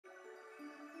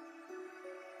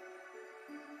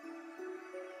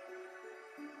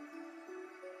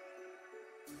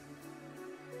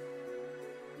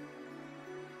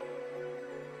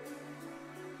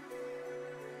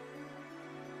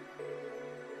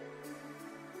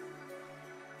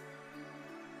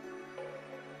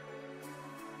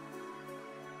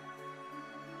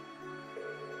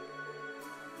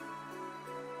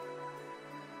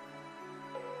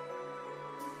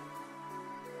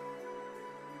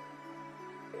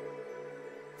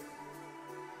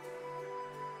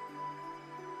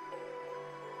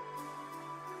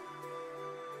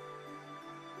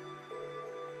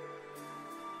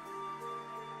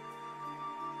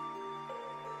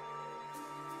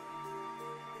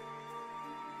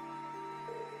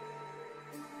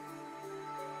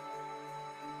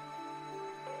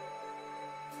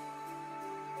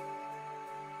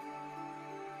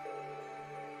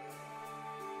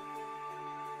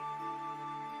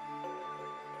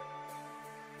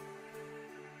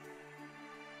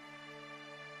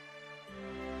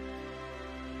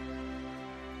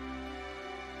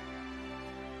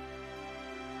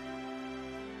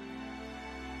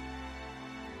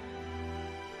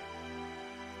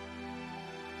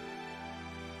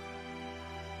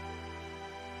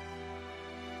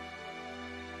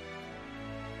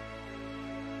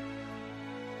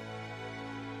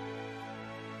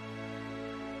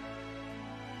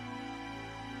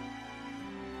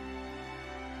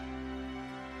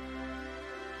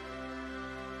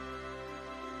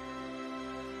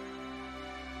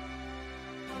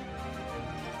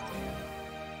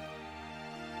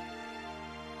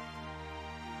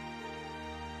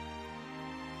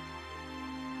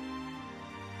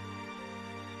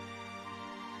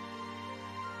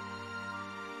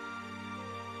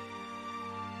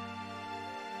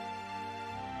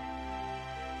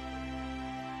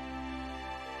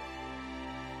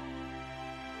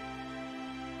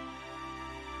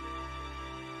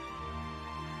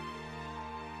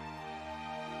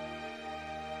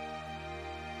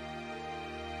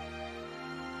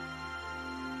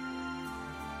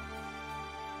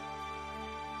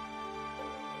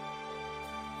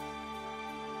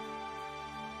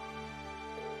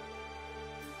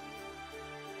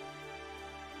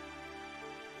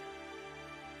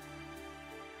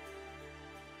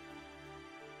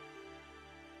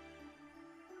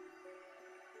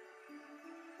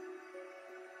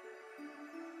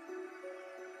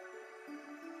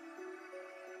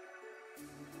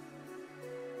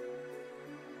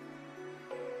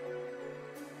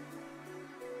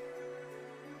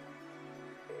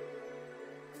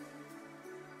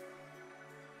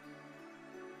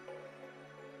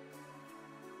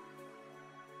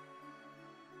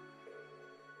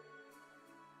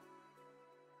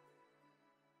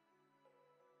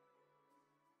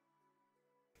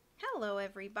Hello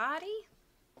everybody.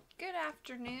 Good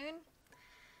afternoon.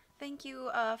 Thank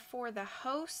you for the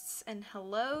hosts and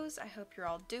hellos. I hope you're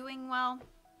all doing well.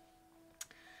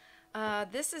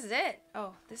 This is it.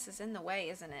 Oh, this is in the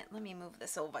way, isn't it? Let me move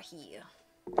this over here.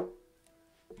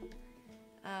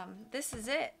 This is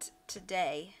it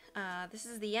today. This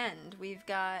is the end. We've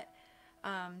got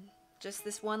just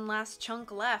this one last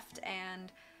chunk left,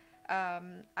 and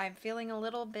I'm feeling a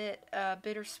little bit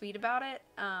bittersweet about it.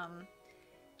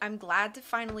 I'm glad to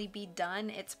finally be done.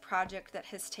 It's a project that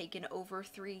has taken over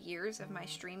 3 years of my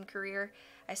stream career.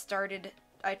 I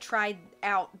tried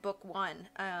out book one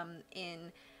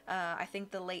in I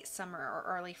think the late summer or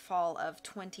early fall of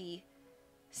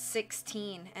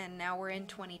 2016, and now we're in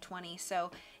 2020.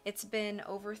 So it's been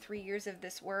over 3 years of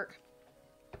this work,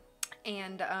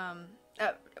 and well,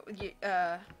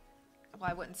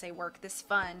 I wouldn't say work, this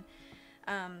fun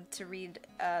to read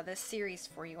this series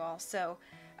for you all. So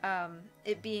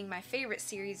it being my favorite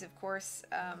series, of course,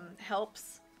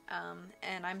 helps,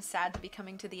 and I'm sad to be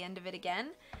coming to the end of it again,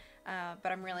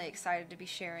 but I'm really excited to be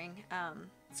sharing.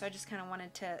 So I just kind of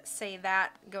wanted to say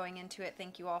that going into it.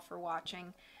 Thank you all for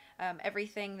watching.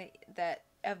 Everything that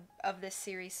of this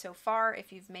series so far.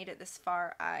 If you've made it this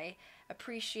far, I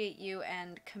appreciate you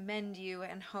and commend you,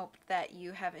 and hope that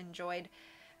you have enjoyed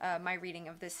my reading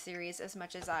of this series as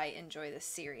much as I enjoy this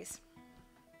series.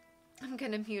 I'm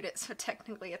gonna mute it so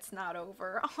technically it's not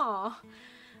over. Aww.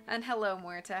 And hello,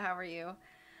 Muerta, how are you?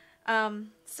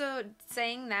 So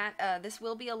saying that, this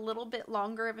will be a little bit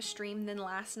longer of a stream than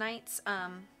last night's,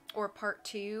 or part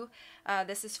 2.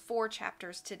 This is 4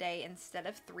 chapters today instead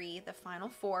of 3, the final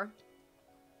 4.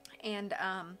 And,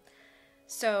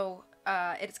 so,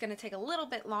 it's gonna take a little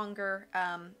bit longer,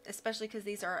 especially because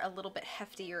these are a little bit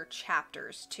heftier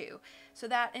chapters too. So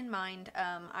that in mind,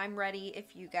 I'm ready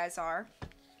if you guys are.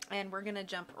 And we're gonna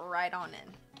jump right on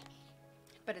in.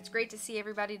 But it's great to see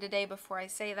everybody today before I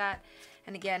say that.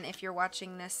 And again, if you're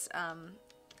watching this on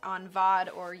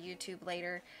VOD or YouTube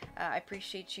later, I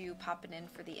appreciate you popping in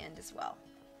for the end as well.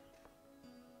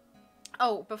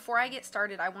 Oh, before I get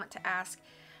started, I want to ask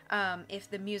if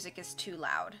the music is too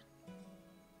loud.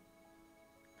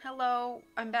 Hello,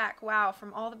 I'm back. Wow,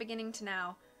 from all the beginning to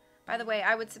now. By the way,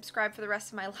 I would subscribe for the rest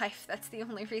of my life. That's the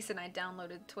only reason I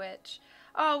downloaded Twitch.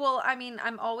 Oh, well, I mean,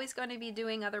 I'm always going to be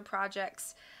doing other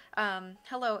projects.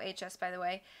 Hello, HS, by the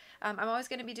way. I'm always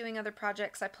going to be doing other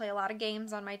projects. I play a lot of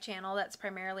games on my channel. That's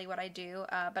primarily what I do.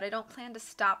 But I don't plan to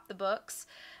stop the books.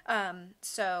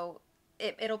 So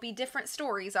it'll be different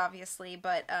stories, obviously.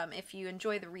 But if you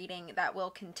enjoy the reading, that will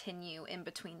continue in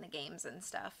between the games and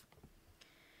stuff.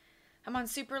 I'm on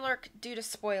Super Lurk due to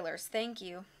spoilers. Thank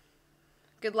you.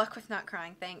 Good luck with not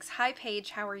crying. Thanks. Hi,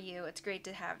 Paige. How are you? It's great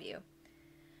to have you.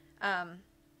 I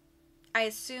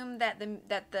assume that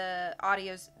the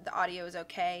audio is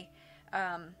okay.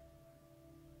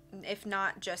 If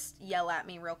not, just yell at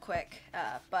me real quick.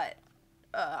 But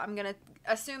I'm gonna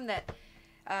assume that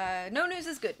no news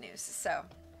is good news. So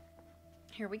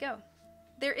here we go.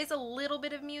 There is a little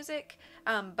bit of music,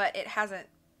 but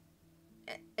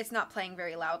it's not playing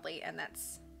very loudly, and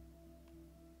that's.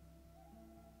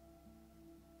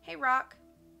 Hey, Rock.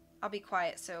 I'll be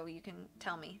quiet so you can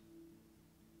tell me.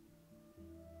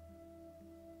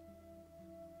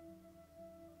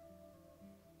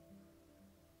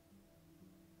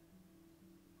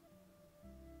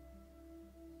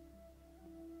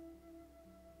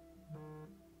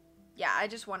 Yeah, I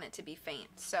just want it to be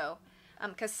faint, so,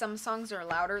 because some songs are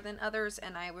louder than others,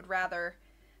 and I would rather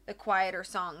the quieter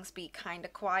songs be kind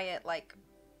of quiet, like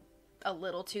a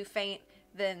little too faint,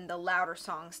 than the louder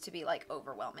songs to be, like,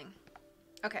 overwhelming.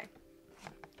 Okay,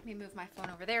 let me move my phone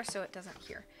over there so it doesn't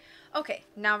hear. Okay,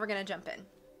 now we're gonna jump in.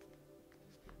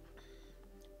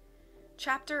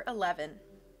 Chapter 11.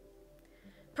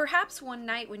 Perhaps one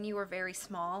night when you were very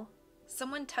small,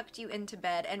 someone tucked you into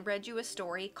bed and read you a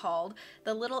story called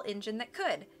The Little Engine That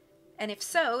Could. And if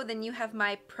so, then you have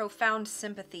my profound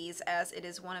sympathies, as it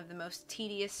is one of the most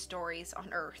tedious stories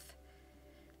on earth.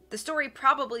 The story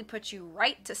probably puts you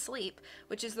right to sleep,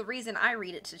 which is the reason I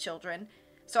read it to children.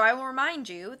 So I will remind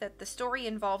you that the story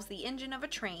involves the engine of a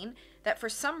train that for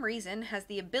some reason has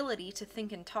the ability to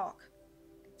think and talk.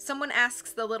 Someone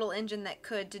asks the little engine that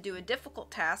could to do a difficult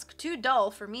task too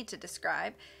dull for me to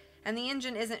describe, and the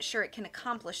engine isn't sure it can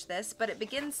accomplish this, but it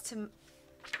begins to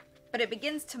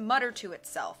mutter to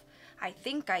itself, I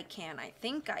think I can, I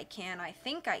think I can, I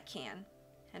think I can.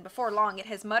 And before long it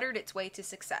has muttered its way to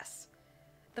success.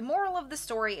 The moral of the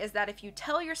story is that if you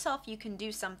tell yourself you can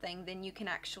do something, then you can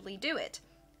actually do it.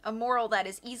 A moral that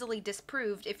is easily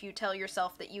disproved if you tell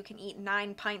yourself that you can eat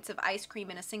 9 pints of ice cream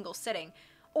in a single sitting,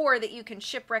 or that you can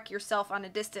shipwreck yourself on a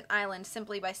distant island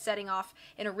simply by setting off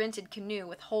in a rented canoe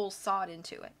with holes sawed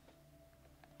into it.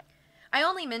 I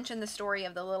only mention the story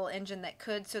of the little engine that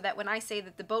could so that when I say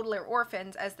that the Baudelaire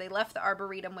orphans, as they left the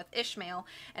Arboretum with Ishmael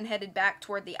and headed back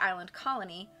toward the island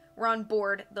colony, were on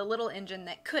board the little engine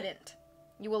that couldn't,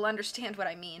 you will understand what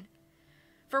I mean.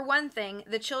 For one thing,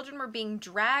 the children were being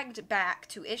dragged back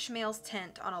to Ishmael's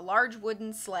tent on a large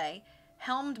wooden sleigh,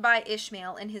 helmed by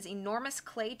Ishmael in his enormous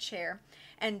clay chair,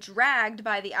 and dragged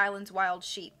by the island's wild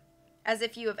sheep. As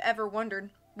if you have ever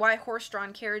wondered why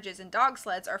horse-drawn carriages and dog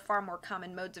sleds are far more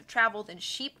common modes of travel than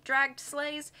sheep-dragged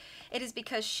sleighs, it is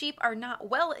because sheep are not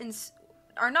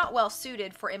well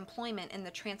suited for employment in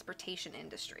the transportation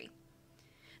industry.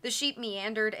 The sheep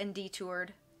meandered and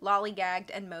detoured,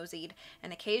 lollygagged and moseyed,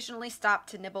 and occasionally stopped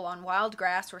to nibble on wild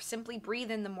grass or simply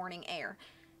breathe in the morning air,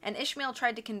 and Ishmael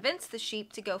tried to convince the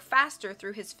sheep to go faster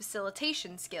through his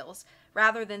facilitation skills,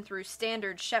 rather than through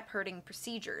standard shepherding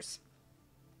procedures.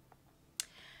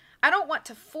 "I don't want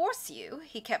to force you,"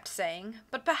 he kept saying,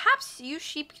 "but perhaps you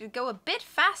sheep could go a bit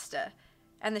faster,"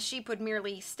 and the sheep would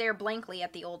merely stare blankly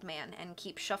at the old man and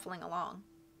keep shuffling along.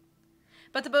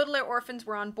 But the Baudelaire orphans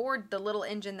were on board the little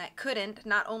engine that couldn't,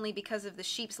 not only because of the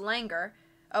sheep's languor,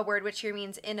 a word which here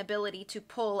means inability to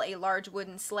pull a large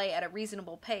wooden sleigh at a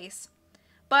reasonable pace,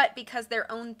 but because their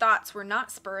own thoughts were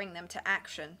not spurring them to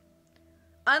action.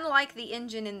 Unlike the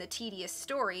engine in the tedious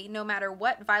story, no matter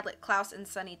what Violet, Klaus, and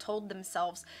Sunny told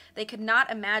themselves, they could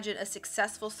not imagine a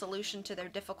successful solution to their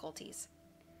difficulties.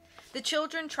 The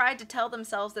children tried to tell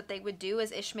themselves that they would do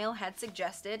as Ishmael had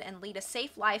suggested and lead a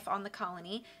safe life on the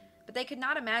colony, but they could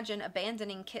not imagine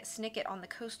abandoning Kit Snicket on the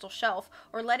coastal shelf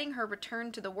or letting her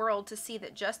return to the world to see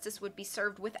that justice would be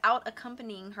served without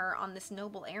accompanying her on this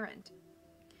noble errand.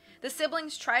 The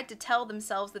siblings tried to tell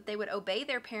themselves that they would obey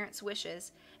their parents'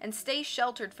 wishes and stay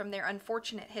sheltered from their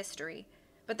unfortunate history,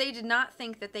 but they did not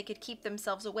think that they could keep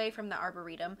themselves away from the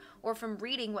Arboretum or from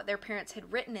reading what their parents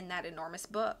had written in that enormous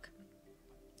book.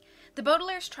 The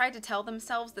Baudelaires tried to tell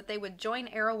themselves that they would join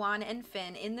Erewhon and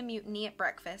Finn in the mutiny at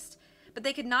breakfast, but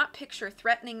they could not picture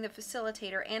threatening the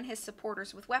facilitator and his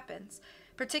supporters with weapons,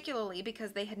 particularly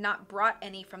because they had not brought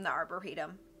any from the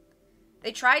Arboretum.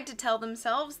 They tried to tell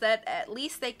themselves that at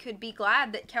least they could be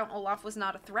glad that Count Olaf was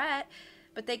not a threat,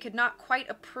 but they could not quite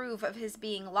approve of his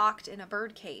being locked in a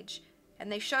birdcage,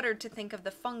 and they shuddered to think of the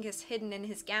fungus hidden in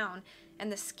his gown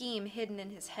and the scheme hidden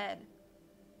in his head.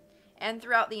 And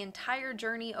throughout the entire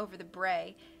journey over the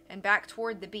brae and back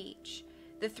toward the beach,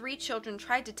 the three children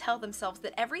tried to tell themselves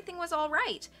that everything was all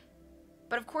right.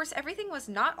 But of course, everything was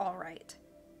not all right.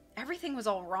 Everything was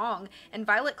all wrong, and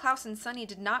Violet, Klaus, and Sunny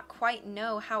did not quite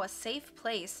know how a safe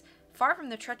place, far from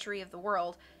the treachery of the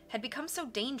world, had become so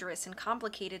dangerous and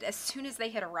complicated as soon as they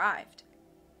had arrived.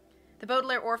 The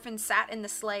Baudelaire orphans sat in the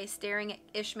sleigh staring at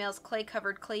Ishmael's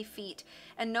clay-covered clay feet,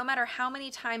 and no matter how many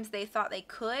times they thought they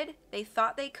could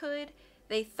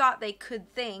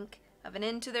think of an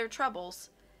end to their troubles,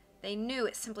 they knew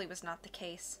it simply was not the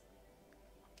case.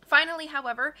 Finally,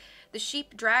 however, the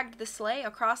sheep dragged the sleigh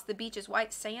across the beach's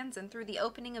white sands and through the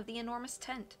opening of the enormous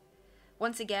tent.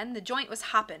 Once again, the joint was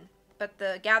hoppin', but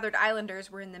the gathered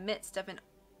islanders were in the midst of an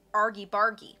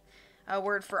argy-bargy, a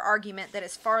word for argument that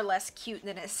is far less cute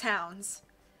than it sounds.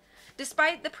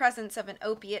 Despite the presence of an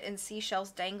opiate and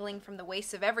seashells dangling from the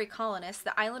waists of every colonist,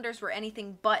 the islanders were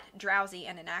anything but drowsy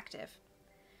and inactive.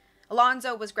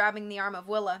 Alonzo was grabbing the arm of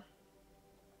Willa,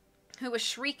 who was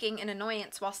shrieking in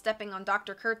annoyance while stepping on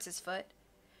Dr. Kurtz's foot.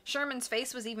 Sherman's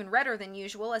face was even redder than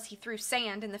usual as he threw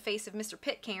sand in the face of Mr.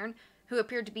 Pitcairn, who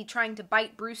appeared to be trying to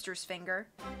bite Brewster's finger.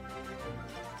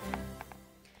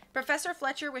 Professor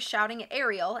Fletcher was shouting at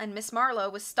Ariel, and Miss Marlowe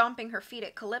was stomping her feet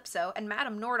at Calypso, and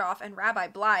Madame Nordhoff and Rabbi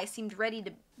Bly seemed ready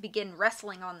to begin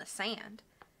wrestling on the sand.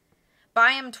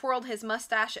 Byam twirled his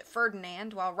mustache at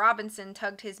Ferdinand, while Robinson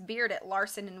tugged his beard at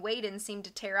Larson, and Waden seemed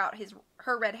to tear out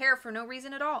her red hair for no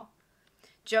reason at all.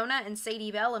 Jonah and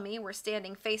Sadie Bellamy were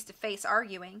standing face-to-face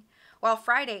arguing, while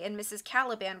Friday and Mrs.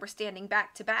 Caliban were standing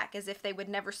back-to-back as if they would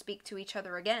never speak to each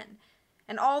other again,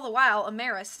 and all the while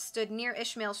Amaris stood near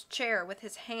Ishmael's chair with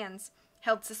his hands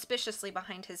held suspiciously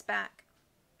behind his back.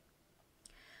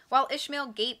 While Ishmael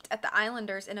gaped at the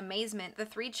islanders in amazement, the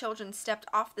three children stepped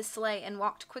off the sleigh and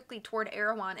walked quickly toward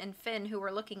Erewhon and Finn, who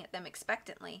were looking at them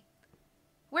expectantly.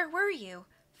 "Where were you?"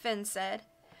 Finn said.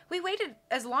 "We waited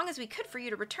as long as we could for you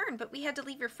to return, but we had to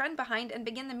leave your friend behind and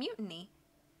begin the mutiny."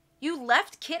 "You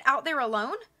left Kit out there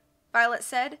alone?" Violet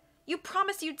said. "You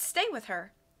promised you'd stay with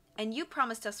her." "And you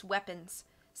promised us weapons,"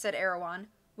 said Erewhon.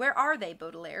 "Where are they,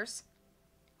 Baudelaires?"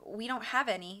 "We don't have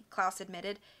any," Klaus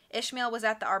admitted. "Ishmael was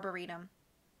at the Arboretum."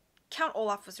 "Count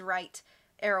Olaf was right.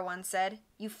 Erewhon said.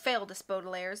 You failed us,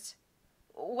 Baudelaires.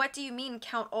 What do you mean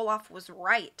Count Olaf was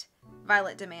right?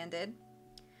 Violet demanded.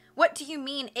 What do you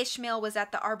mean Ishmael was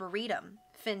at the Arboretum?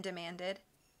 Finn demanded.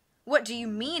 What do you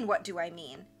mean, what do I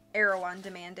mean? Erewhon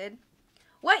demanded.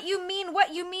 What you mean, what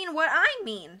I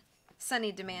mean?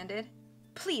 Sunny demanded.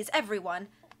 Please, everyone,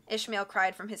 Ishmael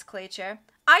cried from his clay chair.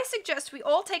 I suggest we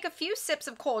all take a few sips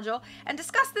of cordial and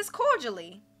discuss this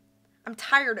cordially. I'm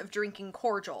tired of drinking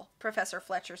cordial, Professor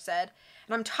Fletcher said,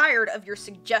 and I'm tired of your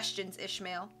suggestions,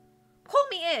 Ishmael. Call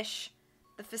me Ish,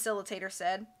 the facilitator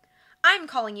said. I'm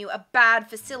calling you a bad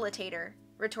facilitator,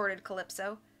 retorted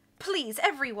Calypso. Please,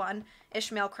 everyone,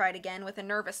 Ishmael cried again with a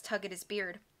nervous tug at his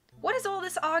beard. What is all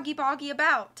this oggy-boggy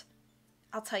about?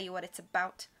 I'll tell you what it's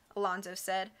about, Alonzo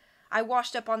said. I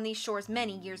washed up on these shores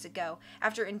many years ago,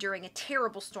 after enduring a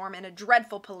terrible storm and a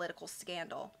dreadful political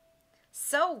scandal.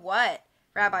 So what?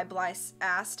 Rabbi Blythe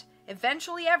asked.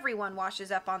 Eventually everyone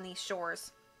washes up on these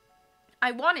shores.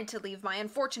 I wanted to leave my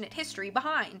unfortunate history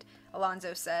behind,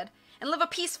 Alonzo said, and live a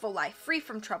peaceful life, free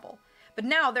from trouble. But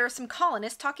now there are some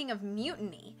colonists talking of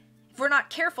mutiny. If we're not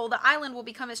careful, the island will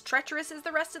become as treacherous as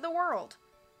the rest of the world.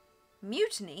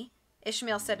 Mutiny?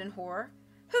 Ishmael said in horror.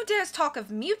 Who dares talk of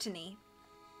mutiny?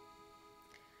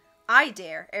 I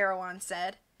dare, Erewhon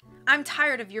said. I'm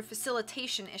tired of your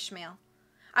facilitation, Ishmael.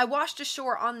 I washed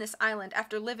ashore on this island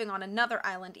after living on another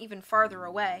island even farther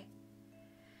away.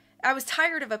 I was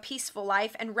tired of a peaceful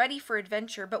life and ready for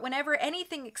adventure, but whenever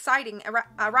anything exciting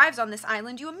arrives on this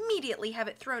island, you immediately have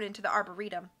it thrown into the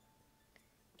Arboretum.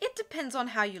 It depends on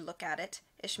how you look at it,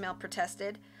 Ishmael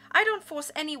protested. I don't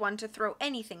force anyone to throw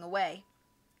anything away.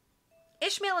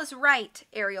 Ishmael is right,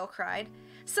 Ariel cried.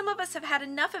 Some of us have had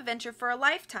enough adventure for a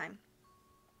lifetime.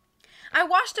 I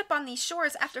washed up on these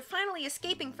shores after finally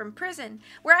escaping from prison,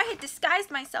 where I had disguised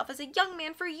myself as a young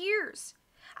man for years.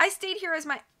 I stayed here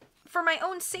for my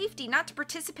own safety, not to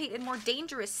participate in more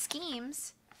dangerous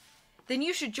schemes. Then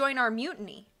you should join our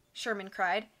mutiny, Sherman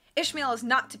cried. Ishmael is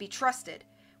not to be trusted.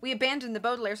 We abandoned the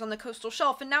Baudelaires on the coastal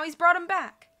shelf, and now he's brought 'em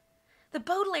back. The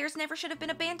Baudelaires never should have been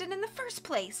abandoned in the first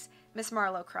place, Miss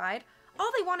Marlowe cried.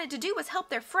 All they wanted to do was help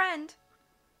their friend.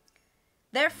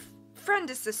 Their friend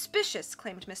is suspicious,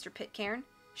 claimed Mr. Pitcairn.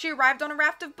 She arrived on a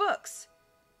raft of books.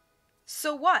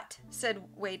 So what?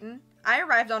 Said Whedon. I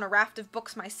arrived on a raft of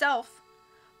books myself.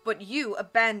 But you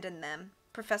abandoned them,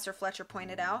 Professor Fletcher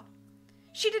pointed out.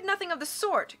 She did nothing of the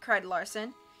sort, cried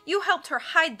Larson. You helped her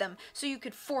hide them so you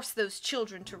could force those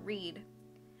children to read.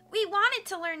 We wanted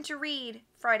to learn to read,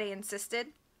 Friday insisted.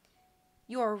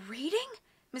 You're reading?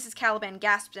 Mrs. Caliban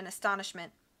gasped in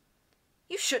astonishment.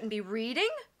 You shouldn't be reading,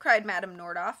 cried Madame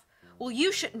Nordhoff. Well,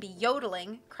 you shouldn't be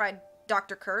yodeling, cried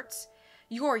Dr. Kurtz.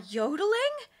 You're yodeling?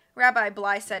 Rabbi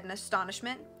Blythe said in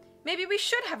astonishment. Maybe we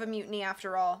should have a mutiny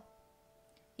after all.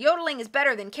 Yodeling is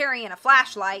better than carrying a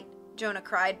flashlight, Jonah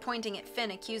cried, pointing at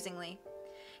Finn accusingly.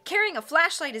 Carrying a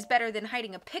flashlight is better than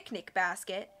hiding a picnic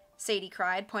basket, Sadie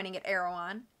cried, pointing at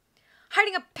Erewhon.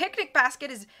 Hiding a picnic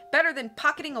basket is better than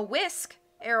pocketing a whisk,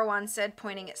 Erewhon said,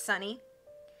 pointing at Sunny.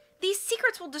 These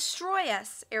secrets will destroy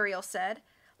us, Ariel said.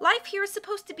 Life here is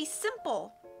supposed to be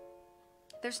simple.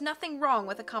 There's nothing wrong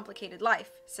with a complicated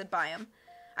life, said Byam.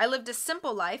 I lived a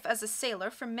simple life as a sailor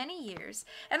for many years,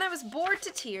 and I was bored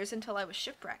to tears until I was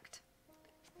shipwrecked.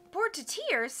 Bored to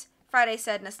tears? Friday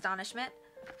said in astonishment.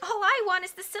 All I want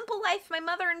is the simple life my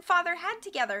mother and father had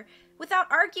together,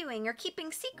 without arguing or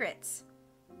keeping secrets.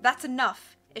 That's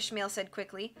enough, Ishmael said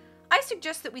quickly. I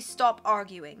suggest that we stop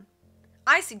arguing.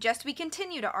 I suggest we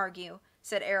continue to argue,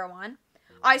 said Erewhon.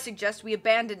 I suggest we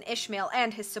abandon Ishmael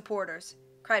and his supporters,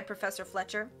 cried Professor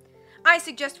Fletcher. I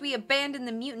suggest we abandon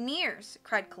the mutineers,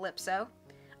 cried Calypso.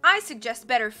 I suggest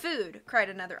better food, cried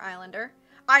another islander.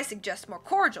 I suggest more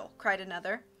cordial, cried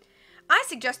another. I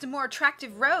suggest a more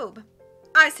attractive robe.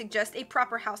 I suggest a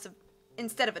proper house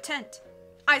instead of a tent.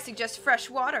 I suggest fresh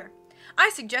water. I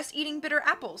suggest eating bitter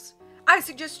apples. I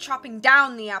suggest chopping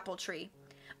down the apple tree.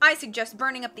 I suggest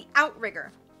burning up the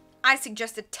outrigger. I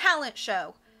suggest a talent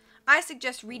show. I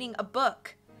suggest reading a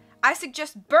book. I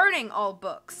suggest burning all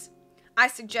books. I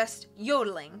suggest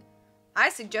yodeling. I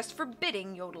suggest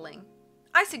forbidding yodeling.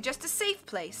 I suggest a safe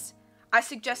place. I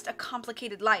suggest a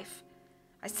complicated life.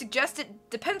 I suggest it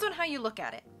depends on how you look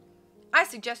at it. I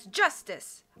suggest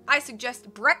justice. I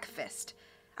suggest breakfast.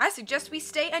 I suggest we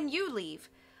stay and you leave.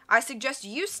 I suggest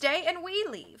you stay and we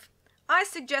leave. I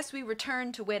suggest we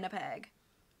return to Winnipeg.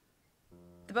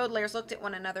 The Baudelaires looked at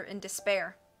one another in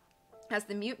despair as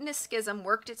the mutinous schism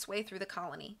worked its way through the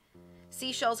colony.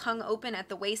 Seashells hung open at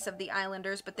the waists of the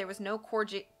islanders, but there was no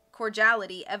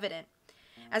cordiality evident.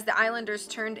 As the islanders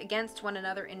turned against one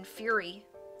another in fury,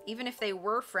 even if they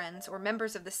were friends or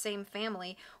members of the same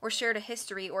family or shared a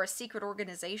history or a secret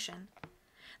organization.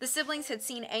 The siblings had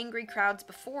seen angry crowds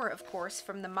before, of course,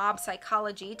 from the mob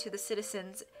psychology to the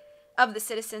citizens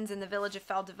in the village of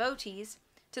Faldevotes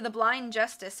to the blind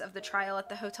justice of the trial at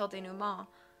the Hotel Denouement,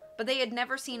 but they had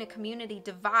never seen a community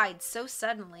divide so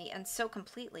suddenly and so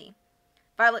completely.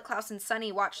 Violet, Klaus, and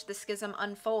Sunny watched the schism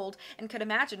unfold and could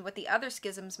imagine what the other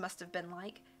schisms must have been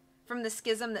like, from the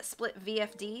schism that split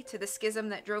VFD to the schism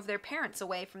that drove their parents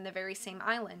away from the very same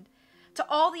island, to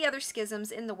all the other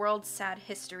schisms in the world's sad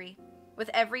history, with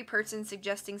every person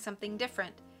suggesting something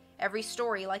different, every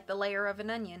story like the layer of an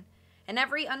onion, and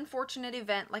every unfortunate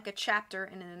event like a chapter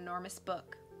in an enormous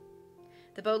book.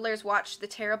 The Baudelaires watched the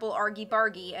terrible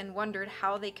argy-bargy and wondered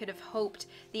how they could have hoped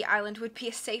the island would be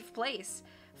a safe place,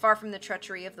 far from the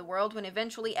treachery of the world, when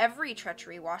eventually every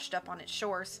treachery washed up on its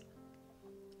shores.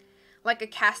 Like a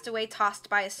castaway tossed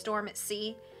by a storm at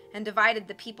sea, and divided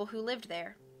the people who lived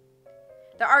there.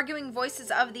 The arguing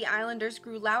voices of the islanders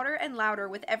grew louder and louder,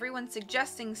 with everyone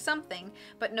suggesting something,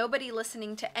 but nobody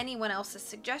listening to anyone else's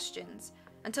suggestions,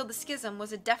 until the schism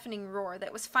was a deafening roar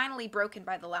that was finally broken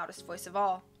by the loudest voice of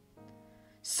all.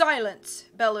 "Silence!"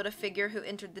 bellowed a figure who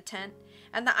entered the tent,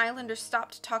 and the islanders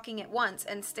stopped talking at once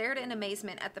and stared in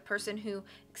amazement at the person who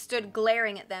stood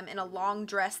glaring at them in a long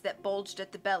dress that bulged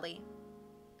at the belly.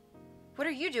 "What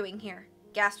are you doing here?"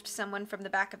 gasped someone from the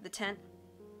back of the tent.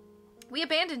 "We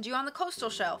abandoned you on the coastal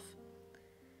shelf."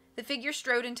 The figure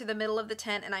strode into the middle of the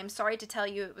tent, and I'm sorry to tell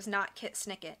you it was not Kit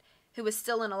Snicket, who was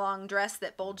still in a long dress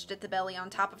that bulged at the belly on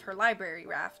top of her library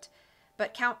raft,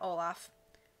 but Count Olaf,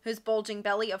 whose bulging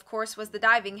belly, of course, was the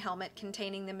diving helmet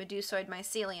containing the medusoid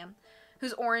mycelium,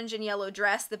 whose orange and yellow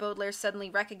dress the Baudelaires suddenly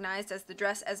recognized as the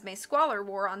dress Esme Squalor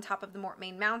wore on top of the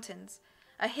Mortmain Mountains,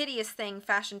 a hideous thing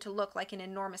fashioned to look like an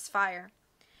enormous fire,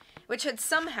 which had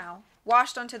somehow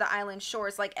washed onto the island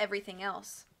shores like everything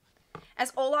else.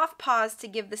 As Olaf paused to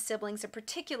give the siblings a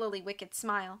particularly wicked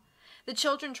smile, the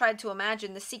children tried to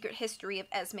imagine the secret history of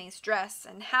Esme's dress,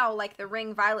 and how, like the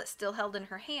ring Violet still held in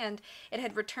her hand, it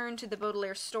had returned to the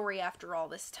Baudelaires' story after all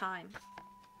this time.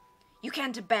 "You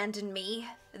can't abandon me,"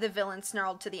 the villain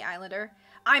snarled to the islander.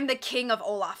 "I'm the king of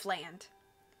Olaf Land."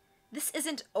 "This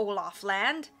isn't Olaf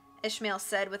Land," Ishmael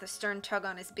said with a stern tug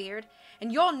on his beard,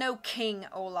 "and you're no king,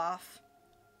 Olaf."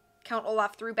 Count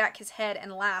Olaf threw back his head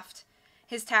and laughed,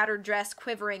 his tattered dress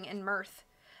quivering in mirth,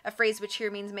 a phrase which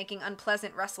here means making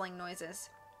unpleasant rustling noises.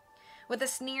 With a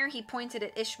sneer, he pointed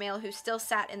at Ishmael, who still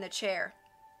sat in the chair.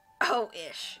 "Oh,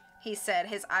 Ish," he said,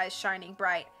 his eyes shining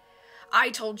bright. "I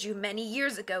told you many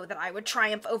years ago that I would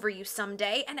triumph over you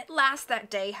someday, and at last that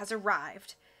day has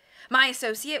arrived. My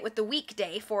associate with the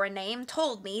weekday for a name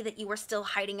told me that you were still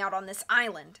hiding out on this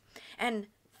island, and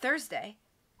Thursday,"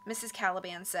 Mrs.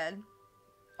 Caliban said.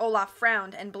 Olaf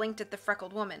frowned and blinked at the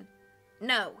freckled woman.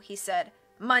 "No," he said,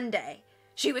 "Monday.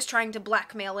 She was trying to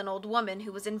blackmail an old woman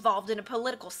who was involved in a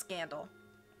political scandal."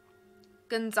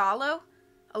 "Gonzalo?"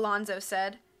 Alonzo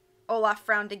said. Olaf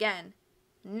frowned again.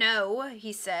 "No,"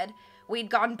 he said. "We'd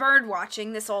gone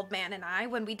bird-watching, this old man and I,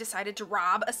 when we decided to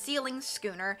rob a sealing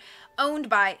schooner owned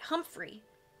by Humphrey,"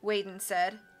 Waden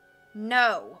said.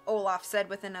 "No," Olaf said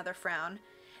with another frown.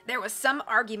 "There was some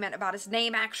argument about his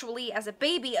name actually, as a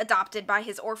baby adopted by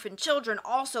his orphan children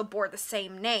also bore the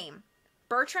same name."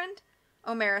 "Bertrand?"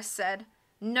 Omaris said.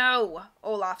 "No,"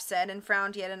 Olaf said, and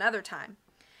frowned yet another time.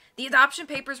 "The adoption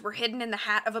papers were hidden in the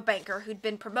hat of a banker who'd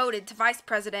been promoted to vice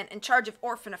president in charge of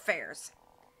orphan affairs."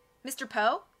 "Mr.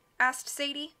 Poe?" asked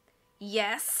Sadie.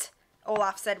 "Yes,"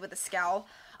 Olaf said with a scowl,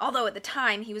 although at the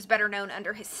time he was better known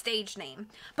under his stage name.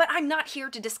 "But I'm not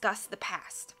here to discuss the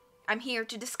past. I'm here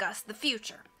to discuss the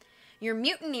future. Your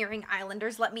mutineering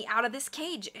islanders let me out of this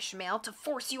cage, Ishmael, to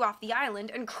force you off the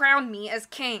island and crown me as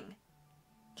king."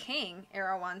 "King?"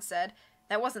 Erewhon said.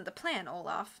 "That wasn't the plan,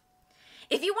 Olaf."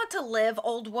 "If you want to live,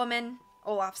 old woman,"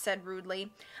 Olaf said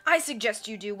rudely, "I suggest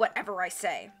you do whatever I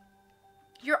say."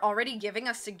 "You're already giving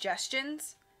us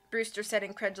suggestions?" Brewster said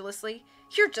incredulously.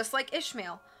 "You're just like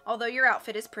Ishmael, although your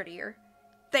outfit is prettier."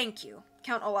 "Thank you,"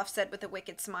 Count Olaf said with a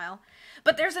wicked smile.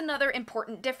 "But there's another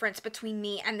important difference between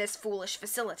me and this foolish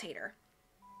facilitator."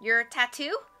 "Your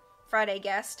tattoo?" Friday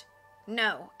guessed.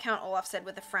 "No," Count Olaf said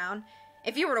with a frown.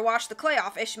 "If you were to wash the clay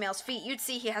off Ishmael's feet, you'd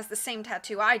see he has the same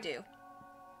tattoo I do."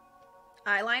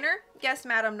 "Eyeliner?" guessed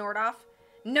Madame Nordhoff.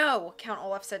 "No," Count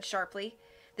Olaf said sharply.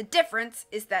 "The difference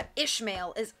is that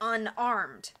Ishmael is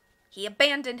unarmed. He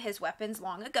abandoned his weapons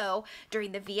long ago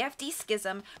during the VFD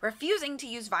schism, refusing to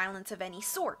use violence of any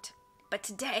sort. But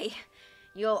today,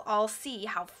 you'll all see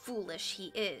how foolish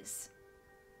he is."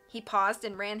 He paused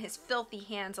and ran his filthy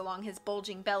hands along his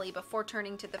bulging belly before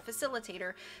turning to the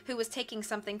facilitator, who was taking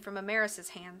something from Amaris's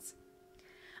hands.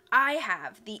 I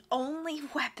have the only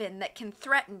weapon that can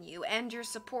threaten you and your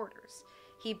supporters,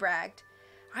 he bragged.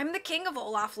 I'm the king of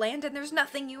Olaf Land, and there's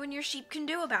nothing you and your sheep can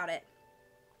do about it.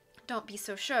 Don't be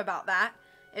so sure about that,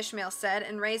 Ishmael said,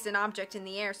 and raised an object in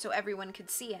the air so everyone could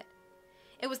see it.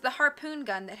 It was the harpoon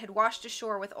gun that had washed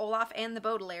ashore with Olaf and the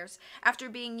Baudelaires after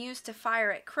being used to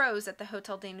fire at crows at the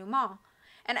Hotel Denouement,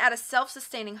 and at a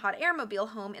self-sustaining hot airmobile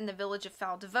home in the village of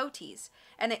Foul Devotees,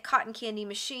 and at a cotton candy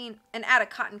machine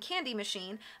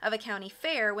of a county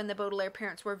fair when the Baudelaire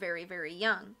parents were very, very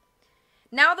young.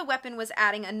 Now the weapon was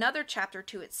adding another chapter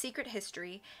to its secret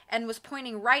history and was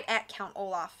pointing right at Count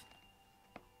Olaf.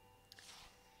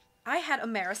 I had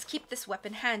Amaris keep this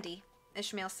weapon handy,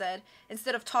 Ishmael said,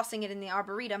 instead of tossing it in the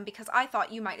arboretum, because I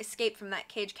thought you might escape from that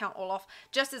cage, Count Olaf,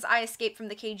 just as I escaped from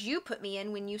the cage you put me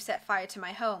in when you set fire to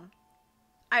my home.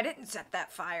 I didn't set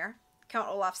that fire, Count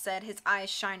Olaf said, his eyes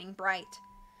shining bright.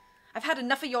 I've had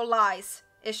enough of your lies,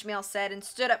 Ishmael said, and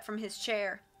stood up from his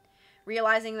chair.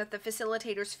 Realizing that the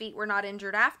facilitator's feet were not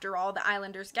injured after all, the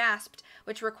islanders gasped,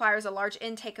 which requires a large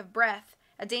intake of breath,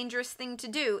 a dangerous thing to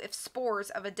do if spores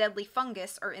of a deadly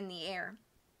fungus are in the air.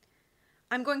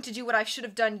 I'm going to do what I should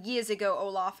have done years ago,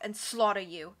 Olaf, and slaughter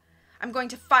you. I'm going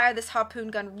to fire this harpoon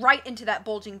gun right into that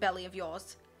bulging belly of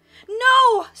yours.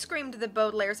 No! Screamed the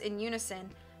Baudelaires in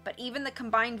unison, but even the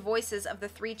combined voices of the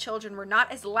three children were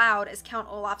not as loud as Count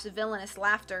Olaf's villainous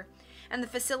laughter, and the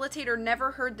facilitator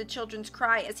never heard the children's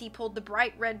cry as he pulled the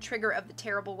bright red trigger of the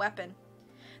terrible weapon.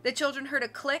 The children heard a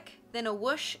click, then a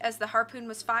whoosh as the harpoon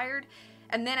was fired,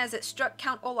 and then as it struck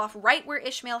Count Olaf right where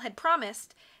Ishmael had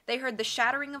promised, they heard the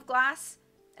shattering of glass,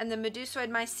 and the medusoid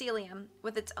mycelium,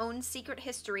 with its own secret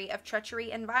history of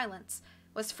treachery and violence,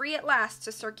 was free at last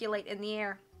to circulate in the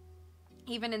air,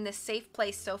 even in this safe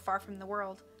place so far from the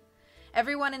world.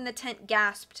 Everyone in the tent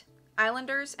gasped,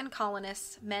 islanders and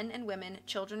colonists, men and women,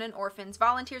 children and orphans,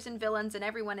 volunteers and villains, and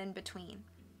everyone in between.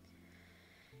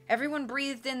 Everyone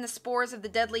breathed in the spores of the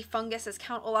deadly fungus as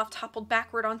Count Olaf toppled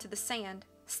backward onto the sand,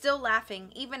 still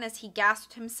laughing even as he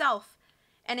gasped himself,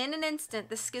 and in an instant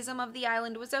the schism of the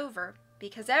island was over,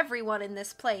 because everyone in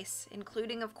this place,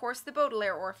 including of course the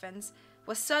Baudelaire orphans,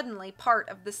 was suddenly part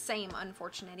of the same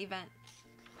unfortunate event.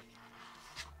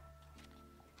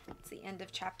 It's the end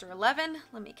of chapter 11.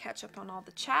 Let me catch up on all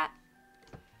the chat.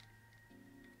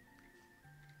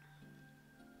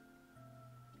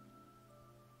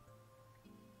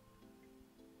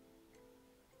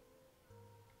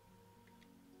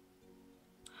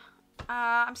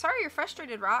 I'm sorry you're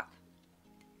frustrated, Rock.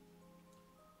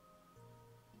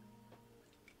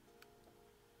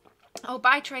 Oh,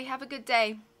 bye, Trey. Have a good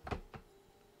day.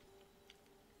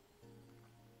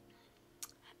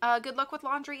 Good luck with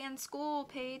laundry and school,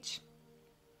 Paige.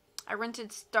 I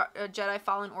rented Jedi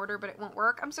Fallen Order, but it won't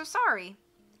work. I'm so sorry.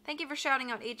 Thank you for shouting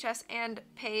out HS and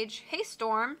Paige. Hey,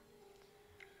 Storm.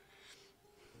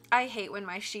 I hate when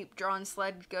my sheep-drawn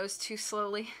sled goes too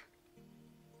slowly.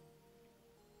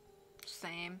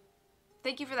 Same.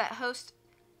 Thank you for that host,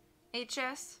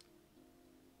 HS.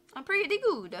 I'm pretty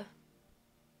good.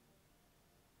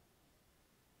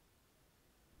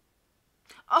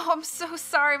 Oh, I'm so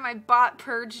sorry my bot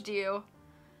purged you.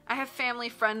 I have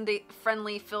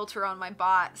family-friendly filter on my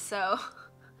bot, so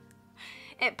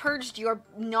it purged your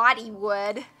naughty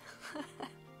wood.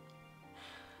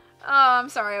 Oh, I'm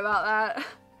sorry about that.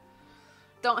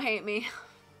 Don't hate me.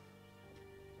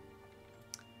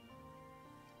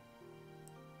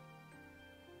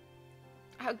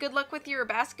 Good luck with your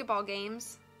basketball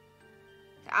games.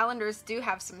 The Islanders do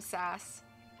have some sass.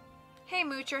 Hey,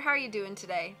 Moocher, how are you doing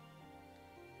today?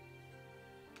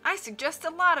 I suggest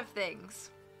a lot of things.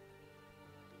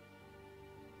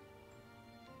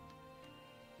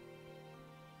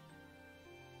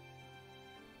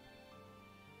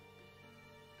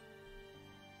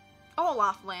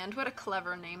 Olaf Land, what a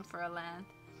clever name for a land.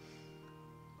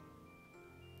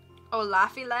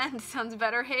 Olafy Land sounds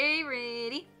better. Hey,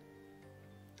 Reedy.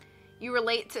 You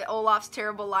relate to Olaf's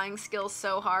terrible lying skills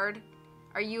so hard.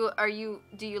 Do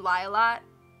you lie a lot?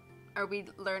 Are we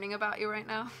learning about you right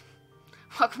now?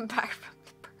 Welcome back from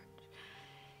the purge.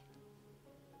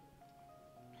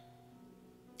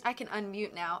 I can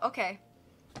unmute now. Okay.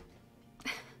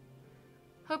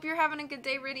 Hope you're having a good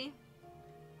day, Riddy.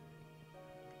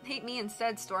 Hate me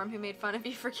instead, Storm, who made fun of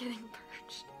you for getting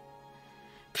purged.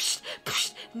 Psh,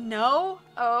 psh, no?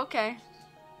 Oh, okay.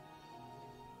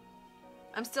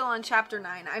 I'm still on chapter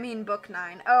 9. I mean book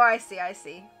 9. Oh, I see, I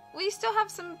see. Well, you still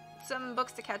have some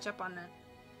books to catch up on then.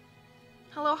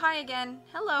 Hello, hi again.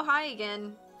 Hello, hi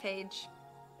again, Paige.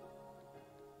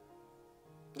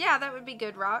 Yeah, that would be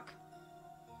good, Rock.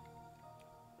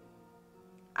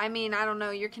 I mean, I don't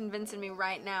know. You're convincing me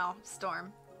right now,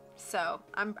 Storm. So,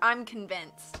 I'm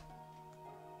convinced.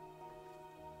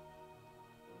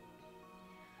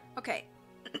 Okay.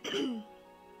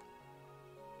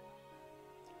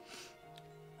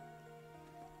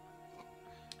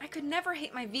 I could never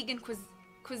hate my vegan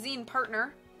cuisine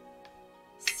partner.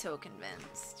 So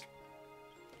convinced.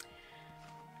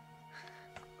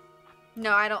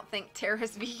 No, I don't think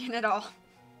Tara's vegan at all.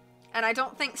 And I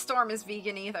don't think Storm is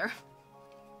vegan either.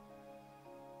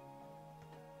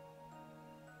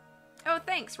 Oh,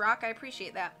 thanks, Rock. I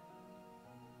appreciate that.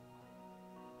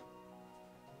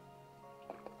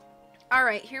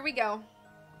 Alright, here we go.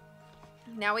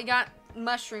 Now we got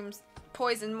mushrooms,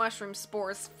 poison mushroom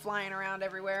spores flying around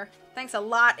everywhere. Thanks a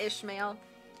lot, Ishmael.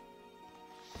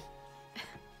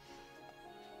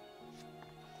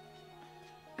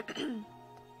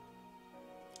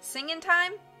 Singing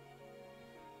time?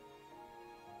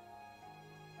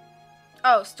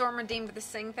 Oh, Storm redeemed the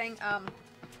sing thing.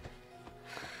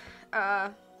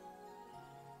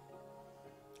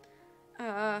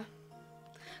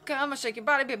 Come on, shake your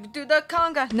body, baby, do the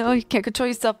conga. No, you can't control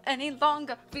yourself any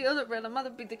longer. Feel the rhythm of the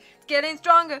beat, it's getting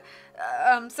stronger.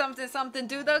 Something, something,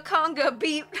 do the conga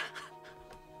beat.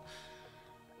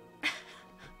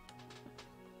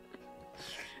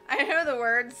 I know the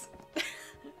words.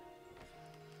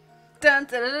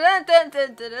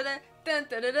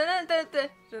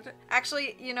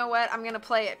 Actually, you know what? I'm gonna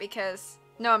play it because...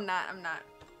 No, I'm not. I'm not.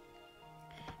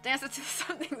 Dance it to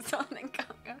something, something.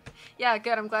 Yeah,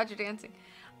 good. I'm glad you're dancing.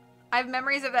 I have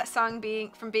memories of that song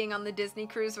from being on the Disney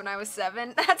cruise when I was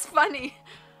 7. That's funny.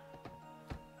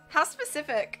 How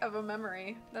specific of a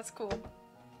memory. That's cool.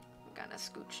 I'm gonna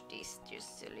scooch this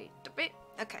just a little bit.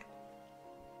 Okay.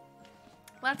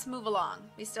 Let's move along.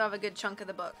 We still have a good chunk of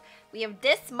the book. We have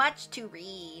this much to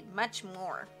read. Much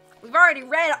more. We've already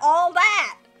read all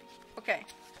that! Okay.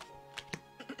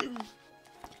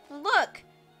 Look!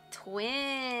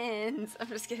 Twins! I'm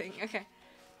just kidding. Okay.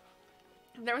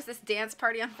 There was this dance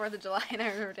party on 4th of July and I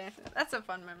remember dancing. That's a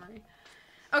fun memory.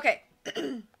 Okay.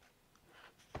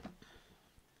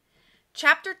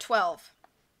 Chapter 12.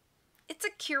 It's a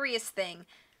curious thing.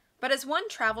 But as one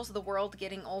travels the world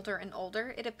getting older and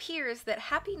older, it appears that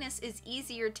happiness is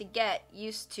easier to get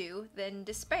used to than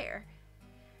despair.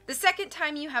 The second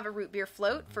time you have a root beer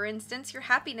float, for instance, your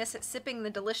happiness at sipping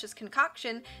the delicious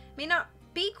concoction may not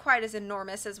be quite as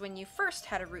enormous as when you first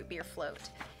had a root beer float.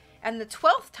 And the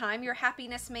 12th time, your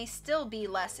happiness may still be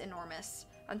less enormous,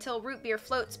 until root beer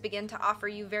floats begin to offer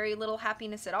you very little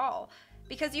happiness at all,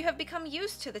 because you have become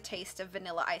used to the taste of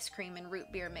vanilla ice cream and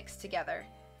root beer mixed together.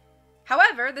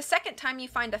 However, the second time you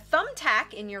find a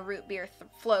thumbtack in your root beer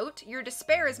float, your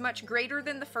despair is much greater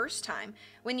than the first time,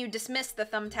 when you dismiss the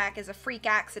thumbtack as a freak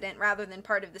accident rather than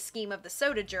part of the scheme of the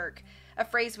soda jerk, a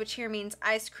phrase which here means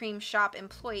ice cream shop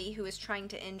employee who is trying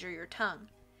to injure your tongue.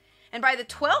 And by the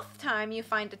 12th time you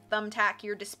find a thumbtack,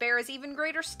 your despair is even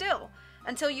greater still,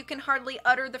 until you can hardly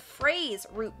utter the phrase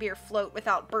root beer float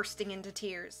without bursting into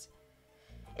tears.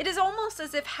 It is almost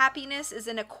as if happiness is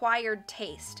an acquired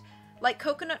taste, like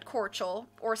coconut cordial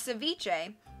or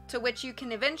ceviche, to which you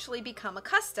can eventually become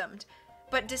accustomed,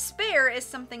 but despair is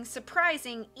something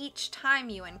surprising each time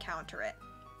you encounter it.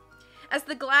 As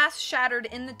the glass shattered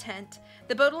in the tent,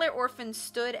 the Baudelaire orphans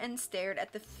stood and stared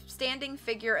at the standing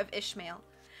figure of Ishmael,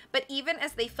 but even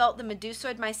as they felt the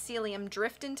medusoid mycelium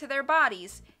drift into their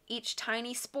bodies, each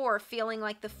tiny spore feeling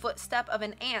like the footstep of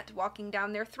an ant walking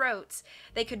down their throats,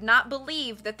 they could not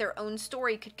believe that their own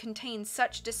story could contain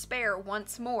such despair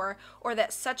once more, or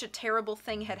that such a terrible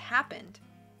thing had happened.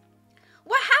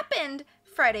 "What happened?"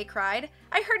 Friday cried.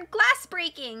 "I heard glass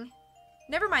breaking."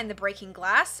 "Never mind the breaking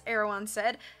glass," Erewhon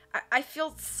said. I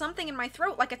feel something in my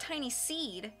throat like a tiny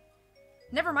seed."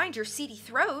 "Never mind your seedy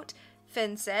throat,"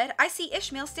 Finn said. "I see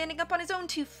Ishmael standing up on his own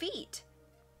 2 feet.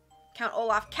 Count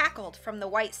Olaf cackled from the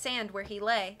white sand where he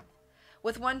lay.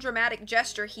 With one dramatic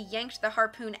gesture, he yanked the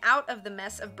harpoon out of the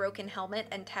mess of broken helmet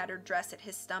and tattered dress at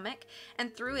his stomach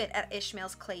and threw it at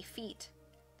Ishmael's clay feet.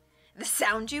 "The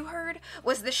sound you heard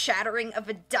was the shattering of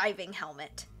a diving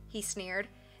helmet," he sneered.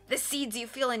 "The seeds you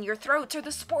feel in your throats are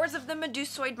the spores of the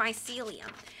medusoid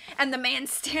mycelium, and the man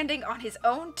standing on his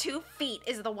own 2 feet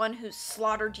is the one who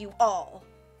slaughtered you all."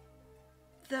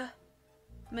 "The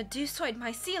medusoid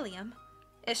mycelium?"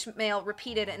 Ishmael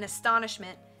repeated in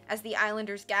astonishment as the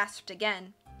islanders gasped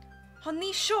again. "On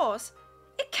these shores?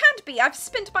 It can't be! I've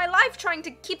spent my life trying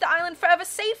to keep the island forever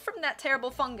safe from that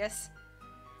terrible fungus."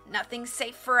 "Nothing's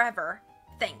safe forever,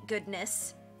 thank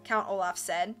goodness," Count Olaf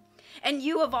said. "And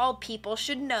you of all people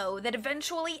should know that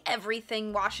eventually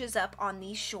everything washes up on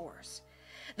these shores.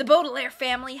 The Baudelaire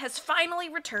family has finally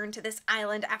returned to this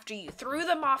island after you threw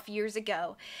them off years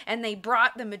ago, and they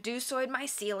brought the medusoid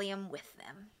mycelium with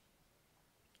them."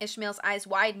 Ishmael's eyes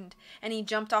widened, and he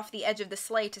jumped off the edge of the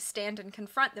sleigh to stand and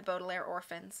confront the Baudelaire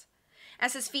orphans.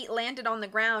 As his feet landed on the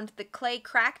ground, the clay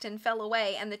cracked and fell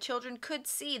away, and the children could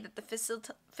see that the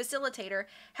facilitator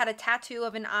had a tattoo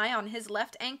of an eye on his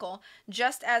left ankle,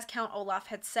 just as Count Olaf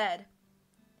had said.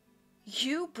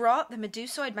 "You brought the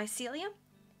medusoid mycelium?"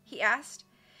 he asked.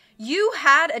 "You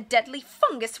had a deadly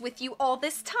fungus with you all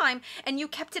this time, and you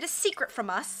kept it a secret from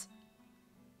us."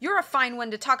 "You're a fine one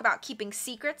to talk about keeping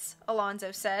secrets,"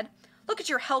 Alonzo said. "Look at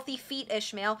your healthy feet,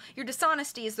 Ishmael. Your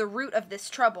dishonesty is the root of this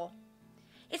trouble."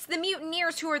 "It's the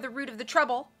mutineers who are the root of the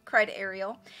trouble," cried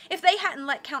Ariel. "If they hadn't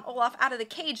let Count Olaf out of the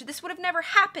cage, this would have never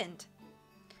happened."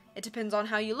 "It depends on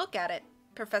how you look at it,"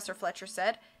 Professor Fletcher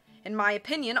said. "In my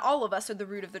opinion, all of us are the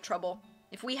root of the trouble.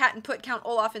 If we hadn't put Count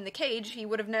Olaf in the cage, he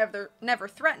would have never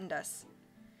threatened us."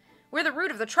 "We're the root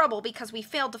of the trouble because we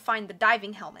failed to find the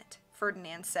diving helmet,"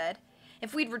 Ferdinand said.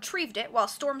 "If we'd retrieved it while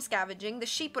storm scavenging, the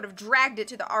sheep would have dragged it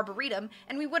to the arboretum,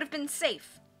 and we would have been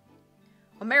safe."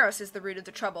 "Omeros is the root of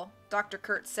the trouble," Dr.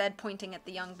 Kurtz said, pointing at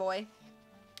the young boy.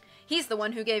 "He's the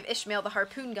one who gave Ishmael the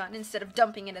harpoon gun instead of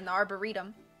dumping it in the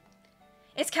arboretum."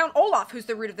 "It's Count Olaf who's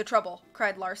the root of the trouble,"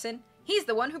 cried Larson. "He's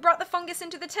the one who brought the fungus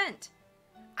into the tent."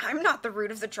 "I'm not the root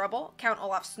of the trouble," Count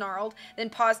Olaf snarled, then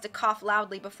paused to cough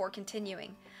loudly before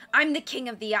continuing. "I'm the king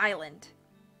of the island."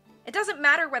 "It doesn't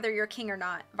matter whether you're king or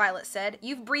not," Violet said.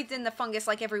 "You've breathed in the fungus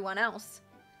like everyone else."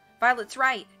 "Violet's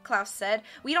right," Klaus said.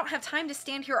 "We don't have time to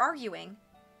stand here arguing."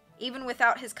 Even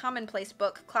without his commonplace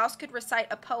book, Klaus could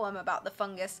recite a poem about the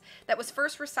fungus that was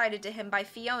first recited to him by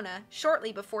Fiona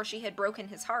shortly before she had broken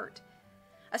his heart.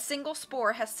 "A single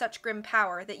spore has such grim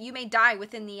power that you may die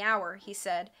within the hour," he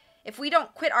said. "If we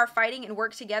don't quit our fighting and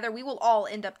work together, we will all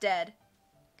end up dead."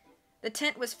 The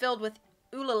tent was filled with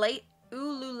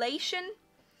ululation,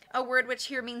 a word which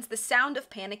here means the sound of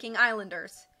panicking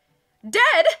islanders.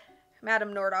 "Dead?"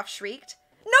 Madame Nordhoff shrieked.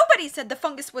 "Nobody said the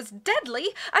fungus was deadly.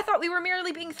 I thought we were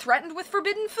merely being threatened with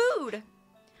forbidden food."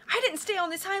 "I didn't stay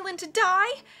on this island to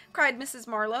die," cried Mrs.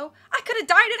 Marlowe. "I could have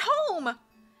died at home."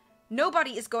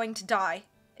 "Nobody is going to die,"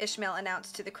 Ishmael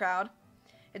announced to the crowd.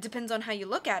 "It depends on how you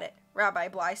look at it," Rabbi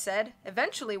Bly said.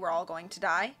 "Eventually we're all going to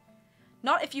die."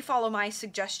 "Not if you follow my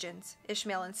suggestions,"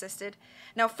 Ishmael insisted.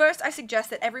 "Now first I suggest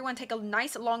that everyone take a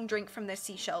nice long drink from their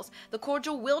seashells. The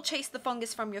cordial will chase the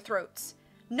fungus from your throats."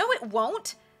 "No, it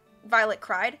won't!" Violet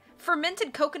cried.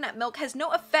 "Fermented coconut milk has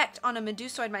no effect on a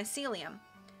medusoid mycelium."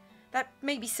 "That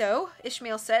may be so,"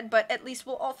 Ishmael said, "but at least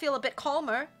we'll all feel a bit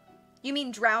calmer." "You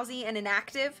mean drowsy and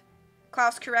inactive?"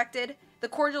 Klaus corrected. "The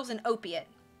cordial's an opiate."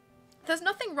 "There's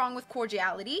nothing wrong with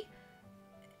cordiality,"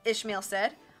 Ishmael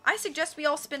said. "I suggest we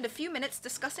all spend a few minutes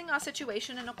discussing our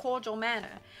situation in a cordial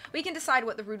manner. We can decide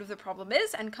what the root of the problem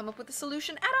is and come up with a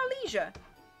solution at our leisure."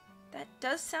 "That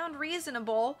does sound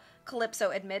reasonable," Calypso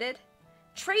admitted.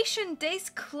 "Tration des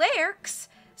clercs,"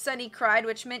 Sunny cried,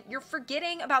 which meant you're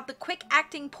forgetting about the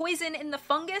quick-acting poison in the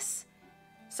fungus.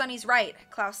 "Sunny's right,"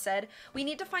 Klaus said. "We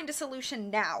need to find a solution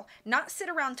now, not sit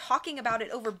around talking about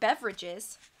it over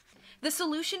beverages." "The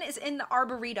solution is in the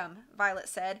arboretum," Violet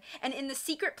said, "and in the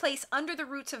secret place under the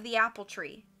roots of the apple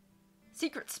tree."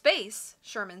 "Secret space?"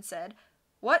 Sherman said.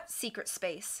 "What secret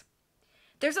space?"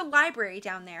 "There's a library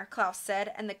down there," Klaus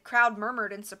said, and the crowd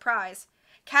murmured in surprise,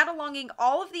 cataloging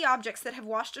all of the objects that have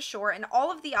washed ashore and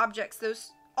all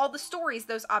the stories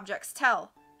those objects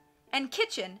tell. "And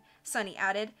kitchen," Sunny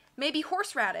added. "Maybe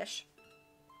horseradish."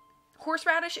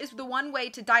 "Horseradish is the one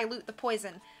way to dilute the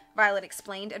poison," Violet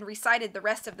explained, and recited the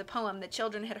rest of the poem the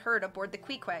children had heard aboard the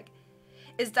Queequeg.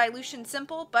 "Is dilution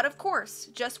simple? But of course,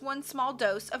 just one small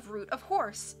dose of root of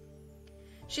horse."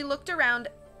 She looked around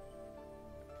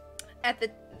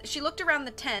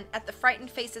the tent at the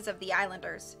frightened faces of the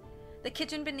islanders. "The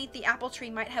kitchen beneath the apple tree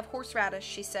might have horseradish,"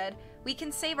 she said. "We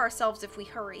can save ourselves if we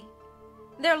hurry."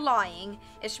 "They're lying,"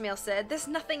 Ishmael said. "There's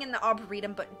nothing in the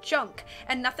arboretum but junk,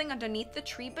 and nothing underneath the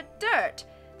tree but dirt.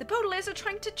 The Baudelaires are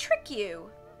trying to trick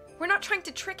you." "We're not trying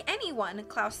to trick anyone,"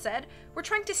 Klaus said. "We're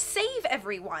trying to save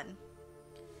everyone."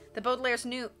 The Baudelaires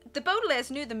knew the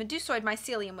medusoid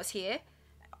mycelium was here,"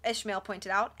 Ishmael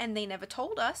pointed out, "and they never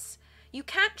told us. You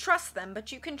can't trust them,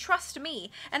 but you can trust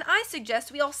me, and I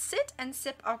suggest we all sit and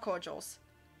sip our cordials."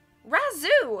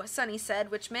 "Razoo," Sunny said,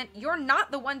 which meant you're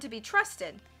not the one to be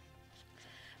trusted.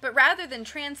 But rather than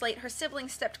translate, her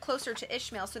siblings stepped closer to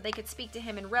Ishmael so they could speak to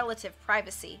him in relative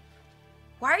privacy.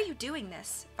 "Why are you doing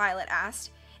this?" Violet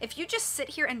asked. "If you just sit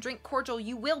here and drink cordial,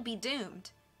 you will be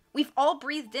doomed." "We've all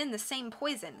breathed in the same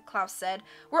poison," Klaus said.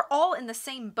 "We're all in the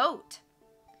same boat."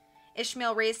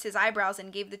 Ishmael raised his eyebrows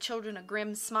and gave the children a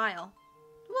grim smile.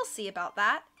 "We'll see about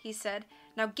that," he said.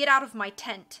 "Now get out of my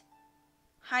tent."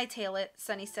 "Hightail it,"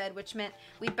 Sunny said, which meant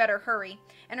we'd better hurry,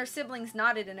 and her siblings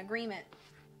nodded in agreement.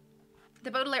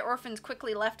 The Baudelaire orphans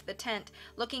quickly left the tent,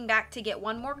 looking back to get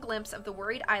one more glimpse of the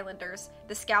worried islanders,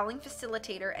 the scowling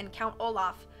facilitator, and Count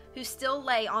Olaf, who still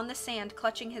lay on the sand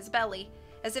clutching his belly,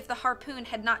 as if the harpoon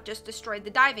had not just destroyed the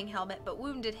diving helmet, but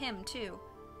wounded him too.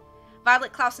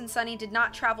 Violet, Klaus, and Sunny did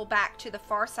not travel back to the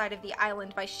far side of the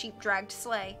island by sheep-dragged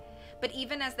sleigh, but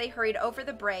even as they hurried over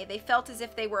the brae, they felt as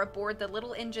if they were aboard the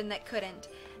little engine that couldn't,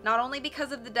 not only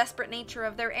because of the desperate nature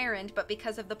of their errand, but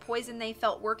because of the poison they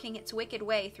felt working its wicked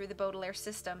way through the Baudelaire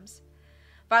systems.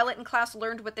 Violet and Klaus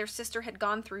learned what their sister had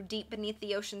gone through deep beneath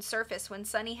the ocean's surface when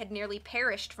Sunny had nearly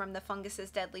perished from the fungus's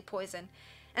deadly poison,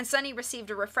 and Sunny received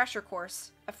a refresher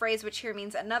course, a phrase which here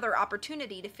means another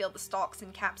opportunity to feel the stalks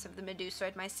and caps of the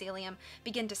medusoid mycelium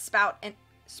begin to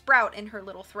sprout in her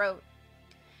little throat.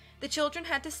 The children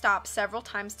had to stop several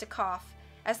times to cough,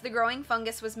 as the growing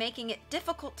fungus was making it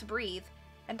difficult to breathe,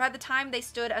 and by the time they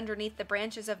stood underneath the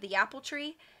branches of the apple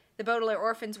tree, the Baudelaire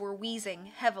orphans were wheezing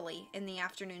heavily in the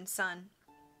afternoon sun.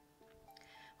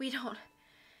 "We don't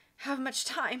have much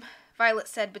time," Violet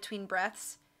said between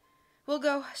breaths. "We'll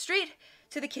go straight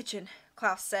to the kitchen,"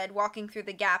 Klaus said, walking through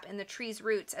the gap in the tree's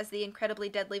roots as the incredibly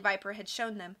deadly viper had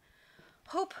shown them.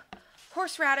 "Hope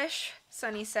horseradish,"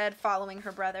 Sunny said, following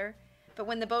her brother. But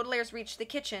when the Baudelaires reached the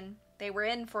kitchen, they were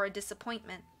in for a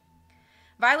disappointment.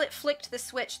 Violet flicked the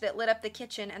switch that lit up the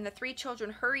kitchen, and the three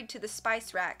children hurried to the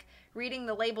spice rack, reading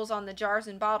the labels on the jars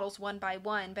and bottles one by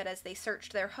one, but as they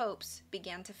searched, their hopes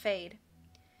began to fade.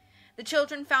 The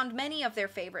children found many of their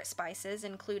favorite spices,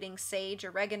 including sage,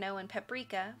 oregano, and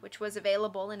paprika, which was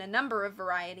available in a number of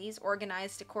varieties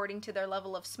organized according to their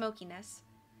level of smokiness.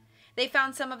 They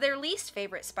found some of their least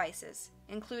favorite spices,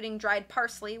 including dried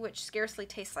parsley, which scarcely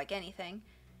tastes like anything,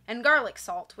 and garlic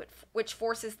salt, which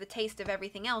forces the taste of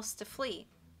everything else to flee.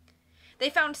 They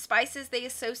found spices they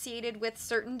associated with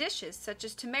certain dishes, such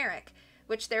as turmeric,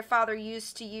 which their father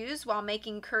used to use while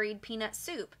making curried peanut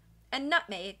soup, and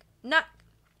nutmeg,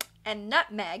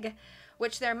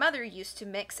 which their mother used to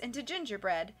mix into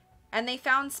gingerbread. And they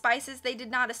found spices they did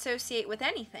not associate with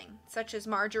anything, such as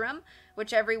marjoram,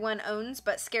 which everyone owns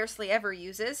but scarcely ever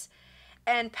uses,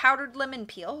 and powdered lemon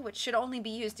peel, which should only be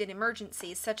used in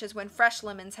emergencies, such as when fresh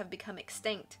lemons have become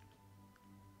extinct.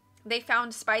 They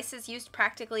found spices used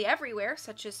practically everywhere,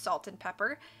 such as salt and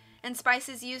pepper, and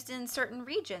spices used in certain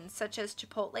regions, such as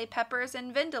chipotle peppers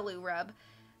and vindaloo rub,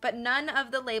 but none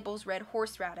of the labels read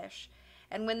horseradish.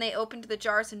 And when they opened the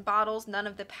jars and bottles, none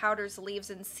of the powders, leaves,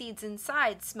 and seeds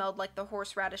inside smelled like the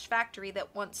horseradish factory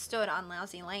that once stood on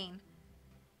Lousy Lane.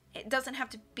 "It doesn't have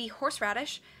to be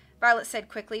horseradish," Violet said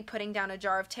quickly, putting down a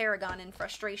jar of tarragon in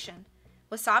frustration.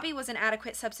 "Wasabi was an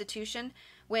adequate substitution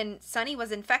when Sunny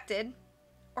was infected."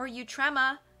 "Or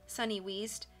Utrema," Sunny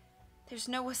wheezed. "There's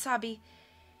no wasabi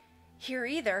here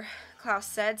either," Klaus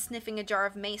said, sniffing a jar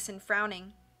of mace and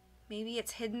frowning. "Maybe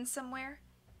it's hidden somewhere?"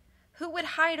 "Who would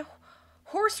hide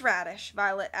horseradish?"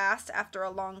 Violet asked after a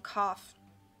long cough.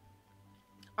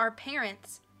 "Our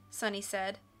parents," Sunny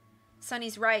said.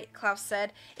 "Sunny's right," Klaus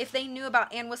said. "If they knew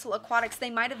about Ann Whistle Aquatics, they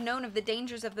might have known of the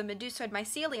dangers of the medusoid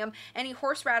mycelium. Any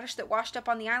horseradish that washed up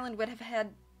on the island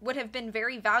would have been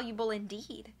very valuable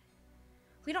indeed."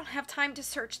 "We don't have time to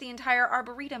search the entire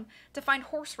arboretum to find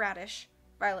horseradish,"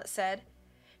 Violet said.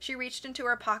 She reached into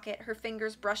her pocket, her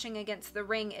fingers brushing against the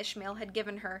ring Ishmael had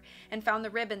given her, and found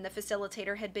the ribbon the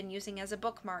facilitator had been using as a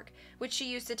bookmark, which she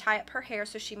used to tie up her hair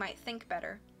so she might think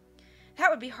better.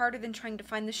 "That would be harder than trying to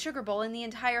find the sugar bowl in the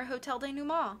entire Hotel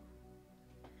Denouement."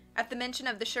 At the mention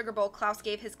of the sugar bowl, Klaus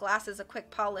gave his glasses a quick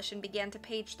polish and began to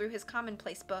page through his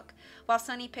commonplace book, while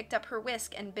Sunny picked up her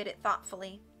whisk and bit it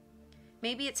thoughtfully.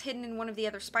 "Maybe it's hidden in one of the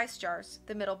other spice jars,"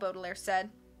 the middle Baudelaire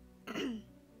said.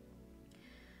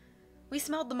 "We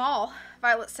smelled them all,"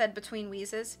 Violet said between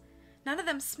wheezes. "None of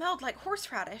them smelled like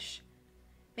horseradish."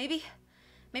 Maybe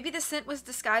the scent was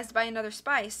disguised by another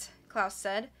spice," Klaus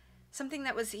said. "Something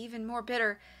that was even more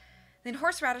bitter than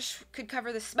horseradish could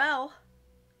cover the smell."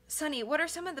 "Sunny, what are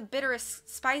some of the bitterest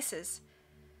spices?"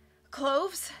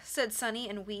 "Cloves," said Sunny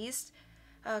and wheezed.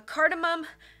 "Cardamom,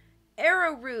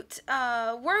 arrowroot,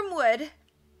 wormwood."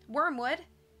 "Wormwood?"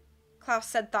 Klaus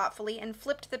said thoughtfully and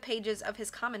flipped the pages of his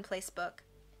commonplace book.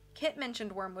 "Kit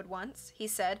mentioned wormwood once," he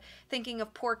said, thinking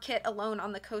of poor Kit alone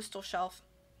on the coastal shelf.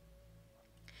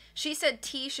 "She said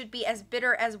tea should be as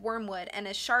bitter as wormwood and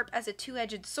as sharp as a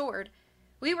two-edged sword.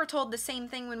 We were told the same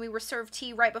thing when we were served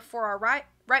tea right before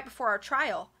our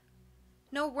trial."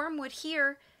 "No wormwood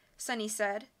here," Sunny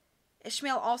said.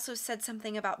 "Ishmael also said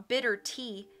something about bitter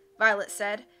tea," Violet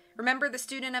said, Remember the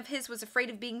student of his was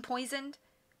afraid of being poisoned?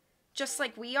 Just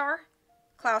like we are?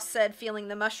 Klaus said, feeling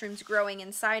the mushrooms growing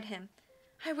inside him.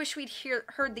 I wish we'd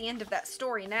heard the end of that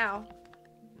story now.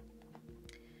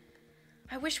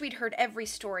 I wish we'd heard every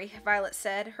story, Violet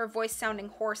said, her voice sounding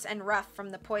hoarse and rough from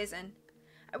the poison.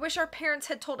 I wish our parents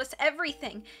had told us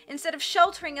everything, instead of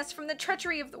sheltering us from the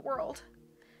treachery of the world.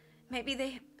 Maybe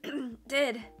they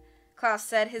did, Klaus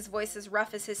said, his voice as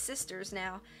rough as his sister's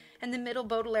now, and the middle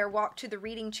Baudelaire walked to the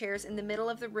reading chairs in the middle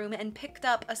of the room and picked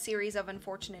up a series of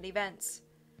unfortunate events.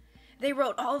 They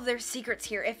wrote all of their secrets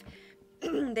here. If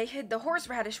they hid the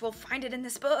horseradish, we'll find it in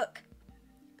this book.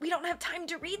 We don't have time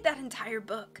to read that entire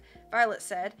book, Violet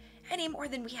said, any more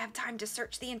than we have time to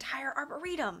search the entire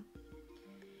arboretum.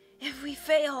 If we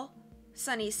fail,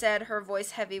 Sunny said, her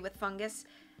voice heavy with fungus,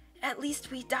 at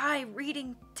least we die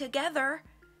reading together.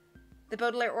 The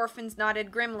Baudelaire orphans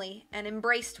nodded grimly and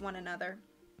embraced one another.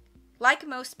 Like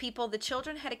most people, the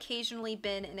children had occasionally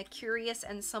been in a curious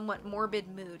and somewhat morbid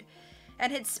mood,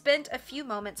 and had spent a few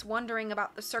moments wondering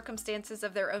about the circumstances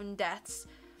of their own deaths,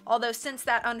 although since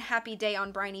that unhappy day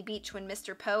on Briny Beach when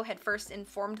Mr. Poe had first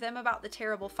informed them about the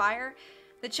terrible fire,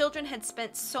 the children had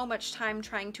spent so much time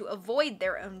trying to avoid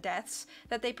their own deaths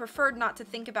that they preferred not to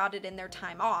think about it in their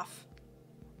time off.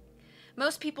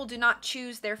 Most people do not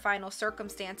choose their final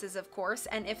circumstances, of course,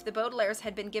 and if the Baudelaires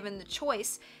had been given the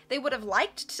choice, they would have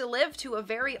liked to live to a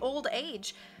very old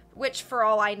age, which for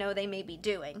all I know they may be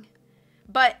doing.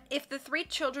 But if the three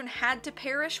children had to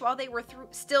perish while they were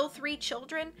still three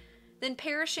children, then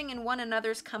perishing in one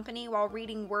another's company while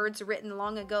reading words written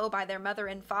long ago by their mother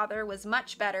and father was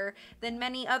much better than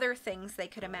many other things they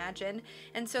could imagine,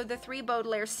 and so the three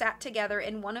Baudelaires sat together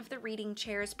in one of the reading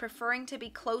chairs, preferring to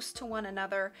be close to one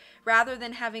another rather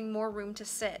than having more room to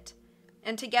sit.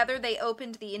 And together they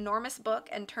opened the enormous book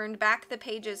and turned back the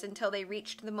pages until they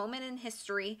reached the moment in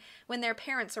history when their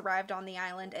parents arrived on the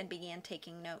island and began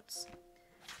taking notes.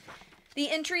 The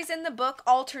entries in the book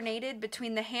alternated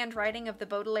between the handwriting of the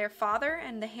Baudelaire father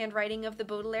and the handwriting of the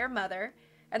Baudelaire mother,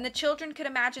 and the children could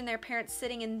imagine their parents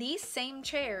sitting in these same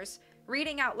chairs,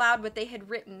 reading out loud what they had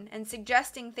written and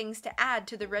suggesting things to add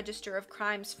to the register of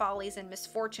crimes, follies, and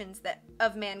misfortunes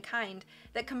of mankind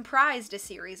that comprised a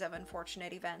series of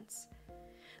unfortunate events.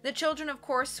 The children, of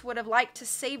course, would have liked to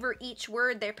savor each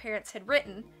word their parents had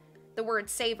written. The word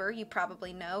savor, you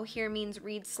probably know, here means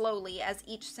read slowly, as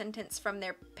each sentence from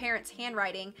their parents'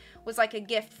 handwriting was like a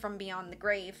gift from beyond the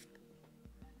grave.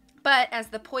 But as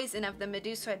the poison of the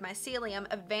medusoid mycelium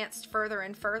advanced further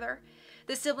and further,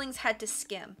 the siblings had to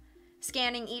skim,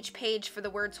 scanning each page for the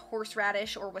words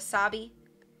horseradish or wasabi.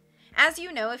 As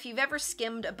you know, if you've ever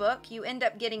skimmed a book, you end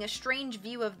up getting a strange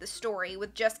view of the story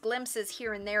with just glimpses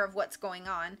here and there of what's going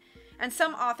on. And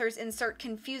some authors insert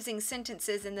confusing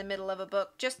sentences in the middle of a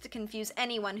book just to confuse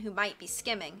anyone who might be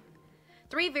skimming.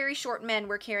 3 very short men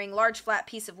were carrying a large flat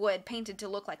piece of wood painted to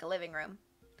look like a living room.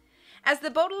 As the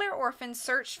Baudelaire orphans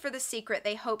searched for the secret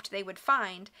they hoped they would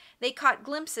find, they caught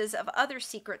glimpses of other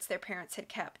secrets their parents had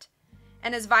kept.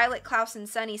 And as Violet, Klaus, and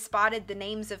Sunny spotted the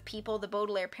names of people the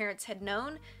Baudelaire parents had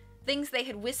known, things they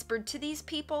had whispered to these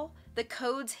people, the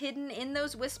codes hidden in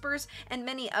those whispers, and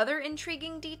many other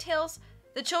intriguing details,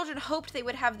 the children hoped they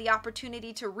would have the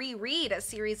opportunity to reread a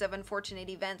series of unfortunate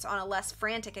events on a less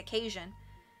frantic occasion.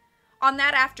 On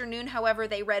that afternoon, however,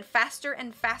 they read faster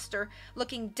and faster,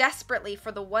 looking desperately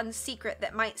for the one secret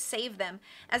that might save them,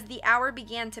 as the hour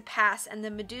began to pass and the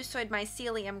medusoid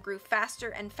mycelium grew faster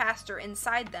and faster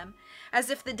inside them, as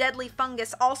if the deadly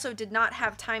fungus also did not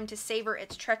have time to savor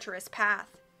its treacherous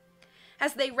path.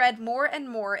 As they read more and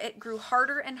more, it grew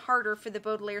harder and harder for the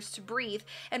Baudelaires to breathe,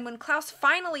 and when Klaus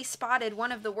finally spotted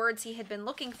one of the words he had been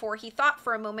looking for, he thought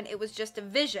for a moment it was just a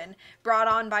vision brought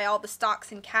on by all the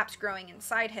stalks and caps growing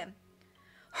inside him.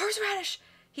 "Horseradish,"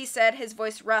 he said, his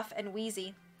voice rough and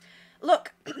wheezy.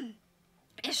 "Look,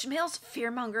 Ishmael's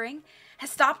fear-mongering has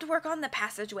stopped work on the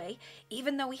passageway,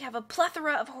 even though we have a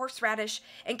plethora of horseradish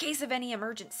in case of any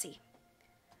emergency."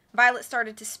 Violet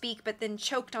started to speak, but then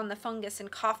choked on the fungus and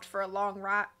coughed for a long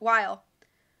while.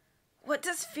 "What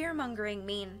does fear-mongering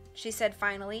mean?" she said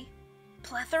finally.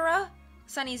 "Plethora?"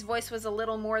 Sunny's voice was a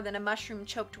little more than a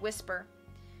mushroom-choked whisper.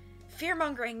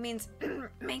 "Fear-mongering means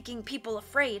making people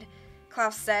afraid,"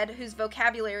 Klaus said, whose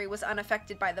vocabulary was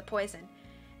unaffected by the poison.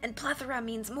 "And plethora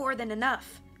means more than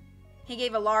enough." He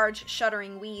gave a large,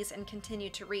 shuddering wheeze and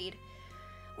continued to read.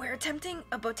 "We're attempting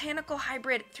a botanical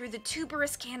hybrid through the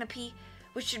tuberous canopy,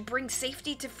 which should bring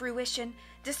safety to fruition,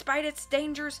 despite its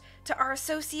dangers to our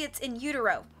associates in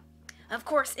utero. Of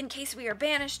course, in case we are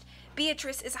banished,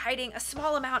 Beatrice is hiding a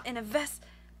small amount in a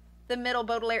The middle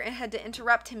Baudelaire had to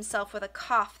interrupt himself with a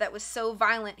cough that was so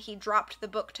violent he dropped the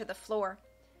book to the floor.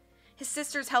 His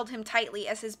sisters held him tightly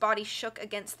as his body shook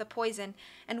against the poison,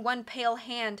 and one pale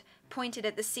hand pointed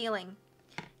at the ceiling.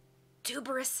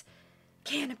 "Tuberous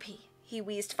canopy," he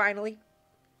wheezed finally.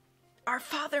 "Our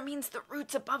father means the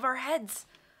roots above our heads.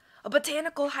 A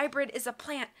botanical hybrid is a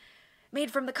plant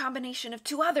made from the combination of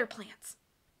two other plants."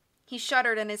 He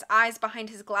shuddered, and his eyes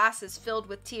behind his glasses filled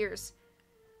with tears.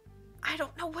 "I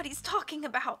don't know what he's talking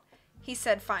about," he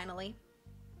said finally.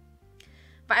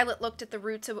 Violet looked at the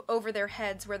roots over their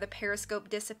heads where the periscope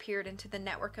disappeared into the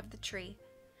network of the tree.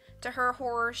 To her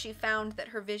horror, she found that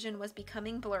her vision was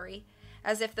becoming blurry,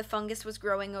 as if the fungus was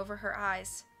growing over her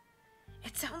eyes.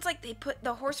 "It sounds like they put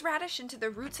the horseradish into the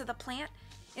roots of the plant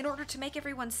in order to make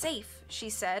everyone safe," she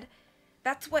said.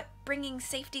 "That's what bringing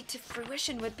safety to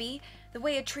fruition would be, the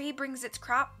way a tree brings its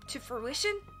crop to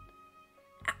fruition."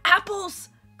 "Apples!"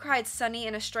 cried Sunny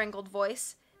in a strangled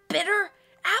voice. "Bitter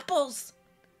apples!"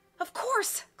 "Of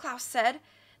course," Klaus said.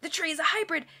 "The tree is a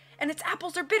hybrid, and its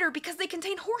apples are bitter because they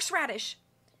contain horseradish."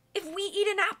 "If we eat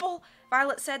an apple,"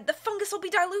 Violet said, "the fungus will be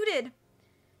diluted."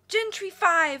 "Gentry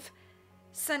 5,"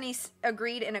 Sunny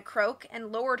agreed in a croak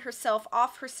and lowered herself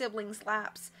off her siblings'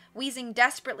 laps, wheezing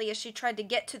desperately as she tried to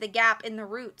get to the gap in the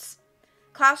roots.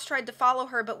 Klaus tried to follow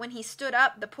her, but when he stood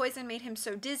up, the poison made him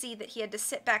so dizzy that he had to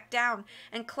sit back down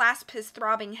and clasp his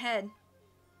throbbing head.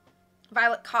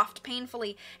 Violet coughed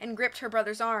painfully and gripped her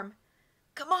brother's arm.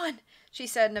 "Come on," she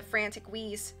said in a frantic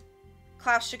wheeze.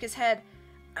 Klaus shook his head.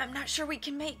 "I'm not sure we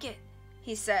can make it,"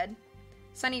 he said.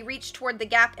 Sunny reached toward the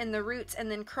gap in the roots and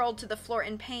then curled to the floor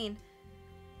in pain.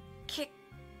 "Kick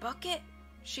bucket?"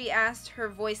 she asked, her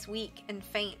voice weak and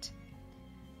faint.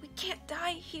 "We can't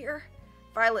die here,"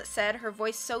 Violet said, her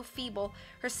voice so feeble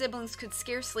her siblings could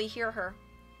scarcely hear her.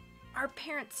 "Our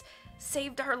parents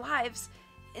saved our lives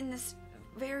in this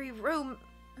very room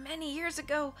many years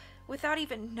ago without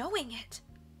even knowing it."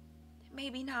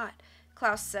 "Maybe not,"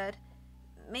 Klaus said.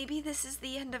 "Maybe this is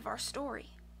the end of our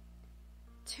story."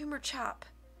 "Tumor chop,"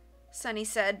 Sunny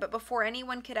said, but before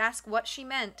anyone could ask what she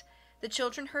meant, the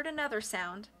children heard another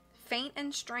sound, faint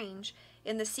and strange,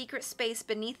 in the secret space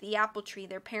beneath the apple tree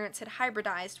their parents had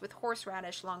hybridized with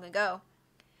horseradish long ago.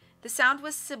 The sound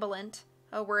was sibilant,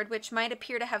 a word which might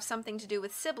appear to have something to do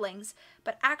with siblings,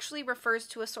 but actually refers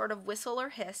to a sort of whistle or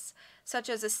hiss, such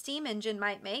as a steam engine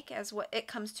might make as it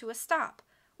comes to a stop,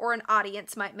 or an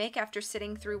audience might make after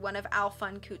sitting through one of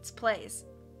Alphonse Coote's plays.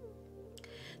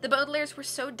 The Baudelaires were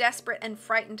so desperate and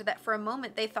frightened that for a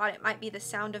moment they thought it might be the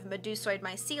sound of medusoid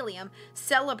mycelium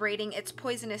celebrating its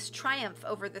poisonous triumph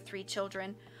over the three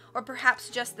children, or perhaps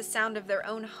just the sound of their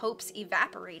own hopes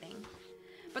evaporating.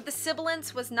 But the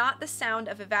sibilance was not the sound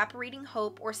of evaporating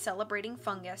hope or celebrating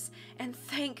fungus, and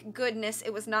thank goodness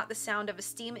it was not the sound of a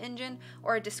steam engine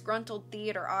or a disgruntled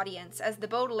theater audience, as the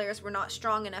Baudelaires were not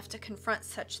strong enough to confront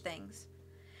such things.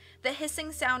 The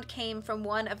hissing sound came from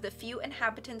one of the few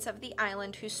inhabitants of the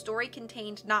island whose story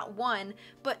contained not one,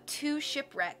 but two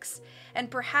shipwrecks,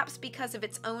 and perhaps because of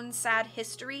its own sad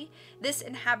history, this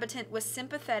inhabitant was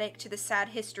sympathetic to the sad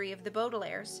history of the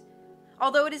Baudelaires.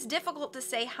 Although it is difficult to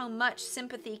say how much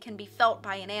sympathy can be felt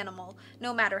by an animal,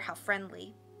 no matter how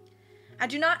friendly. I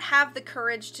do not have the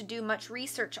courage to do much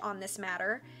research on this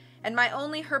matter, and my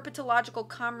only herpetological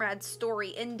comrade's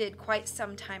story ended quite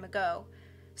some time ago.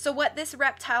 So what this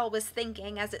reptile was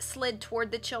thinking as it slid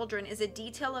toward the children is a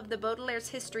detail of the Baudelaire's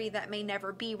history that may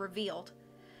never be revealed.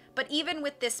 But even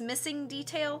with this missing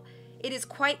detail, it is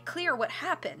quite clear what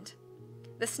happened.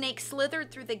 The snake slithered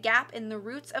through the gap in the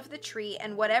roots of the tree,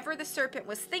 and whatever the serpent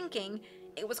was thinking,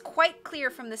 it was quite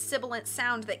clear from the sibilant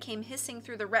sound that came hissing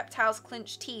through the reptile's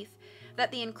clenched teeth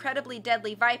that the incredibly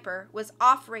deadly viper was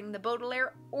offering the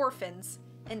Baudelaire orphans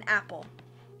an apple.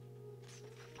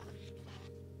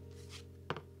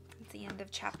 That's the end of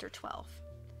chapter 12.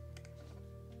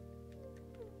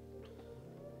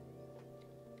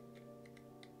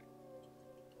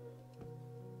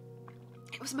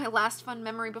 It was my last fun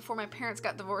memory before my parents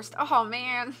got divorced. Oh,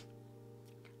 man.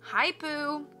 Hi,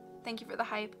 Pooh. Thank you for the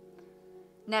hype.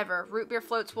 Never. Root beer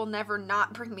floats will never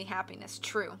not bring me happiness.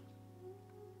 True.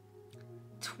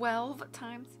 12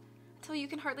 times? Until you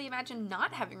can hardly imagine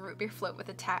not having root beer float with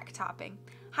a tack topping.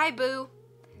 Hi, Boo.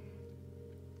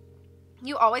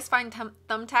 You always find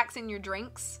thumbtacks in your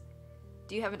drinks?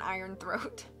 Do you have an iron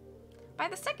throat? By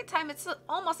the second time, it's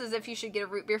almost as if you should get a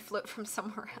root beer float from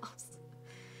somewhere else.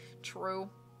 True.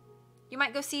 You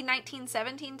might go see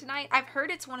 1917 tonight. I've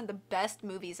heard it's one of the best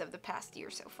movies of the past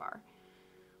year so far.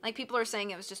 Like, people are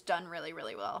saying it was just done really,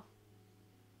 really well.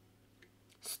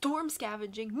 Storm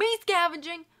scavenging. Me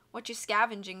scavenging! What you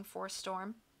scavenging for,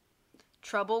 Storm?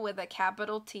 Trouble with a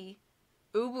capital T.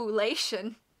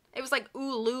 Ululation. It was like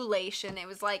ululation. It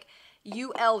was like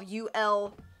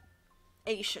U-L-U-L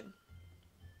Asian.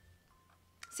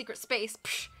 Secret space.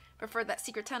 Psh, prefer that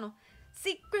secret tunnel.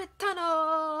 Secret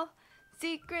tunnel.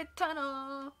 Secret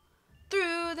tunnel.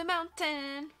 Through the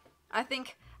mountain. I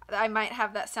think I might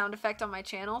have that sound effect on my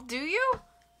channel. Do you?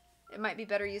 It might be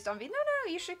better used on V.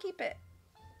 No, you should keep it.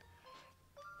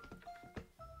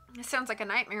 It sounds like a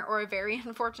nightmare or a very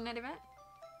unfortunate event.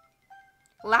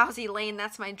 Lousy Lane,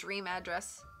 that's my dream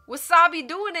address. Wasabi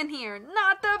doing in here?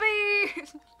 Not the bee!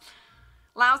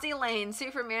 Lousy Lane,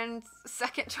 Superman's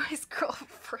second choice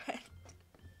girlfriend.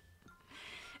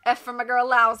 F for my girl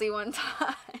Lousy one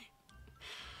time.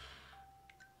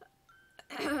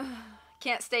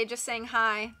 Can't stay just saying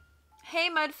hi. Hey,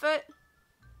 Mudfoot.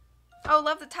 Oh,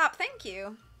 love the top. Thank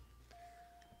you.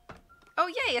 Oh,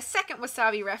 yay, a second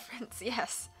Wasabi reference.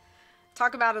 Yes.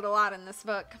 Talk about it a lot in this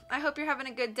book. I hope you're having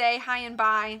a good day. Hi and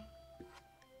bye.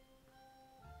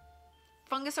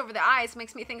 Fungus over the eyes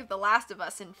makes me think of The Last of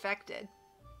Us infected.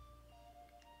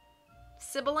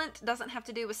 Sibilant doesn't have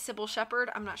to do with Sybil Shepherd.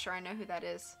 I'm not sure I know who that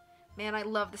is. Man, I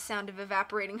love the sound of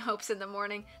evaporating hopes in the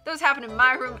morning. Those happen in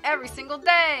my room every single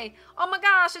day. Oh my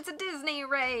gosh, it's a Disney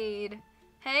raid.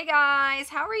 Hey guys,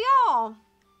 how are y'all?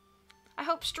 I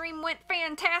hope stream went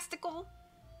fantastical.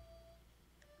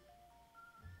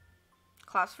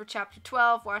 Claps for chapter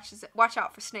 12. Watch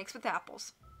out for snakes with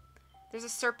apples. There's a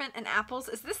serpent and apples.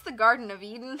 Is this the Garden of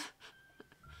Eden?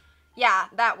 Yeah,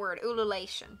 that word,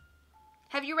 ululation.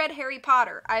 Have you read Harry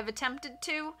Potter? I've attempted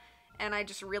to, and I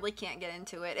just really can't get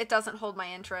into it. It doesn't hold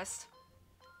my interest.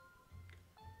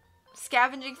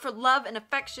 Scavenging for love and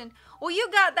affection. Well, you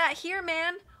got that here,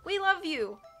 man. We love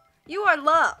you. You are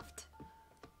loved.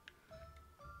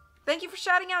 Thank you for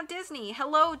shouting out Disney.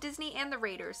 Hello, Disney and the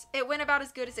Raiders. It went about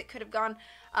as good as it could have gone.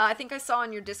 I think I saw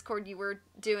on your Discord you were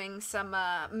doing some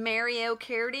Mario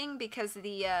Karting because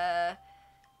the,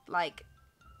 like,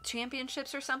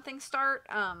 championships or something start,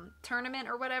 tournament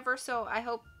or whatever, so I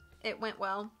hope it went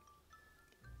well.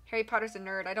 Harry Potter's a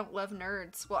nerd. I don't love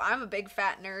nerds. Well, I'm a big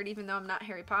fat nerd, even though I'm not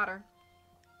Harry Potter.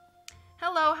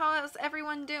 Hello, how's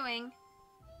everyone doing?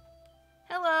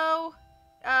 Hello.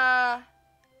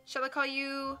 Shall I call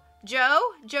you Joe?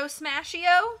 Joe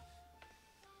Smashio?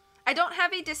 I don't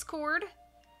have a Discord.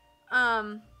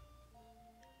 I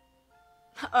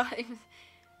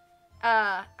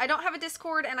don't have a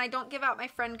Discord, and I don't give out my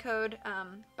friend code,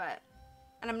 and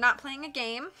I'm not playing a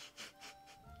game.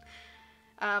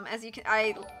 As you can,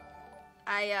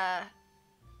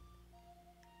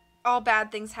 all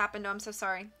bad things happened. Oh, I'm so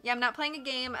sorry. Yeah, I'm not playing a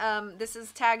game. This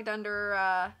is tagged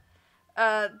under,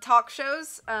 talk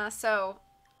shows, so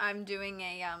I'm doing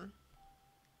a,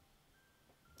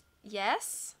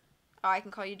 yes? Oh, I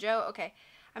can call you Joe? Okay.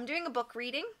 I'm doing a book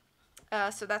reading,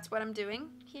 so that's what I'm doing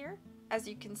here, as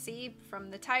you can see from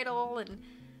the title and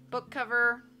book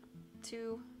cover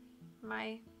to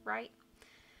my right.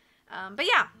 But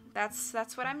yeah, that's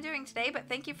what I'm doing today, but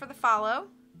thank you for the follow.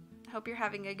 I hope you're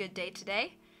having a good day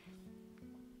today.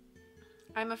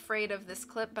 I'm afraid of this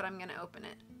clip, but I'm going to open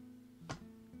it.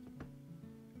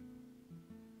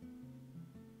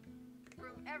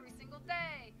 Room every single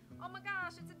day. Oh my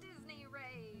gosh, it's a Disney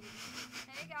raid.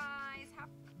 Hey guys,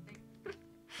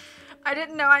 I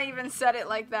didn't know I even said it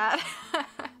like that.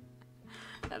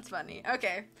 That's funny.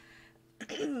 Okay.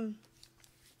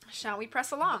 Shall we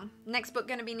press along? Next book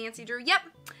gonna be Nancy Drew. Yep.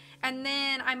 And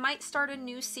then I might start a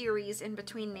new series in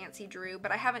between Nancy Drew,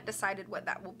 but I haven't decided what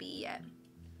that will be yet.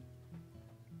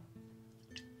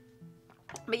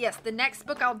 But yes, the next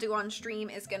book I'll do on stream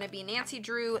is going to be Nancy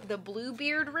Drew, The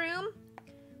Bluebeard Room,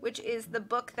 which is the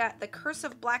book that The Curse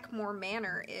of Blackmore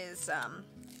Manor is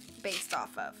based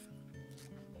off of.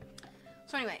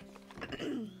 So anyway.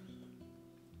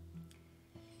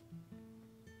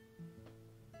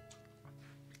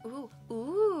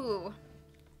 Ooh.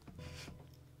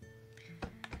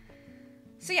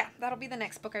 So yeah, that'll be the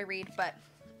next book I read, but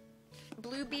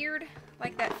Bluebeard,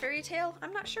 like that fairy tale?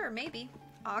 I'm not sure, maybe.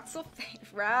 Oxel Fate,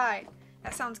 right.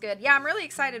 That sounds good. Yeah, I'm really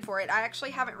excited for it. I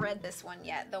actually haven't read this one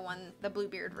yet, the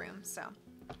Bluebeard Room, so.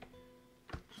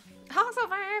 Oxel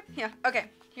Fate! Yeah,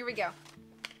 okay, here we go.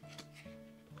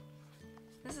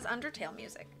 This is Undertale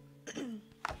music.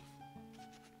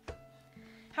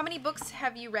 How many books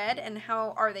have you read, and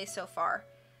how are they so far?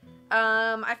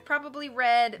 I've probably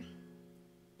read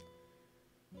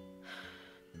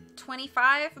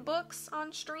 25 books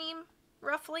on stream,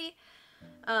 roughly.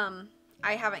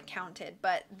 I haven't counted,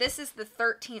 but this is the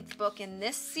 13th book in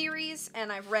this series,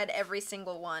 and I've read every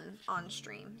single one on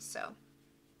stream, so.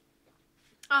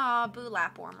 Aw, boo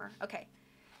lapwarmer. Okay.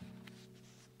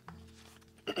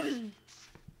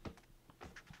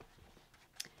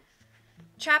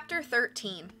 Chapter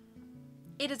 13.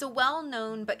 It is a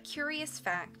well-known but curious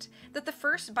fact that the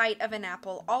first bite of an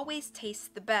apple always tastes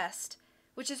the best,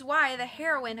 which is why the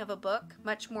heroine of a book,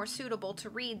 much more suitable to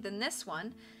read than this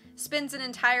one, spends an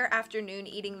entire afternoon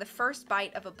eating the first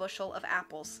bite of a bushel of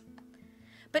apples.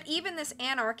 But even this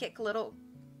anarchic little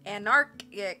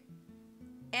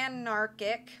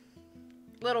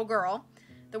girl,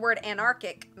 the word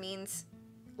anarchic means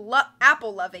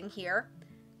apple-loving here,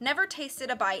 never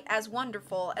tasted a bite as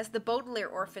wonderful as the Baudelaire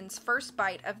orphans' first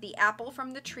bite of the apple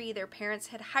from the tree their parents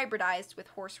had hybridized with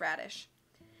horseradish.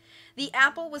 The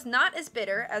apple was not as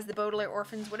bitter as the Baudelaire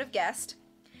orphans would have guessed,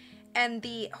 and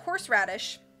the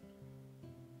horseradish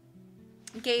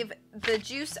gave the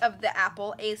juice of the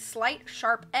apple a slight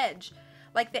sharp edge,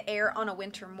 like the air on a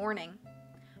winter morning.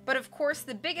 But of course,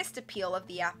 the biggest appeal of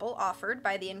the apple offered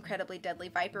by the incredibly deadly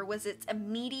viper was its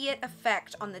immediate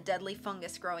effect on the deadly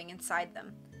fungus growing inside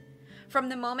them. From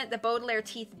the moment the Baudelaire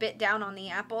teeth bit down on the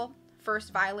apple,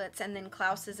 first Violet's and then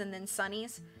Klaus's and then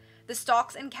Sunny's, the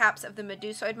stalks and caps of the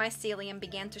medusoid mycelium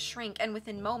began to shrink, and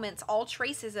within moments all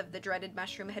traces of the dreaded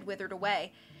mushroom had withered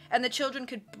away, and the children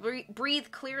could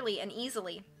breathe clearly and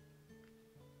easily.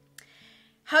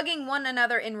 Hugging one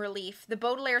another in relief, the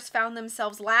Baudelaires found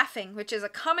themselves laughing, which is a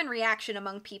common reaction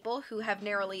among people who have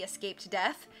narrowly escaped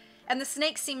death, and the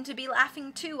snake seemed to be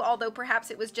laughing too, although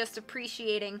perhaps it was just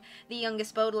appreciating the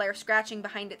youngest Baudelaire scratching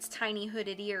behind its tiny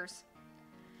hooded ears.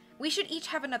 "We should each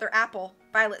have another apple,"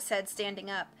 Violet said, standing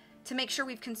up, "to make sure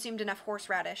we've consumed enough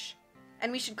horseradish.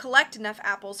 And we should collect enough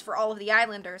apples for all of the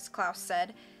islanders," Klaus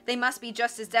said. "They must be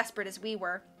just as desperate as we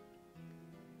were."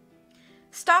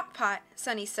 "Stockpot,"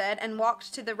 Sunny said, and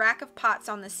walked to the rack of pots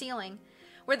on the ceiling,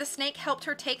 where the snake helped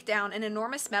her take down an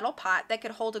enormous metal pot that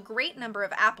could hold a great number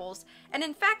of apples, and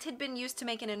in fact had been used to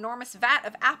make an enormous vat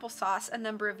of applesauce a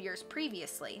number of years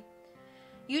previously.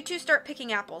 "You two start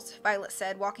picking apples," Violet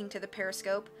said, walking to the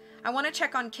periscope. "I want to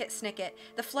check on Kit Snicket.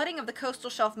 The flooding of the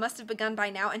coastal shelf must have begun by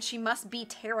now, and she must be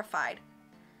terrified."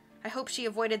 "I hope she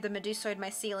avoided the medusoid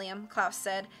mycelium," Klaus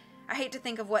said. "I hate to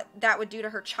think of what that would do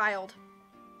to her child."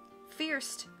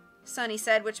 "Fierce," Sunny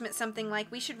said, which meant something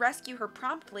like, "We should rescue her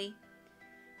promptly."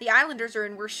 "The islanders are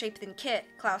in worse shape than Kit,"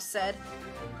 Klaus said.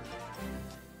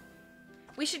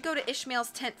 "We should go to Ishmael's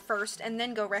tent first, and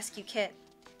then go rescue Kit."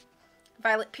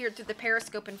 Violet peered through the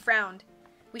periscope and frowned.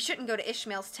 "We shouldn't go to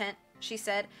Ishmael's tent," she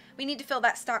said. "We need to fill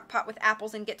that stock pot with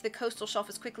apples and get to the coastal shelf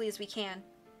as quickly as we can."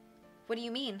 "What do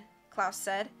you mean?" Klaus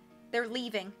said. "They're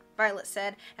leaving," Violet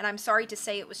said, and I'm sorry to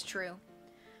say it was true.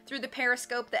 Through the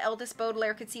periscope, the eldest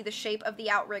Baudelaire could see the shape of the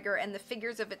outrigger and the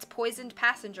figures of its poisoned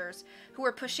passengers, who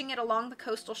were pushing it along the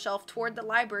coastal shelf toward the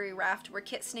library raft where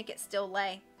Kit Snicket still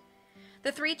lay.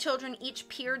 The three children each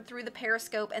peered through the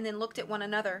periscope and then looked at one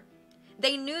another.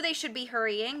 They knew they should be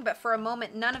hurrying, but for a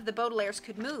moment none of the Baudelaires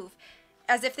could move,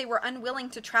 as if they were unwilling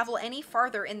to travel any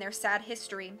farther in their sad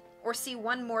history, or see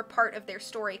one more part of their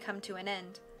story come to an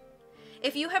end.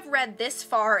 If you have read this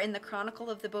far in the Chronicle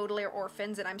of the Baudelaire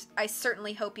Orphans, and I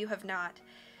certainly hope you have not,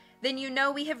 then you know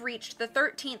we have reached the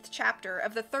 13th chapter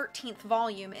of the 13th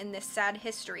volume in this sad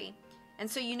history,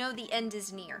 and so you know the end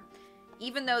is near,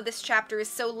 even though this chapter is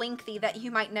so lengthy that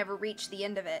you might never reach the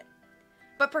end of it.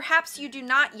 But perhaps you do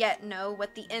not yet know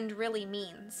what the end really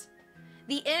means.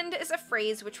 The end is a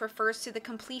phrase which refers to the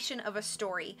completion of a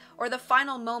story, or the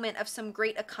final moment of some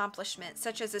great accomplishment,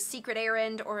 such as a secret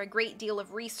errand or a great deal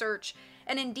of research,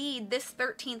 and indeed this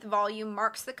 13th volume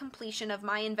marks the completion of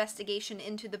my investigation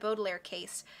into the Baudelaire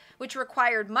case, which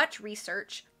required much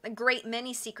research, a great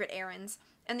many secret errands,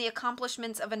 and the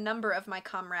accomplishments of a number of my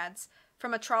comrades,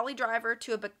 from a trolley driver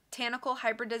to a botanical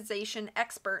hybridization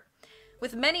expert,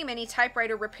 with many, many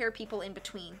typewriter repair people in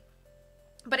between.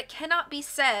 But it cannot be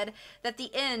said that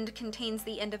the end contains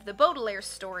the end of the Baudelaire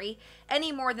story,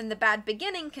 any more than the bad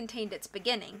beginning contained its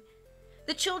beginning.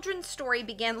 The children's story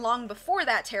began long before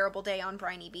that terrible day on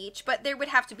Briny Beach, but there would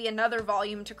have to be another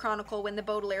volume to chronicle when the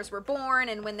Baudelaires were born,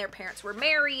 and when their parents were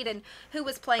married, and who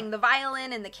was playing the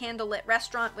violin in the candlelit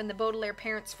restaurant when the Baudelaire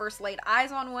parents first laid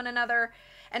eyes on one another,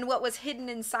 and what was hidden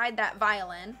inside that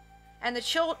violin, and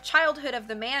the childhood of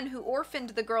the man who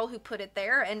orphaned the girl who put it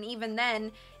there, and even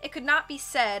then, it could not be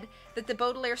said that the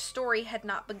Baudelaire story had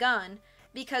not begun,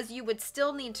 because you would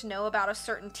still need to know about a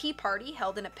certain tea party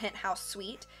held in a penthouse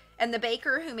suite, and the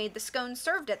baker who made the scones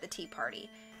served at the tea party,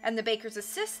 and the baker's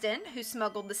assistant who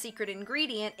smuggled the secret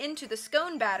ingredient into the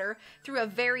scone batter through a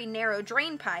very narrow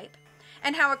drain pipe,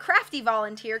 and how a crafty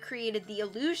volunteer created the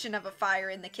illusion of a fire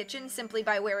in the kitchen simply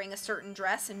by wearing a certain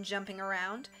dress and jumping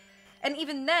around. And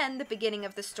even then, the beginning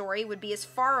of the story would be as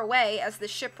far away as the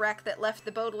shipwreck that left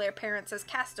the Baudelaire parents as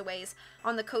castaways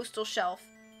on the coastal shelf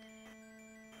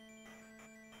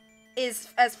is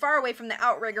as far away from the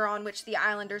outrigger on which the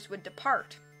islanders would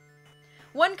depart.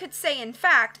 One could say, in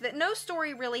fact, that no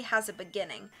story really has a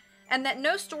beginning, and that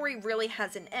no story really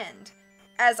has an end,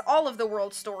 as all of the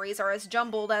world's stories are as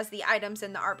jumbled as the items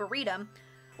in the Arboretum,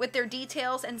 with their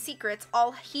details and secrets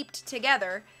all heaped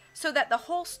together, so that the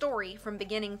whole story, from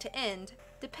beginning to end,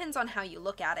 depends on how you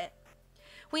look at it.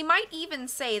 We might even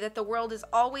say that the world is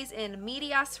always in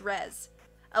medias res,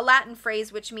 a Latin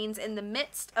phrase which means in the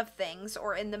midst of things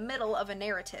or in the middle of a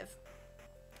narrative,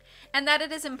 and that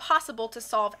it is impossible to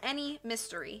solve any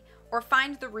mystery or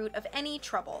find the root of any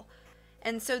trouble,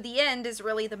 and so the end is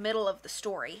really the middle of the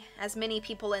story, as many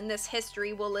people in this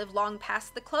history will live long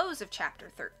past the close of chapter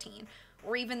 13,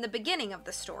 or even the beginning of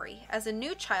the story, as a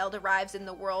new child arrives in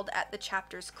the world at the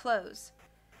chapter's close.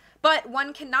 But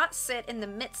one cannot sit in the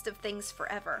midst of things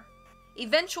forever.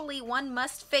 Eventually one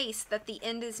must face that the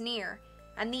end is near,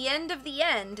 and the end of the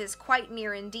end is quite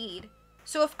near indeed.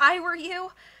 So if I were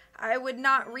you, I would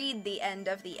not read the end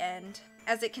of the end,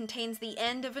 as it contains the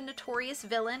end of a notorious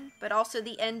villain, but also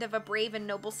the end of a brave and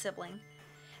noble sibling,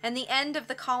 and the end of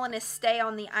the colonists' stay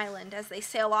on the island as they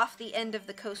sail off the end of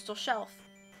the coastal shelf.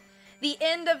 The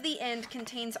end of the end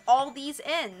contains all these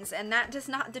ends, and that does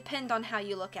not depend on how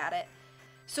you look at it.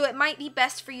 So it might be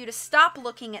best for you to stop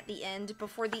looking at the end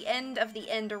before the end of the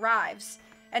end arrives,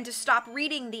 and to stop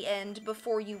reading the end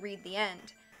before you read the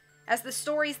end, as the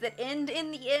stories that end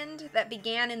in the end, that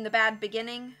began in the bad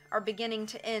beginning, are beginning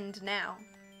to end now.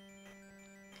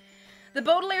 The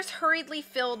Baudelaires hurriedly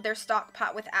filled their stock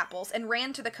pot with apples and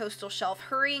ran to the coastal shelf,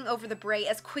 hurrying over the brae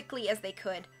as quickly as they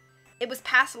could. It was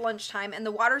past lunchtime, and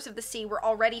the waters of the sea were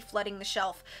already flooding the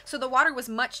shelf, so the water was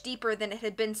much deeper than it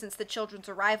had been since the children's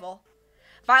arrival.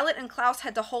 Violet and Klaus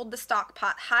had to hold the stock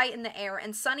pot high in the air,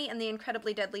 and Sunny and the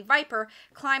incredibly deadly Viper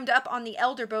climbed up on the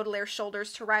elder Baudelaire's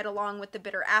shoulders to ride along with the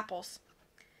bitter apples.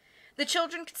 The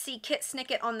children could see Kit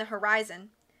Snicket on the horizon,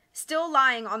 still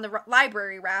lying on the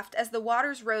library raft as the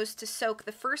waters rose to soak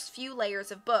the first few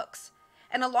layers of books,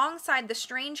 and alongside the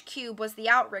strange cube was the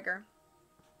outrigger.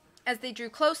 As they drew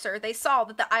closer, they saw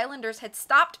that the islanders had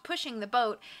stopped pushing the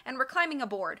boat and were climbing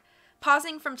aboard,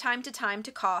 pausing from time to time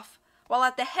to cough, while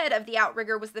at the head of the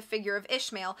outrigger was the figure of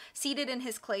Ishmael, seated in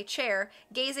his clay chair,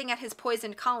 gazing at his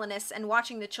poisoned colonists and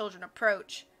watching the children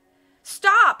approach.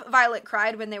 "Stop!" Violet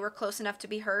cried when they were close enough to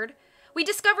be heard. "We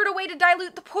discovered a way to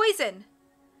dilute the poison!"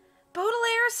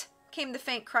 "Baudelaires?" came the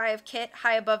faint cry of Kit,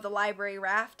 high above the library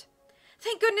raft.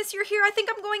 "Thank goodness you're here! I think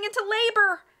I'm going into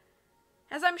labor!"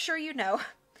 As I'm sure you know,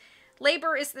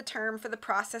 labor is the term for the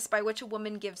process by which a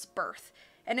woman gives birth,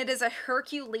 and it is a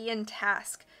Herculean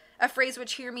task, a phrase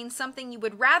which here means something you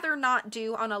would rather not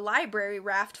do on a library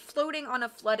raft floating on a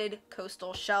flooded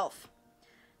coastal shelf.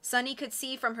 Sunny could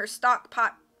see from her stock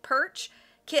pot perch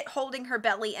Kit holding her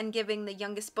belly and giving the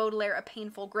youngest Baudelaire a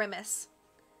painful grimace.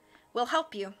 "We'll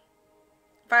help you,"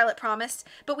 Violet promised,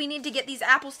 "but we need to get these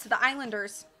apples to the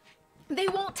islanders." "They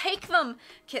won't take them,"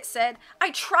 Kit said.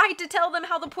 "I tried to tell them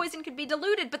how the poison could be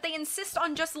diluted, but they insist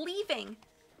on just leaving."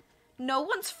 "No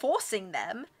one's forcing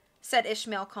them," said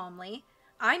Ishmael calmly.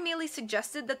 "I merely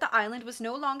suggested that the island was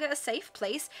no longer a safe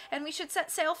place, and we should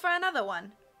set sail for another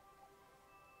one."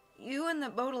 "You and the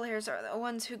Baudelaires are the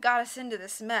ones who got us into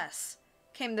this mess,"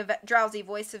 came the drowsy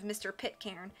voice of Mr.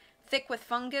 Pitcairn, thick with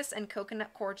fungus and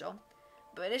coconut cordial.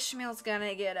 "But Ishmael's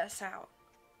gonna get us out."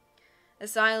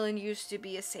 "This island used to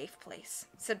be a safe place,"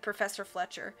 said Professor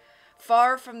Fletcher,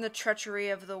 "far from the treachery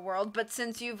of the world, but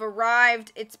since you've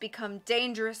arrived, it's become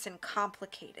dangerous and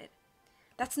complicated."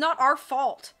 "That's not our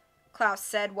fault," Klaus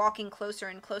said, walking closer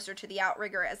and closer to the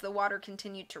outrigger as the water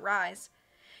continued to rise.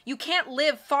 "You can't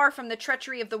live far from the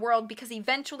treachery of the world because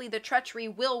eventually the treachery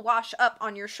will wash up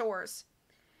on your shores."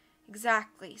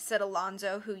 "Exactly," said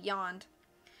Alonzo, who yawned.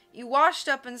 "You washed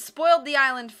up and spoiled the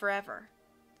island forever."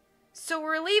 "So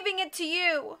we're leaving it to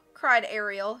you," cried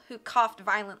Ariel, who coughed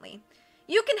violently.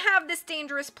 "You can have this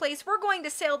dangerous place. We're going to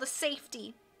sail to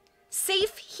safety."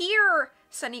 "Safe here,"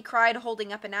 Sunny cried,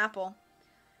 holding up an apple.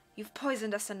 "You've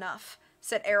poisoned us enough,"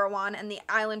 said Erewhon, and the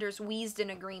islanders wheezed in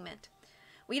agreement.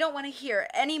 "We don't want to hear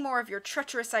any more of your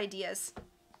treacherous ideas."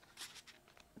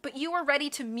 "But you were ready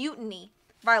to mutiny,"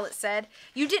 Violet said.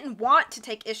 "You didn't want to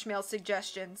take Ishmael's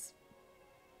suggestions."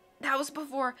 "That was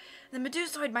before the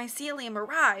Medusoid mycelium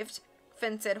arrived,"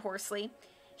 Finn said hoarsely.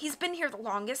 "He's been here the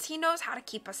longest. He knows how to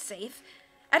keep us safe.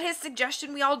 At his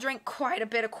suggestion, we all drank quite a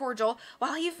bit of cordial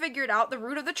while he figured out the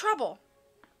root of the trouble."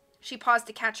 She paused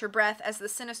to catch her breath as the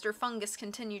sinister fungus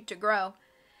continued to grow.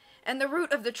 "And the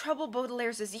root of the trouble,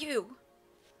 Baudelaires, is you."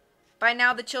 By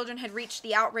now the children had reached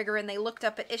the outrigger, and they looked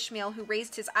up at Ishmael, who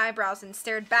raised his eyebrows and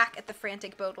stared back at the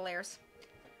frantic Baudelaires.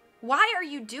 "Why are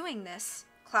you doing this?"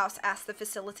 Klaus asked the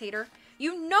facilitator.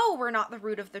 "You know we're not the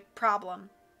root of the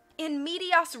problem." "In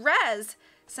medias res,"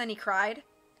 Sunny cried.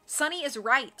 "Sunny is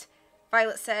right,"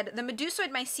 Violet said. "The medusoid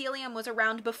mycelium was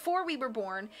around before we were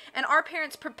born, and our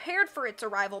parents prepared for its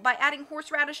arrival by adding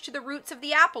horseradish to the roots of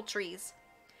the apple trees."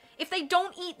 "If they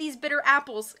don't eat these bitter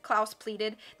apples," Klaus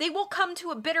pleaded, "they will come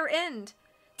to a bitter end.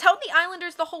 Tell the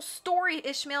islanders the whole story,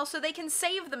 Ishmael, so they can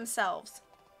save themselves."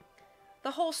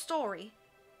 "The whole story,"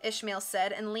 Ishmael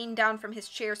said, and leaned down from his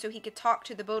chair so he could talk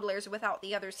to the Baudelaires without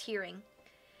the others hearing.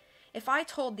 "If I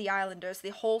told the islanders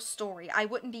the whole story, I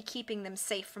wouldn't be keeping them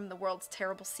safe from the world's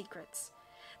terrible secrets.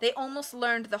 They almost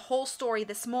learned the whole story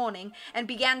this morning and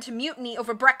began to mutiny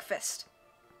over breakfast.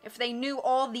 If they knew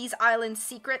all these island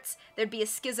secrets, there'd be a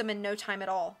schism in no time at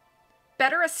all."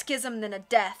 "Better a schism than a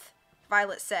death,"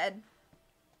 Violet said.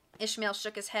 Ishmael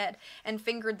shook his head and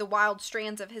fingered the wild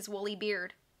strands of his woolly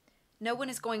beard. "No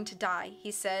one is going to die,"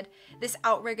 he said. "This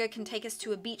outrigger can take us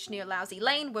to a beach near Lousy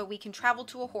Lane where we can travel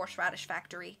to a horseradish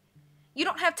factory." "You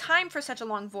don't have time for such a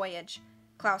long voyage,"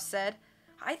 Klaus said.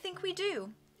 "I think we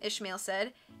do," Ishmael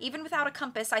said. "Even without a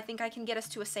compass, I think I can get us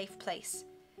to a safe place."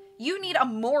 "You need a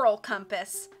moral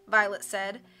compass," Violet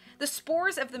said. "The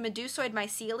spores of the medusoid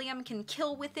mycelium can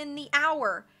kill within the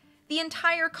hour. The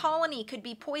entire colony could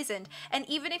be poisoned, and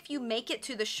even if you make it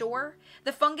to the shore,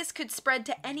 the fungus could spread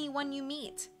to anyone you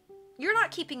meet. You're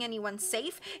not keeping anyone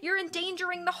safe. You're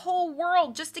endangering the whole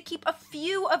world just to keep a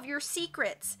few of your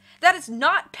secrets. That is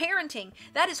not parenting.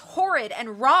 That is horrid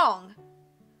and wrong."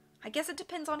 "I guess it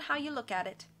depends on how you look at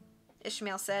it,"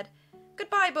 Ishmael said.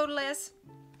 "Goodbye, Baudelaires."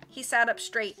 He sat up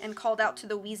straight and called out to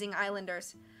the wheezing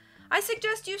islanders. "I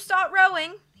suggest you start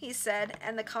rowing," he said,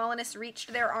 and the colonists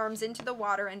reached their arms into the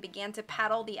water and began to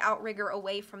paddle the outrigger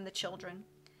away from the children.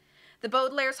 The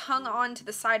Baudelaires hung on to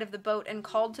the side of the boat and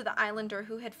called to the islander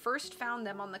who had first found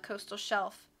them on the coastal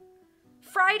shelf.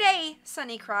 "Friday,"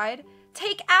 Sunny cried.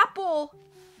 "Take Apple."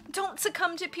 "Don't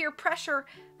succumb to peer pressure,"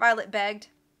 Violet begged.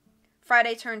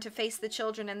 Friday turned to face the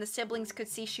children, and the siblings could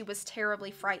see she was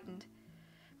terribly frightened.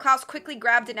 Klaus quickly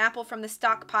grabbed an apple from the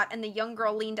stock pot, and the young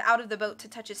girl leaned out of the boat to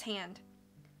touch his hand.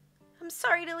 "I'm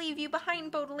sorry to leave you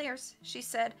behind, Baudelaires," she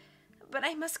said, "but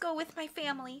I must go with my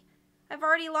family. I've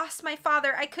already lost my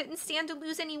father. I couldn't stand to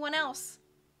lose anyone else."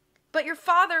 "But your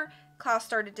father," Klaus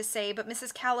started to say, but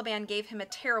Mrs. Caliban gave him a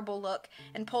terrible look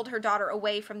and pulled her daughter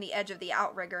away from the edge of the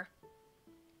outrigger.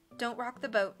 "Don't rock the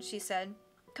boat," she said.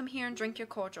 "Come here and drink your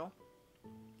cordial."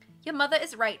 "Your mother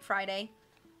is right, Friday,"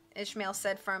 Ishmael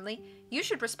said firmly. "You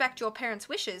should respect your parents'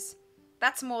 wishes.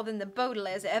 That's more than the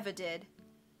Baudelaires ever did."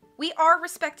 "We are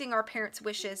respecting our parents'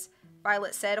 wishes,"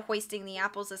 Violet said, hoisting the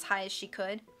apples as high as she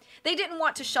could. "They didn't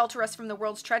want to shelter us from the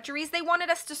world's treacheries. They wanted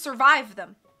us to survive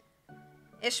them."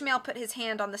 Ishmael put his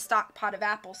hand on the stock pot of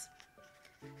apples.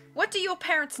 "What do your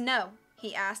parents know,"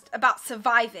 he asked, "about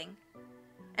surviving?"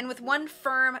 And with one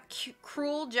firm,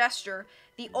 cruel gesture,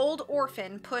 the old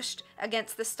orphan pushed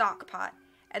against the stock pot,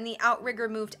 and the outrigger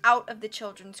moved out of the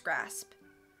children's grasp.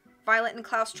 Violet and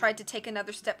Klaus tried to take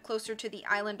another step closer to the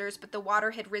islanders, but the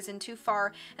water had risen too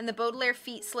far, and the Baudelaire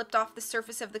feet slipped off the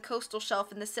surface of the coastal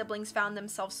shelf, and the siblings found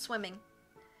themselves swimming.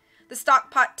 The stock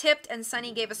pot tipped, and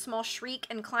Sunny gave a small shriek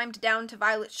and climbed down to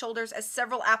Violet's shoulders as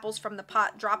several apples from the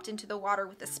pot dropped into the water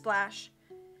with a splash.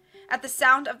 At the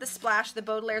sound of the splash, the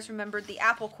Baudelaires remembered the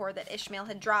apple core that Ishmael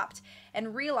had dropped,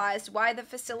 and realized why the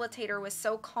facilitator was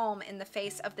so calm in the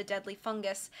face of the deadly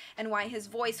fungus, and why his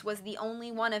voice was the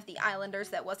only one of the islanders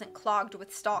that wasn't clogged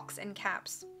with stalks and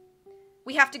caps.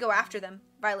 "We have to go after them,"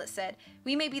 Violet said.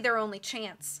 "We may be their only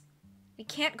chance." "We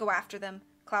can't go after them,"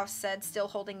 Klaus said, still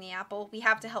holding the apple. "We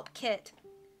have to help Kit."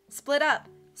 "Split up,"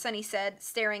 Sunny said,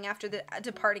 staring after the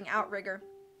departing outrigger.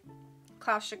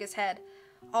 Klaus shook his head.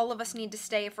 "All of us need to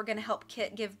stay if we're going to help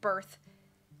Kit give birth."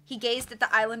 He gazed at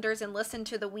the islanders and listened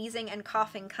to the wheezing and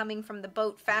coughing coming from the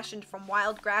boat fashioned from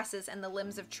wild grasses and the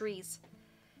limbs of trees.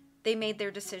 "They made their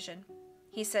decision,"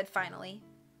 he said finally.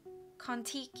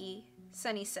 "Kon-Tiki,"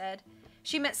 Sunny said.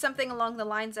 She meant something along the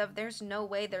lines of, "There's no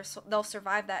way they'll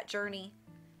survive that journey."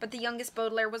 But the youngest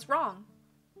Baudelaire was wrong.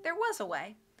 There was a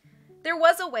way. There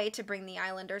was a way to bring the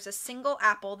islanders a single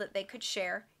apple that they could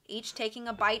share, each taking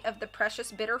a bite of the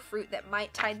precious bitter fruit that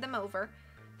might tide them over.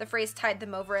 The phrase "tide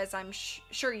them over," as I'm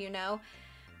sure you know,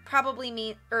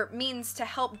 probably means to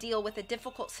help deal with a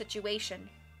difficult situation,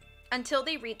 until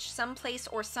they reached some place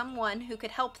or someone who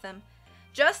could help them,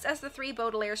 just as the three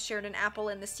Baudelaires shared an apple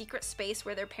in the secret space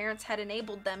where their parents had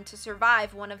enabled them to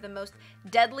survive one of the most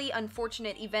deadly,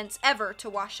 unfortunate events ever to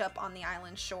wash up on the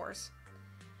island shores.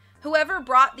 Whoever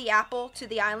brought the apple to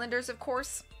the islanders, of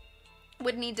course,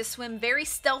 would need to swim very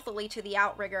stealthily to the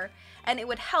outrigger, and it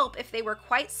would help if they were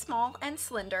quite small and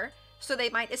slender, so they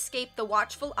might escape the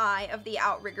watchful eye of the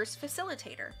outrigger's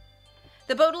facilitator.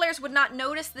 The Baudelaires would not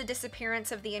notice the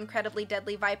disappearance of the incredibly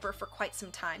deadly viper for quite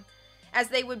some time, as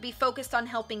they would be focused on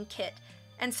helping Kit,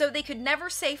 and so they could never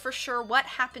say for sure what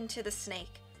happened to the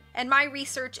snake. And my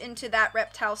research into that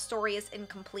reptile story is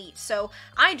incomplete, so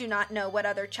I do not know what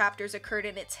other chapters occurred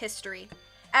in its history,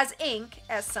 as ink,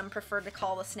 as some prefer to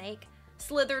call the snake,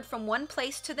 slithered from one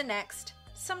place to the next,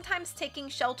 sometimes taking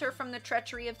shelter from the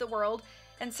treachery of the world,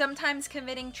 and sometimes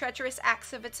committing treacherous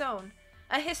acts of its own,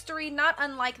 a history not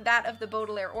unlike that of the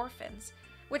Baudelaire orphans,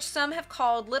 which some have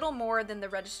called little more than the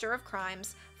register of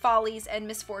crimes, follies, and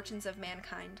misfortunes of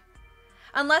mankind.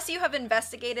 Unless you have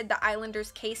investigated the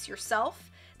islanders' case yourself,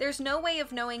 there's no way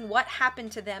of knowing what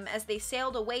happened to them as they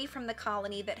sailed away from the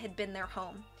colony that had been their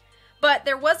home. But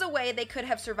there was a way they could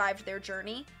have survived their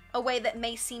journey, a way that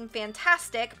may seem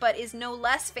fantastic, but is no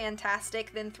less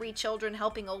fantastic than 3 children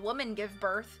helping a woman give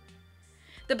birth.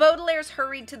 The Baudelaires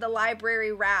hurried to the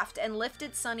library raft and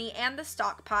lifted Sonny and the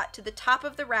stockpot to the top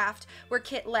of the raft where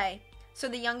Kit lay, so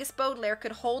the youngest Baudelaire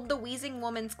could hold the wheezing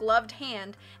woman's gloved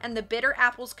hand and the bitter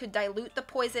apples could dilute the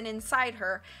poison inside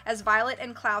her as Violet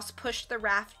and Klaus pushed the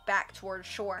raft back toward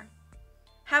shore.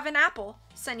 "Have an apple,"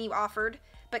 Sonny offered,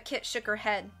 but Kit shook her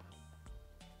head.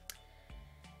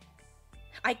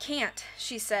 "I can't,"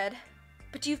 she said.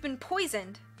 "But you've been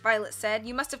poisoned," Violet said.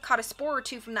 "You must have caught a spore or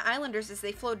 2 from the islanders as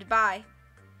they floated by."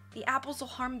 "The apples will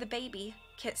harm the baby,"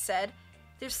 Kit said.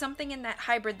 "There's something in that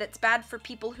hybrid that's bad for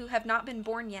people who have not been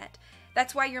born yet.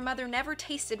 That's why your mother never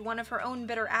tasted one of her own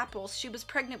bitter apples. She was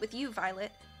pregnant with you,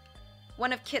 Violet."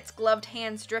 One of Kit's gloved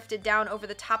hands drifted down over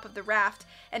the top of the raft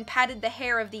and patted the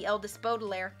hair of the eldest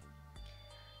Baudelaire.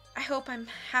 "I hope I'm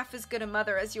half as good a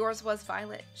mother as yours was,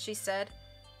 Violet," she said.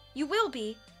 "You will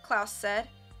be," Klaus said.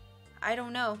 "I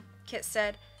don't know," Kit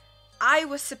said. "I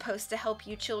was supposed to help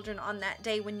you children on that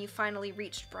day when you finally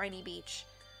reached Briny Beach.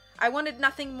 I wanted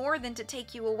nothing more than to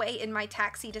take you away in my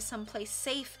taxi to someplace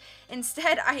safe.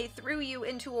 Instead, I threw you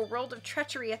into a world of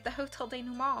treachery at the Hotel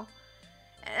Denouement.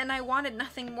 And I wanted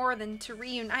nothing more than to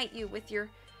reunite you with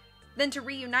your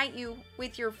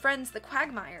friends, the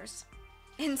Quagmires.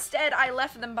 Instead, I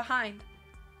left them behind."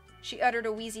 She uttered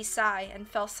a wheezy sigh and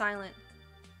fell silent.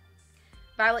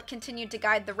 Violet continued to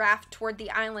guide the raft toward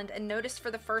the island and noticed for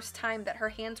the first time that her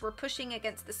hands were pushing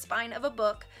against the spine of a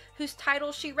book whose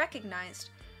title she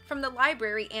recognized from the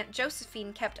library Aunt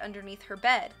Josephine kept underneath her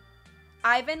bed.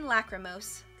 Ivan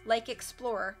Lachrymose, Lake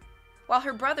Explorer, while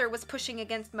her brother was pushing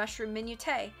against Mushroom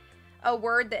Minutiae, a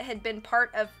word that had been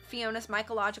part of Fiona's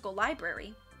mycological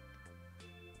library.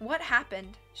 "What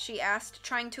happened?" she asked,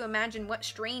 trying to imagine what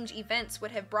strange events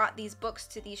would have brought these books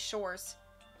to these shores.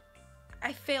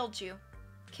 "I failed you,"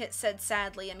 Kit said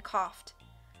sadly and coughed.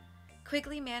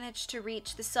 Quigley managed to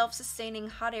reach the self-sustaining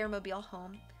hot airmobile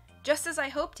home, just as I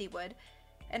hoped he would,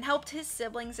 and helped his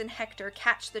siblings and Hector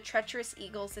catch the treacherous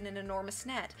eagles in an enormous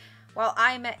net, while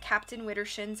I met Captain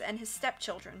Widdershins and his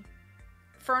stepchildren.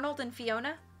 "Fernald and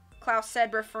Fiona?" Klaus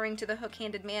said, referring to the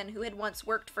hook-handed man who had once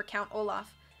worked for Count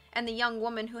Olaf, and the young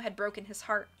woman who had broken his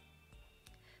heart.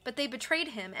 "But they betrayed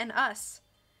him and us."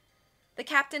 The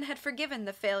captain had forgiven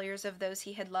the failures of those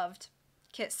he had loved,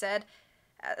 Kit said,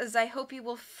 "as I hope you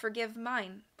will forgive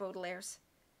mine, Baudelaires.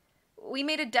 We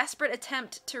made a desperate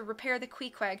attempt to repair the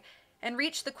Queequeg and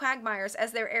reach the Quagmires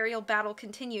as their aerial battle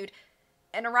continued,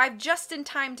 and arrived just in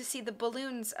time to see the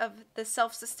balloons of the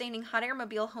self-sustaining hot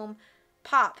airmobile home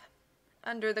pop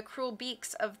under the cruel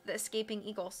beaks of the escaping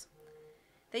eagles.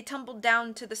 They tumbled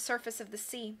down to the surface of the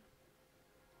sea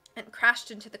and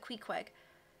crashed into the Queequeg.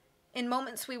 In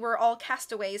moments we were all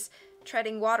castaways,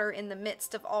 treading water in the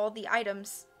midst of all the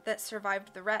items that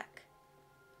survived the wreck."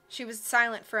 She was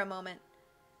silent for a moment.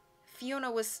 "Fiona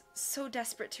was so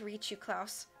desperate to reach you,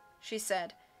 Klaus," she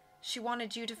said. "She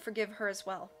wanted you to forgive her as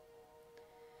well."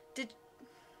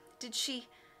 Did she...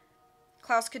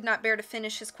 Klaus could not bear to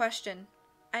finish his question.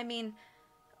 "I mean,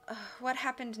 what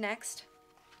happened next?"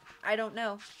 "I don't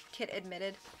know," Kit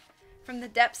admitted. From the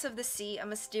depths of the sea, a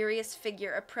mysterious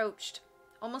figure approached,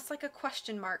 almost like a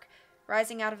question mark,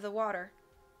 rising out of the water.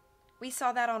 "We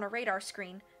saw that on a radar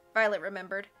screen," Violet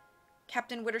remembered.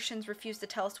 Captain Widdershins refused to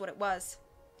tell us what it was.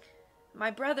 "My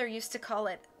brother used to call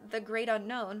it the Great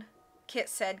Unknown," Kit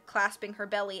said, clasping her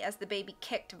belly as the baby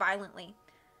kicked violently.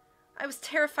 "I was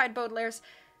terrified, Baudelaires.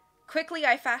 Quickly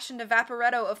I fashioned a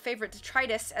vaporetto of favorite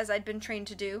detritus, as I'd been trained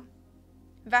to do."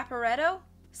 "Vaporetto?"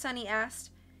 Sonny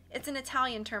asked. "It's an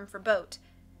Italian term for boat,"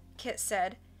 Kit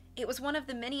said. "It was one of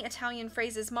the many Italian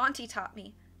phrases Monty taught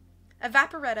me. A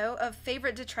vaporetto of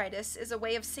favorite detritus is a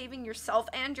way of saving yourself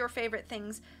and your favorite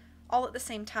things all at the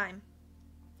same time.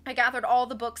 I gathered all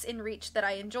the books in reach that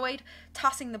I enjoyed,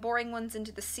 tossing the boring ones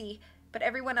into the sea, but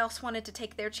everyone else wanted to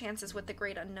take their chances with the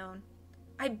great unknown.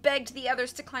 I begged the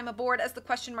others to climb aboard as the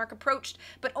question mark approached,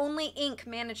 but only ink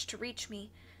managed to reach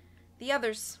me. The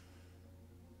others...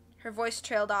 Her voice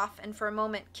trailed off, and for a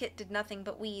moment Kit did nothing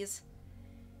but wheeze.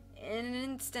 In an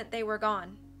instant they were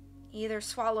gone, either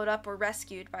swallowed up or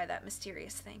rescued by that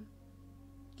mysterious thing.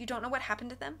 You don't know what happened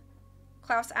to them?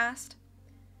 Klaus asked.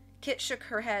 Kit shook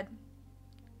her head.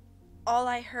 All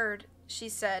I heard, she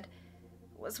said,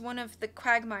 was one of the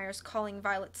Quagmires calling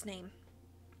Violet's name.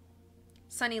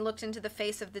 Sunny looked into the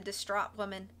face of the distraught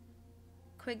woman.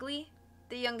 Quigley?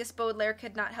 The youngest Baudelaire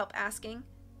could not help asking.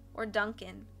 Or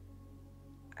Duncan?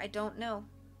 I don't know,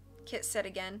 Kit said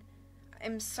again.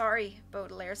 I'm sorry,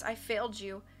 Baudelaires, I failed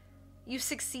you. You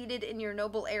succeeded in your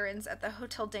noble errands at the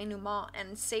Hotel Denouement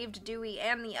and saved Dewey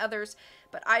and the others,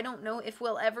 but I don't know if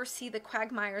we'll ever see the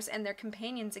Quagmires and their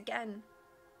companions again.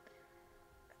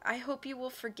 I hope you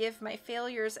will forgive my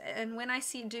failures, and when I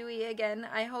see Dewey again,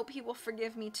 I hope he will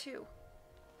forgive me too.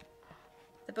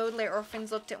 The Baudelaire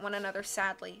orphans looked at one another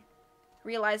sadly,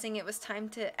 realizing it was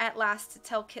time at last to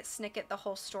tell Kit Snicket the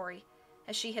whole story,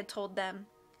 as she had told them.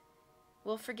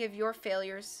 We'll forgive your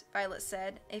failures, Violet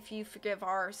said, if you forgive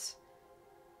ours.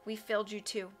 We failed you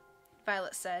too,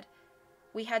 Violet said.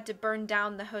 We had to burn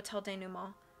down the Hotel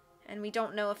Denouement, and we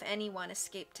don't know if anyone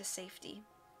escaped to safety.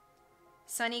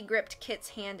 Sunny gripped Kit's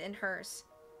hand in hers.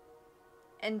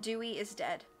 And Dewey is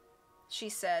dead, she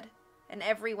said, and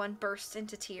everyone burst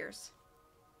into tears.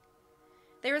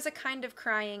 There is a kind of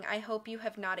crying I hope you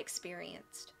have not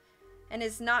experienced, and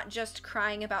is not just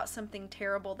crying about something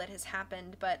terrible that has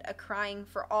happened, but a crying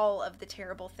for all of the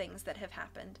terrible things that have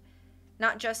happened,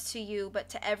 not just to you, but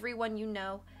to everyone you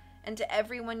know, and to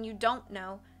everyone you don't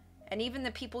know, and even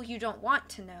the people you don't want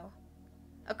to know.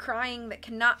 A crying that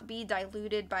cannot be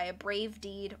diluted by a brave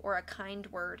deed or a kind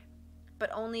word, but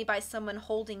only by someone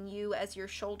holding you as your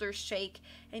shoulders shake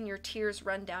and your tears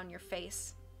run down your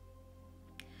face.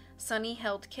 Sunny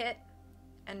held Kit,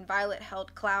 and Violet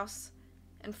held Klaus,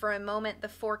 and for a moment the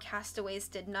four castaways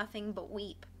did nothing but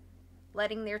weep,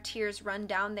 letting their tears run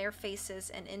down their faces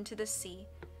and into the sea,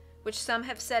 which some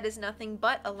have said is nothing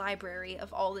but a library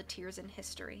of all the tears in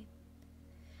history.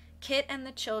 Kit and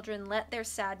the children let their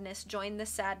sadness join the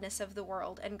sadness of the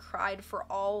world and cried for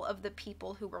all of the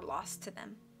people who were lost to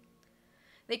them.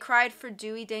 They cried for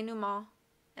Dewey Denouement,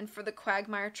 and for the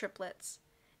Quagmire triplets,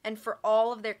 and for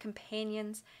all of their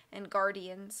companions and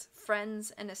guardians,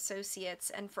 friends and associates,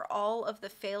 and for all of the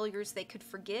failures they could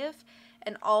forgive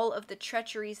and all of the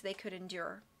treacheries they could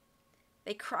endure.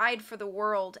 They cried for the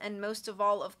world, and most of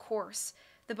all, of course,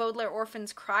 the Baudelaire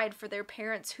orphans cried for their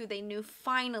parents who they knew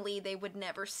finally they would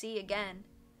never see again.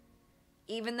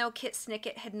 Even though Kit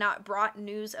Snicket had not brought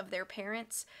news of their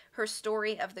parents, her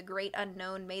story of the great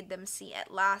unknown made them see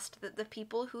at last that the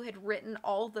people who had written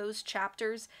all those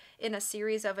chapters in a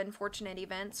series of unfortunate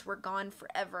events were gone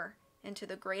forever into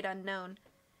the great unknown,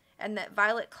 and that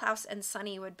Violet, Klaus, and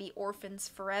Sunny would be orphans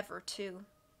forever, too.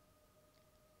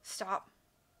 Stop,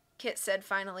 Kit said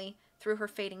finally, through her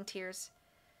fading tears.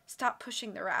 Stop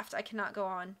pushing the raft. I cannot go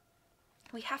on.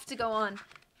 We have to go on,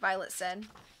 Violet said.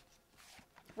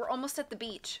 We're almost at the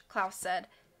beach, Klaus said.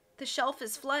 The shelf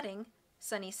is flooding,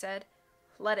 Sunny said.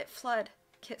 Let it flood,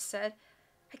 Kit said.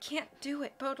 I can't do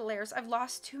it, Baudelaires. I've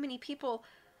lost too many people.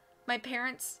 My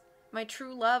parents, my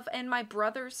true love, and my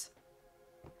brothers.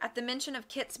 At the mention of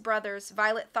Kit's brothers,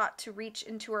 Violet thought to reach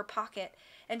into her pocket,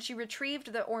 and she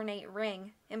retrieved the ornate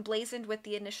ring, emblazoned with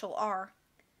the initial R.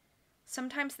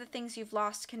 Sometimes the things you've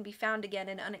lost can be found again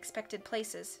in unexpected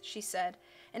places, she said,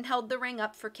 and held the ring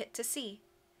up for Kit to see.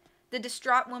 The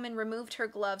distraught woman removed her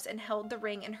gloves and held the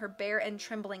ring in her bare and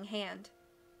trembling hand.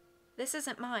 This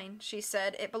isn't mine, she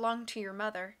said. It belonged to your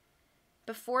mother.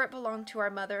 Before it belonged to our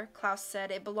mother, Klaus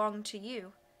said, it belonged to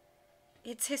you.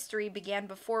 Its history began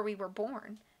before we were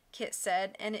born, Kit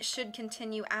said, and it should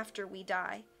continue after we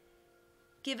die.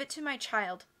 Give it to my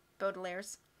child,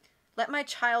 Baudelaires. Let my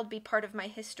child be part of my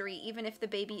history, even if the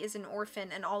baby is an orphan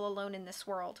and all alone in this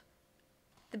world.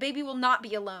 The baby will not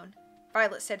be alone,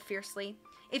 Violet said fiercely.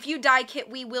 If you die, Kit,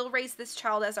 we will raise this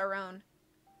child as our own.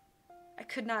 I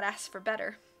could not ask for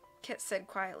better, Kit said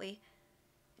quietly.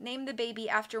 Name the baby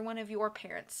after one of your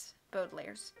parents,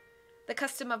 Baudelaires. The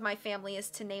custom of my family is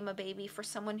to name a baby for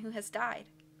someone who has died.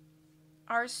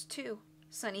 Ours, too,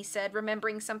 Sunny said,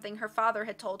 remembering something her father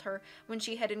had told her when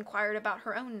she had inquired about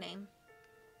her own name.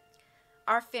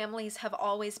 Our families have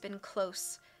always been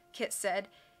close, Kit said,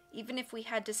 even if we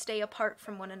had to stay apart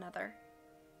from one another.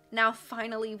 Now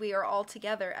finally we are all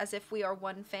together as if we are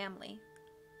one family.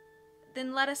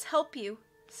 Then let us help you,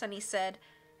 Sunny said,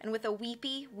 and with a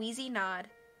weepy, wheezy nod,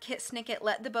 Kit Snicket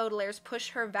let the Baudelaires push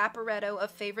her vaporetto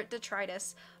of favorite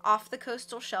detritus off the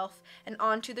coastal shelf and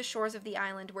onto the shores of the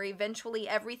island, where eventually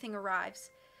everything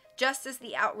arrives, just as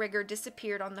the outrigger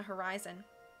disappeared on the horizon.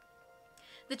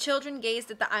 The children gazed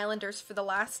at the islanders for the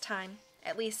last time,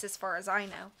 at least as far as I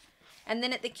know, and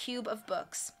then at the cube of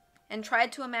books, and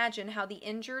tried to imagine how the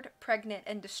injured, pregnant,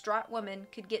 and distraught woman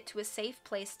could get to a safe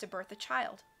place to birth a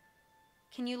child.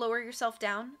 "Can you lower yourself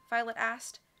down?" Violet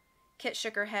asked. Kit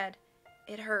shook her head.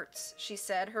 "It hurts," she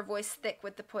said, her voice thick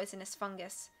with the poisonous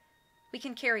fungus. "We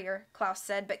can carry her," Klaus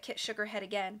said, but Kit shook her head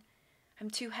again. "I'm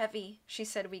too heavy," she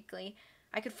said weakly.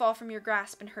 "I could fall from your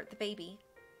grasp and hurt the baby."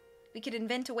 "We could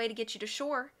invent a way to get you to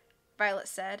shore," Violet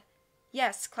said.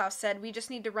 "Yes," Klaus said, "we just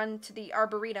need to run to the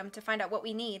Arboretum to find out what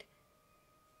we need."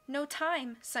 "No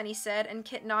time," Sunny said, and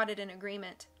Kit nodded in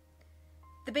agreement.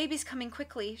 "The baby's coming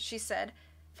quickly," she said.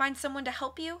 "Find someone to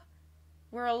help you?"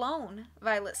 "We're alone,"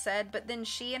 Violet said, but then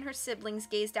she and her siblings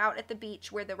gazed out at the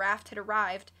beach where the raft had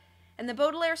arrived, and the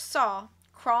Baudelaires saw,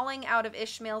 crawling out of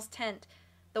Ishmael's tent,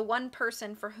 the one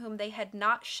person for whom they had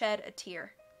not shed a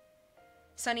tear.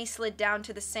 Sunny slid down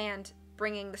to the sand,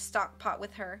 bringing the stock pot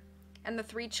with her, and the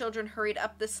three children hurried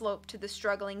up the slope to the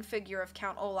struggling figure of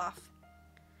Count Olaf.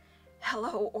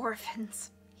 "Hello,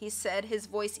 orphans," he said, his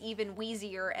voice even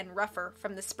wheezier and rougher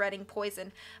from the spreading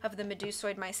poison of the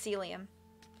medusoid mycelium.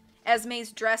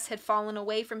 Esme's dress had fallen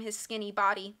away from his skinny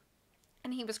body,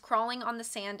 and he was crawling on the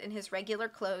sand in his regular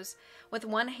clothes, with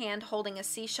one hand holding a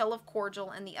seashell of cordial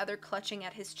and the other clutching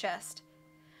at his chest.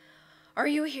 "Are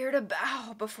you here to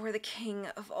bow before the king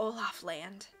of Olaf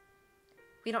land?"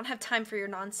 "We don't have time for your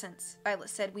nonsense,"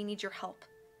 Violet said. "We need your help."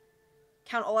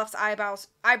 Count Olaf's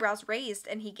eyebrows raised,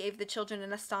 and he gave the children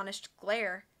an astonished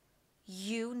glare.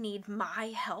 "You need my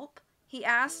help?" he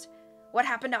asked. "What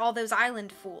happened to all those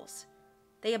island fools?"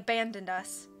 "They abandoned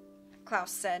us,"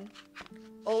 Klaus said.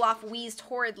 Olaf wheezed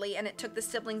horridly, and it took the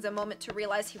siblings a moment to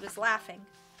realize he was laughing.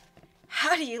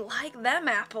 "How do you like them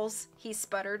apples?" he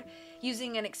sputtered,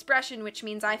 using an expression which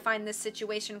means I find this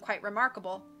situation quite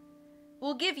remarkable.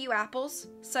 "We'll give you apples,"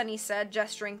 Sunny said,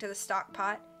 gesturing to the stock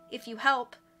pot, "if you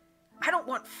help." "I don't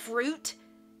want fruit,"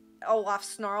 Olaf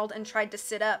snarled and tried to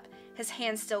sit up, his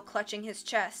hand still clutching his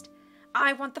chest.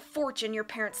 "I want the fortune your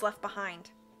parents left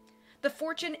behind." "The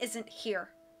fortune isn't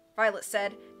here," Violet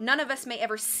said. "None of us may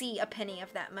ever see a penny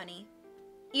of that money."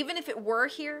 "Even if it were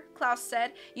here," Klaus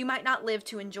said, "you might not live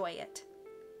to enjoy it."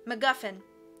 "MacGuffin,"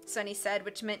 Sunny said,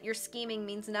 which meant your scheming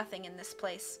means nothing in this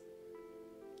place.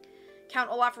 Count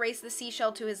Olaf raised the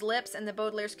seashell to his lips, and the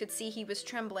Baudelaires could see he was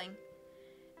trembling.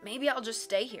 "Maybe I'll just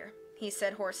stay here," he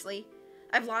said hoarsely.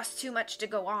 "I've lost too much to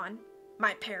go on.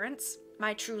 My parents,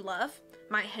 my true love,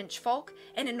 my henchfolk,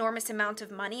 an enormous amount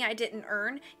of money I didn't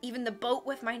earn, even the boat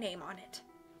with my name on it."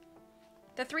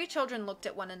 The three children looked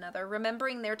at one another,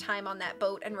 remembering their time on that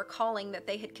boat and recalling that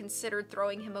they had considered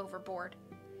throwing him overboard.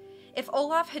 If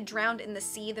Olaf had drowned in the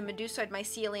sea, the medusoid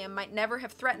mycelium might never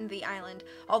have threatened the island,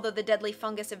 although the deadly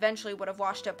fungus eventually would have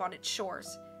washed up on its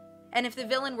shores. And if the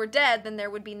villain were dead, then there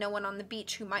would be no one on the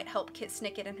beach who might help Kit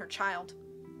Snicket and her child.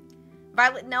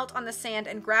 Violet knelt on the sand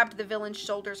and grabbed the villain's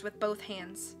shoulders with both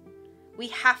hands. "We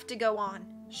have to go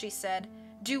on," she said.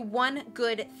 "Do one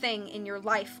good thing in your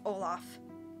life, Olaf."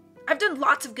 "I've done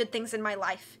lots of good things in my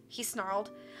life," he snarled.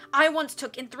 "I once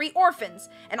took in 3 orphans,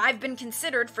 and I've been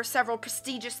considered for several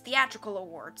prestigious theatrical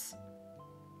awards."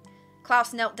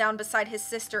 Klaus knelt down beside his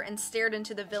sister and stared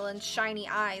into the villain's shiny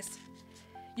eyes.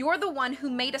 "You're the one who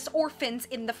made us orphans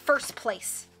in the first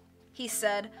place," he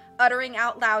said, uttering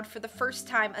out loud for the first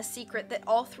time a secret that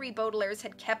all 3 Baudelaires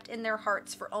had kept in their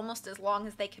hearts for almost as long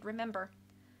as they could remember.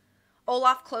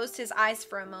 Olaf closed his eyes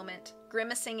for a moment,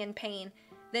 grimacing in pain,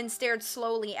 then stared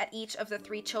slowly at each of the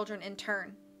 3 children in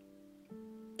turn.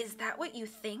 "Is that what you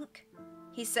think?"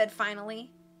 he said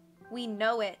finally. "We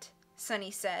know it,"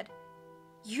 Sunny said.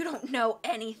 "You don't know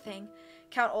anything,"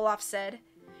 Count Olaf said.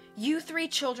 "You 3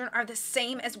 children are the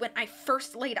same as when I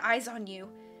first laid eyes on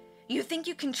you. You think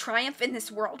you can triumph in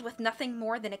this world with nothing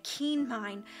more than a keen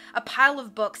mind, a pile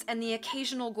of books, and the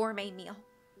occasional gourmet meal."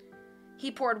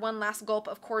 He poured one last gulp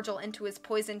of cordial into his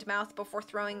poisoned mouth before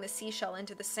throwing the seashell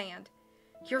into the sand.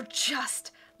 "You're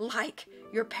just like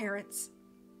your parents,"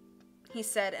 he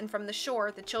said, and from the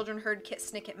shore, the children heard Kit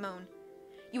Snicket moan.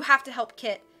 "You have to help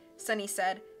Kit," Sunny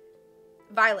said.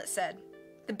 Violet said,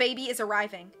 "The baby is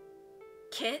arriving."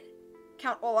 "Kit?"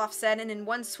 Count Olaf said, and in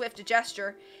one swift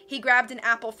gesture, he grabbed an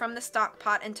apple from the stock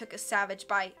pot and took a savage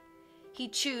bite. He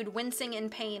chewed, wincing in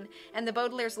pain, and the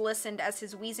Baudelaires listened as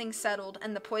his wheezing settled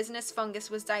and the poisonous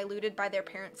fungus was diluted by their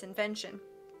parents' invention.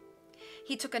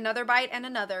 He took another bite and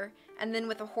another, and then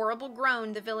with a horrible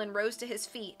groan the villain rose to his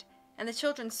feet, and the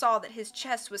children saw that his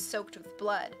chest was soaked with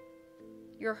blood.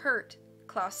 "You're hurt,"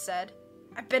 Klaus said.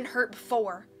 "I've been hurt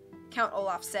before," Count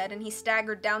Olaf said, and he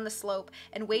staggered down the slope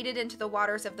and waded into the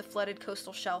waters of the flooded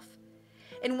coastal shelf.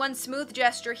 In one smooth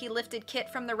gesture, he lifted Kit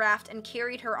from the raft and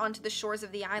carried her onto the shores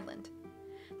of the island.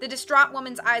 The distraught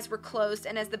woman's eyes were closed,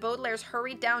 and as the Baudelaires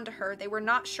hurried down to her, they were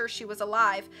not sure she was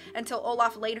alive until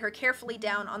Olaf laid her carefully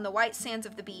down on the white sands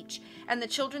of the beach, and the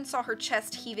children saw her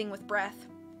chest heaving with breath.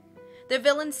 The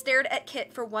villain stared at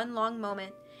Kit for one long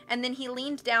moment, and then he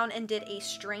leaned down and did a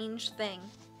strange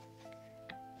thing.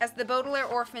 As the Baudelaire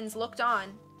orphans looked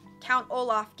on, Count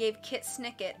Olaf gave Kit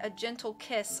Snicket a gentle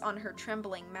kiss on her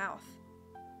trembling mouth.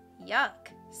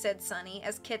 "Yuck," said Sonny,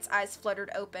 as Kit's eyes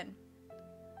fluttered open.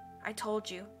 "I told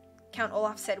you," Count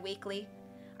Olaf said weakly.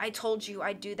 "I told you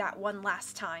I'd do that one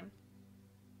last time."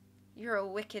 "You're a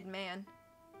wicked man,"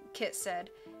 Kit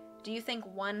said. "Do you think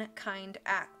one kind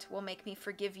act will make me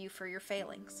forgive you for your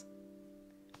failings?"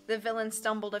 The villain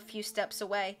stumbled a few steps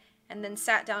away, and then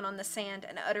sat down on the sand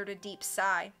and uttered a deep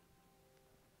sigh.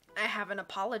 "I haven't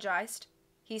apologized,"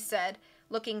 he said,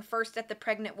 looking first at the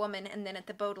pregnant woman and then at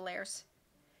the Baudelaires.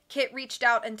 Kit reached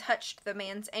out and touched the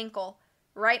man's ankle,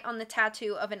 right on the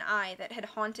tattoo of an eye that had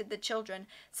haunted the children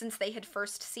since they had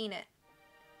first seen it.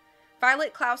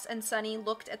 Violet, Klaus, and Sonny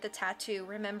looked at the tattoo,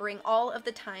 remembering all of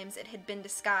the times it had been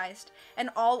disguised, and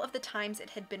all of the times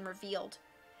it had been revealed.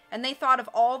 And they thought of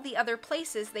all the other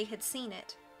places they had seen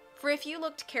it. For if you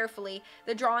looked carefully,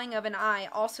 the drawing of an eye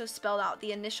also spelled out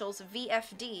the initials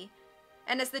VFD,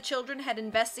 and as the children had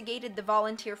investigated the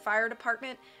volunteer fire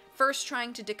department, first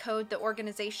trying to decode the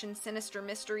organization's sinister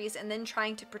mysteries and then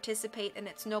trying to participate in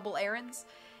its noble errands,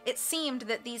 it seemed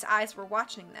that these eyes were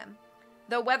watching them,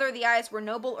 though whether the eyes were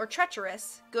noble or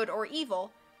treacherous, good or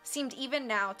evil, seemed even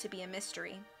now to be a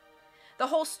mystery. The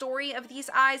whole story of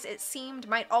these eyes, it seemed,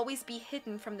 might always be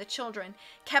hidden from the children,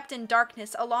 kept in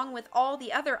darkness along with all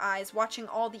the other eyes watching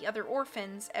all the other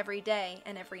orphans every day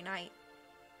and every night.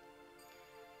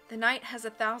 "The night has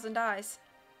 1,000 eyes,"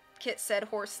 Kit said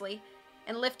hoarsely,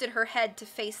 and lifted her head to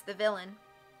face the villain.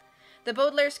 The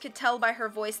Baudelaires could tell by her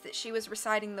voice that she was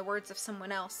reciting the words of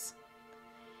someone else.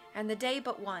 "And the day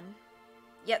but one,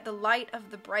 yet the light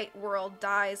of the bright world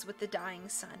dies with the dying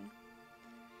sun.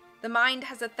 The mind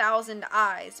has 1,000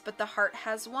 eyes, but the heart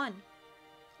has one,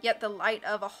 yet the light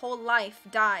of a whole life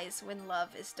dies when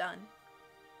love is done."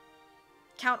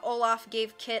 Count Olaf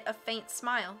gave Kit a faint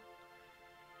smile.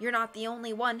 "You're not the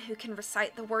only one who can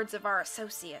recite the words of our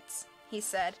associates," he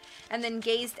said, and then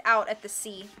gazed out at the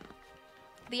sea.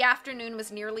 The afternoon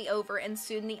was nearly over, and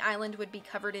soon the island would be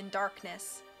covered in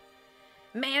darkness.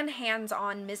 "Man hands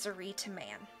on misery to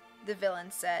man," the villain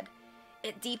said.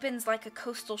 "It deepens like a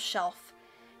coastal shelf.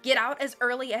 Get out as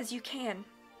early as you can."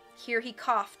 Here he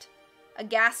coughed, a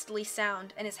ghastly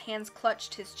sound, and his hands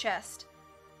clutched his chest.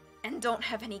 "And don't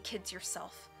have any kids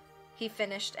yourself," he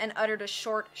finished, and uttered a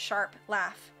short, sharp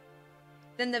laugh.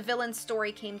 Then the villain's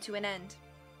story came to an end.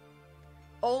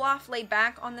 Olaf lay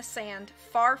back on the sand,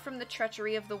 far from the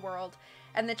treachery of the world,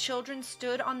 and the children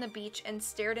stood on the beach and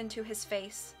stared into his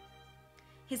face.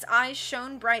 His eyes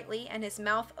shone brightly, and his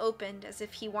mouth opened as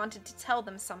if he wanted to tell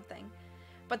them something,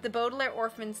 but the Baudelaire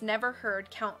orphans never heard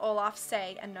Count Olaf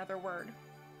say another word.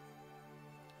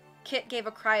 Kit gave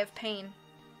a cry of pain,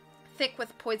 thick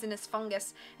with poisonous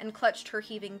fungus, and clutched her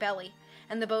heaving belly,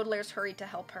 and the Baudelaires hurried to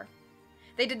help her.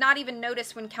 They did not even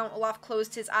notice when Count Olaf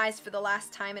closed his eyes for the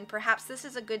last time, and perhaps this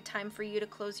is a good time for you to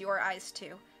close your eyes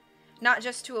too. Not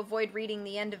just to avoid reading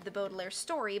the end of the Baudelaire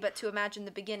story, but to imagine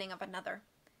the beginning of another.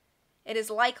 It is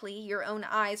likely your own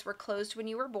eyes were closed when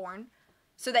you were born,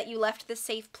 so that you left the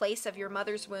safe place of your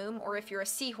mother's womb, or if you're a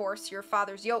seahorse, your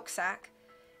father's yolk sack,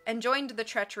 and joined the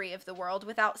treachery of the world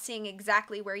without seeing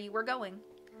exactly where you were going.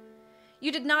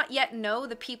 You did not yet know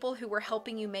the people who were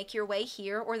helping you make your way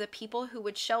here, or the people who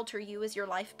would shelter you as your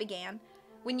life began,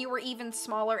 when you were even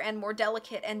smaller and more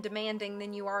delicate and demanding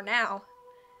than you are now.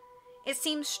 It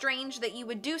seems strange that you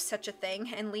would do such a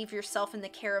thing and leave yourself in the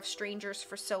care of strangers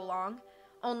for so long,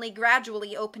 only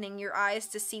gradually opening your eyes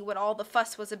to see what all the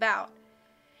fuss was about.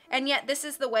 And yet this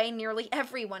is the way nearly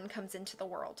everyone comes into the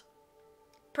world.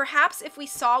 Perhaps if we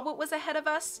saw what was ahead of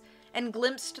us, and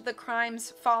glimpsed the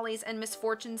crimes, follies, and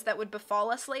misfortunes that would befall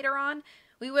us later on,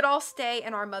 we would all stay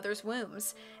in our mother's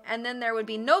wombs, and then there would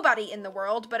be nobody in the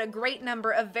world but a great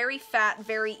number of very fat,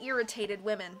 very irritated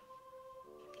women.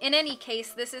 In any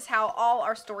case, this is how all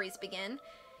our stories begin,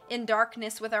 in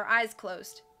darkness with our eyes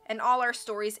closed, and all our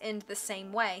stories end the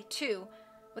same way, too,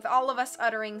 with all of us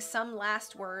uttering some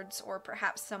last words, or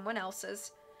perhaps someone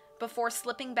else's, before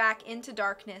slipping back into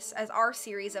darkness as our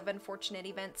series of unfortunate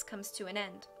events comes to an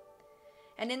end.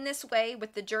 And in this way,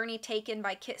 with the journey taken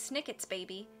by Kit Snicket's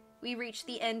baby, we reach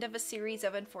the end of a series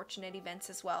of unfortunate events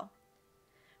as well.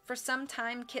 For some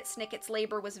time, Kit Snicket's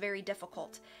labor was very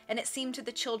difficult, and it seemed to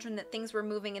the children that things were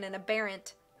moving in an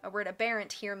aberrant, a word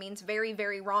aberrant here means very,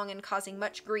 very wrong and causing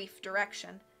much grief,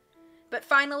 direction. But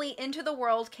finally, into the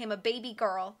world came a baby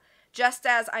girl, just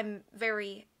as, I'm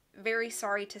very, very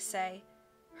sorry to say,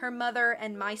 her mother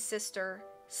and my sister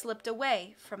slipped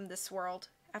away from this world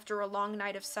after a long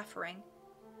night of suffering.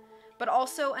 But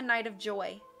also a night of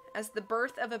joy, as the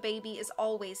birth of a baby is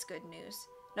always good news,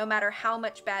 no matter how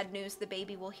much bad news the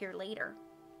baby will hear later.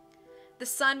 The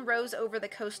sun rose over the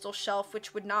coastal shelf,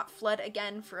 which would not flood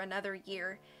again for another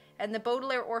year, and the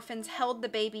Baudelaire orphans held the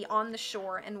baby on the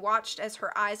shore and watched as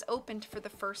her eyes opened for the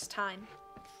first time.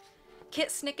 Kit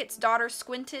Snicket's daughter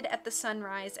squinted at the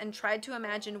sunrise and tried to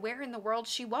imagine where in the world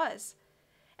she was.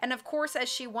 And of course, as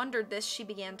she wondered this, she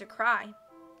began to cry.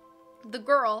 The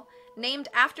girl, named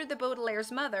after the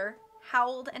Baudelaire's mother,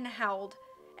 howled and howled,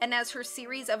 and as her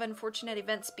series of unfortunate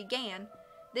events began,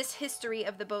 this history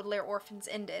of the Baudelaire orphans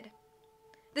ended.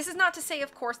 This is not to say,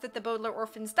 of course, that the Baudelaire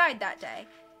orphans died that day.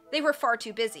 They were far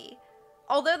too busy.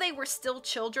 Although they were still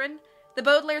children, the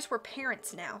Baudelaires were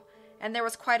parents now, and there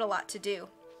was quite a lot to do.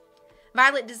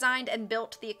 Violet designed and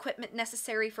built the equipment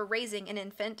necessary for raising an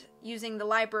infant, using the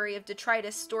library of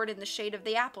detritus stored in the shade of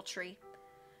the apple tree.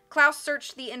 Klaus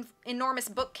searched the enormous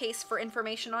bookcase for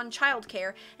information on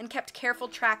childcare and kept careful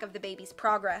track of the baby's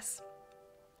progress.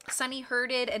 Sunny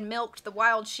herded and milked the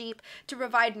wild sheep to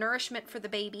provide nourishment for the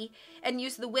baby, and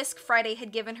used the whisk Friday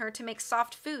had given her to make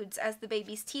soft foods as the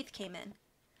baby's teeth came in.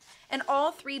 And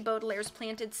all three Baudelaires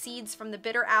planted seeds from the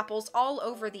bitter apples all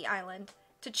over the island,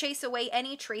 to chase away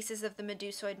any traces of the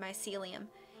medusoid mycelium,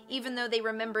 even though they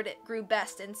remembered it grew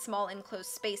best in small enclosed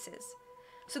spaces.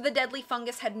 So the deadly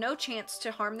fungus had no chance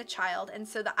to harm the child, and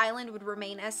so the island would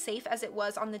remain as safe as it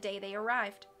was on the day they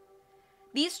arrived.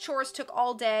 These chores took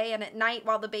all day, and at night,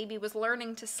 while the baby was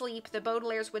learning to sleep, the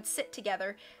Baudelaires would sit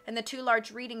together in the two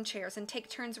large reading chairs and take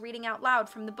turns reading out loud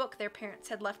from the book their parents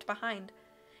had left behind.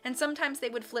 And sometimes they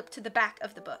would flip to the back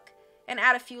of the book and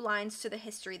add a few lines to the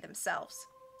history themselves.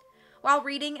 While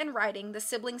reading and writing, the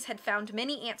siblings had found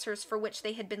many answers for which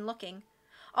they had been looking,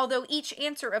 although each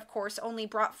answer, of course, only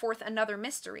brought forth another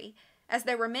mystery, as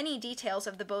there were many details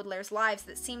of the Baudelaire's lives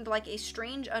that seemed like a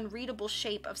strange, unreadable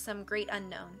shape of some great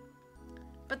unknown.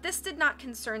 But this did not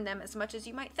concern them as much as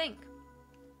you might think.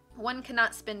 One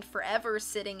cannot spend forever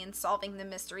sitting and solving the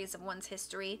mysteries of one's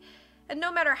history, and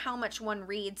no matter how much one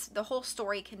reads, the whole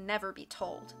story can never be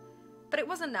told. But it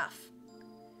was enough.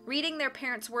 Reading their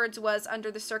parents' words was,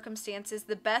 under the circumstances,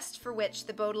 the best for which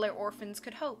the Baudelaire orphans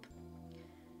could hope.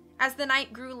 As the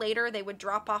night grew later, they would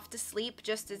drop off to sleep,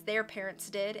 just as their parents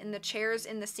did, in the chairs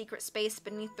in the secret space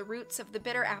beneath the roots of the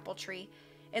bitter apple tree,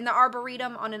 in the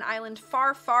arboretum on an island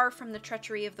far, far from the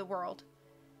treachery of the world.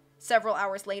 Several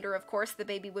hours later, of course, the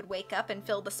baby would wake up and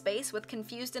fill the space with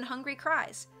confused and hungry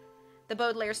cries. The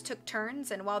Baudelaires took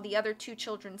turns, and while the other two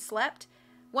children slept,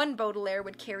 one Baudelaire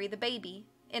would carry the baby,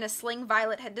 in a sling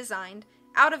Violet had designed,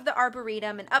 out of the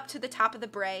arboretum and up to the top of the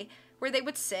brae, where they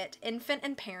would sit, infant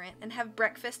and parent, and have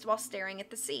breakfast while staring at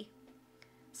the sea.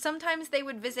 Sometimes they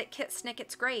would visit Kit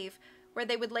Snicket's grave, where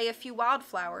they would lay a few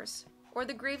wildflowers, or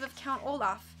the grave of Count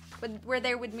Olaf, where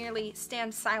they would merely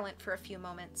stand silent for a few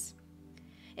moments.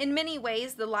 In many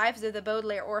ways, the lives of the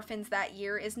Baudelaire orphans that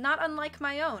year is not unlike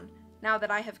my own, now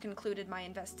that I have concluded my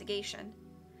investigation.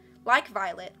 Like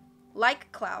Violet,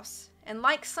 like Klaus, and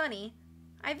like Sunny,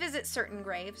 I visit certain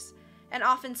graves, and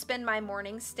often spend my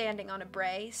mornings standing on a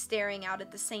brae, staring out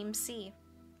at the same sea.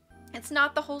 It's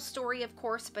not the whole story, of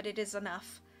course, but it is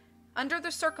enough. Under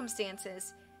the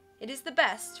circumstances, it is the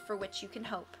best for which you can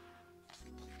hope.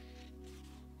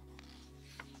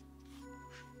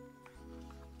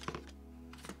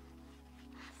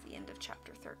 That's the end of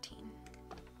chapter 13.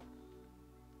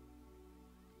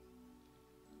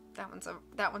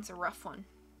 That one's a rough one.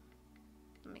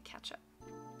 Let me catch up.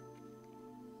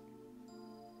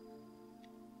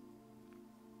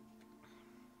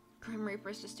 Grim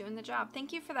Reaper's just doing the job.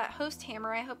 Thank you for that host,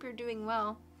 Hammer. I hope you're doing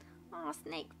well. Aw,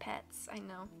 snake pets. I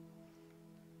know.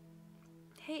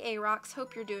 Hey, Arox.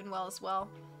 Hope you're doing well as well.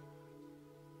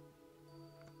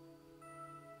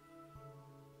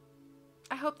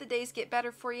 I hope the days get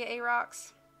better for you,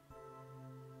 Arox.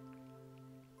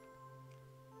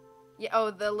 Yeah, oh,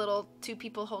 the little two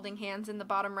people holding hands in the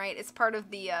bottom right. It's part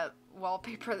of the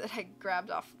wallpaper that I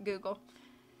grabbed off Google.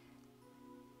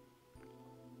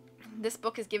 This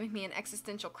book is giving me an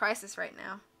existential crisis right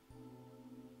now.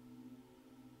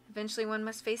 Eventually one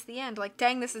must face the end. Like,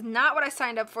 dang, this is not what I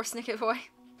signed up for, Snicket Boy.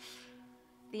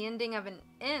 The ending of an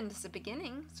end is a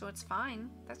beginning, so it's fine.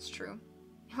 That's true.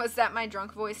 Was that my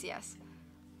drunk voice? Yes.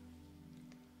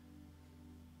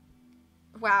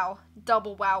 Wow.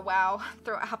 Double wow wow.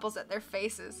 Throw apples at their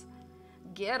faces.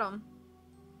 Get them.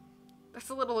 That's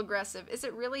a little aggressive. Is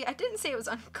it really? I didn't say it was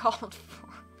uncalled for.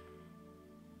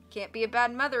 Can't be a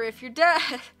bad mother if you're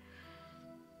dead.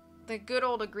 The good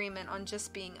old agreement on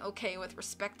just being okay with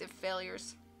respective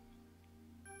failures.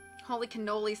 Holy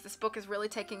cannolis, this book is really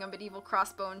taking a medieval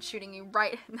crossbow and shooting you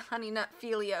right in the honey nut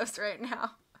Felios right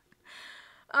now.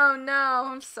 Oh no,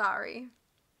 I'm sorry.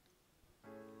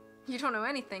 You don't know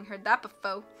anything, heard that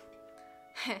before.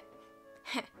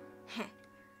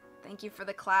 Thank you for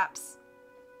the claps.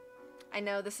 I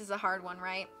know this is a hard one,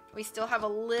 right? We still have a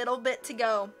little bit to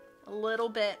go. A little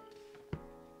bit.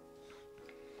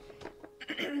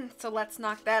 So let's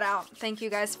knock that out. Thank you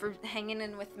guys for hanging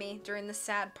in with me during the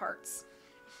sad parts.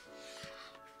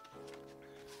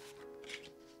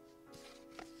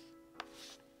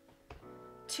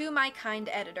 To my kind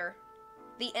editor,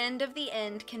 the end of the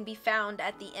end can be found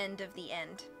at the end of the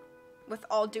end. With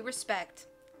all due respect,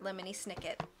 Lemony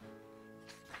Snicket.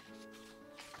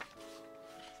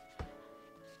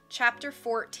 Chapter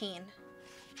 14.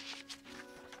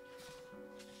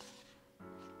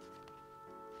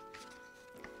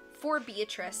 For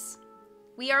Beatrice,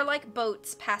 we are like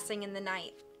boats passing in the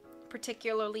night,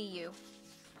 particularly you.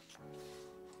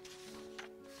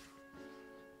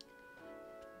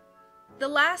 The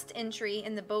last entry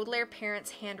in the Baudelaire parents'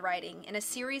 handwriting in a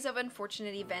series of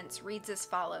unfortunate events reads as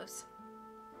follows.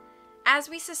 As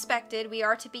we suspected, we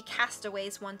are to be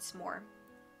castaways once more.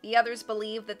 The others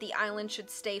believe that the island should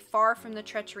stay far from the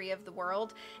treachery of the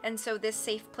world, and so this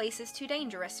safe place is too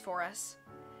dangerous for us.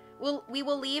 We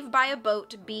will leave by a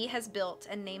boat B has built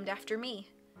and named after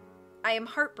me. I am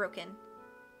heartbroken,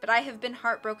 but I have been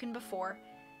heartbroken before,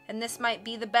 and this might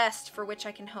be the best for which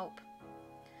I can hope.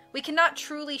 We cannot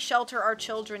truly shelter our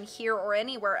children here or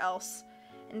anywhere else,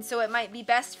 and so it might be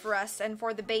best for us and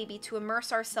for the baby to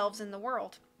immerse ourselves in the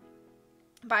world.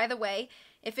 By the way,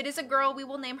 if it is a girl, we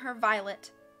will name her Violet,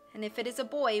 and if it is a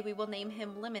boy, we will name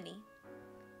him Lemony.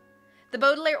 The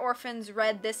Baudelaire orphans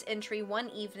read this entry one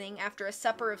evening after a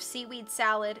supper of seaweed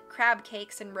salad, crab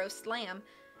cakes, and roast lamb,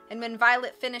 and when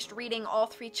Violet finished reading, all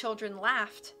three children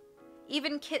laughed.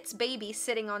 Even Kit's baby,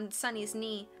 sitting on Sunny's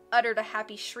knee, uttered a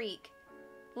happy shriek.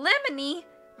 Lemony?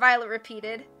 Violet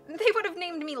repeated. They would have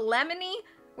named me Lemony?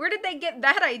 Where did they get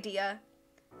that idea?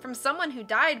 From someone who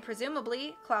died,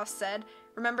 presumably, Klaus said.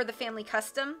 Remember the family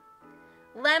custom?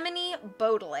 Lemony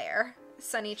Baudelaire,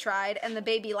 Sunny tried, and the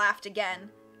baby laughed again.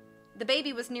 The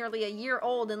baby was nearly a year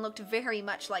old and looked very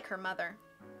much like her mother.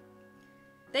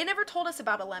 They never told us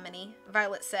about a Lemony,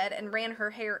 Violet said, and ran her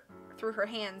hair through her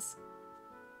hands.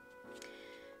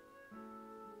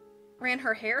 Ran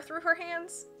her hair through her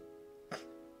hands?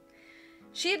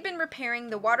 She had been repairing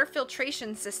the water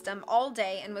filtration system all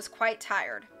day and was quite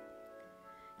tired.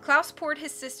 Klaus poured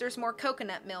his sisters more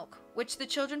coconut milk, which the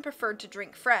children preferred to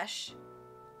drink fresh.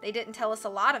 They didn't tell us a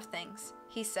lot of things,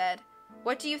 he said.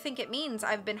 What do you think it means?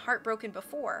 I've been heartbroken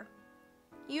before.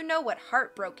 You know what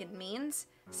heartbroken means,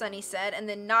 Sunny said, and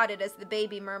then nodded as the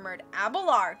baby murmured,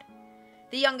 Abelard.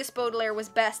 The youngest Baudelaire was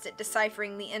best at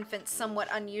deciphering the infant's somewhat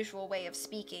unusual way of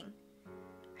speaking.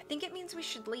 I think it means we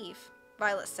should leave,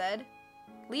 Violet said.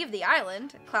 Leave the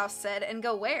island, Klaus said, and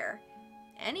go where?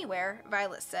 Anywhere,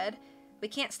 Violet said. We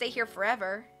can't stay here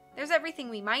forever. There's everything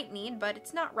we might need, but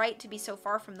it's not right to be so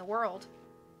far from the world.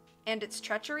 And its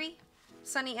treachery?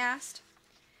 Sunny asked.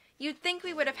 You'd think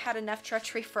we would have had enough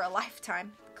treachery for a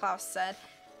lifetime, Klaus said,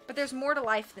 but there's more to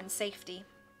life than safety.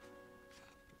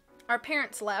 Our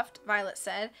parents left, Violet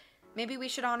said. Maybe we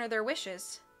should honor their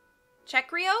wishes.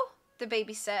 Chekrio? The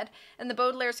baby said, and the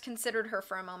Baudelaires considered her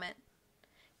for a moment.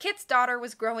 Kit's daughter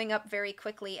was growing up very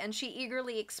quickly, and she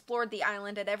eagerly explored the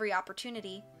island at every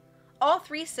opportunity. All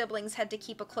three siblings had to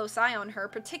keep a close eye on her,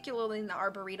 particularly in the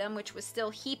Arboretum, which was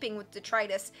still heaping with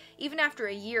detritus, even after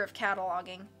a year of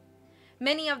cataloging.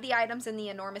 Many of the items in the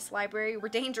enormous library were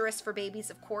dangerous for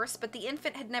babies, of course, but the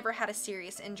infant had never had a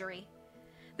serious injury.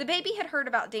 The baby had heard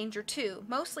about danger too,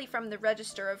 mostly from the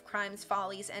Register of Crimes,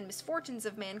 Follies, and Misfortunes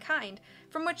of Mankind,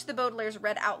 from which the Baudelaires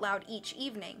read out loud each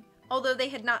evening, although they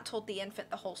had not told the infant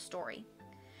the whole story.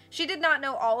 She did not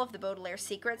know all of the Baudelaire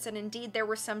secrets, and indeed there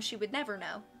were some she would never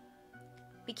know.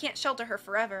 We can't shelter her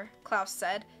forever, Klaus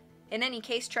said. In any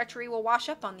case, treachery will wash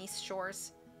up on these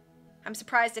shores. I'm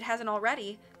surprised it hasn't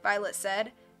already, Violet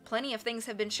said. Plenty of things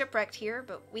have been shipwrecked here,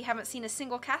 but we haven't seen a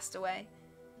single castaway.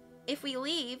 If we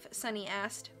leave, Sunny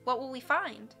asked, what will we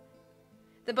find?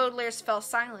 The Baudelaires fell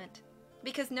silent.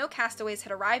 Because no castaways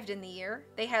had arrived in the year,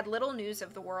 they had little news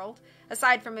of the world,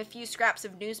 aside from a few scraps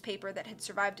of newspaper that had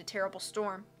survived a terrible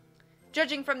storm.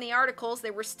 Judging from the articles,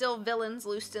 there were still villains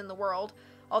loosed in the world,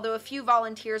 although a few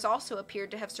volunteers also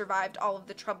appeared to have survived all of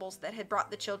the troubles that had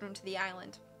brought the children to the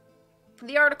island.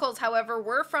 The articles, however,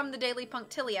 were from the Daily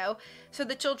Punctilio, so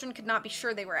the children could not be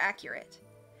sure they were accurate.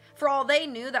 For all they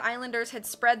knew, the islanders had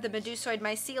spread the medusoid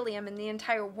mycelium and the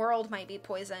entire world might be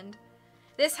poisoned.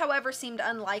 This, however, seemed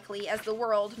unlikely, as the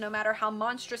world, no matter how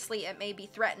monstrously it may be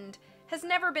threatened, has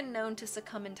never been known to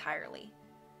succumb entirely.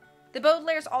 The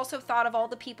Baudelaires also thought of all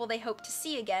the people they hoped to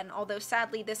see again, although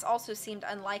sadly this also seemed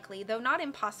unlikely, though not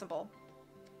impossible.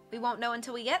 "We won't know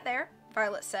until we get there,"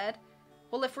 Violet said.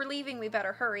 "Well, if we're leaving, we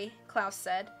better hurry," Klaus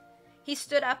said. He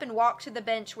stood up and walked to the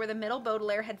bench where the middle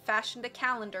Baudelaire had fashioned a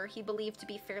calendar he believed to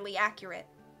be fairly accurate.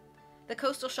 "The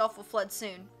coastal shelf will flood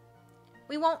soon."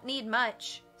 "We won't need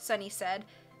much," Sunny said.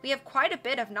 "We have quite a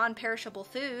bit of non-perishable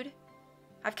food."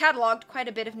 "I've cataloged quite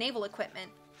a bit of naval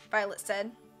equipment," Violet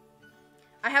said.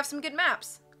 "I have some good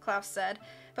maps," Klaus said,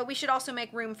 "but we should also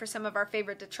make room for some of our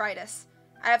favorite detritus.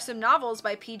 I have some novels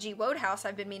by P.G. Wodehouse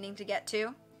I've been meaning to get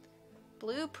to."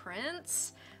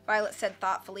 "Blueprints?" Violet said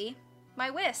thoughtfully. "My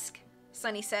whisk,"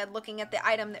 Sunny said, looking at the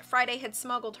item that Friday had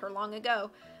smuggled her long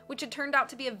ago, which had turned out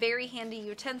to be a very handy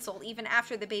utensil even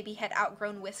after the baby had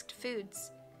outgrown whisked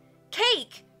foods.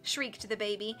 "Cake!" shrieked the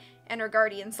baby, and her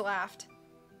guardians laughed.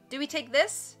 "Do we take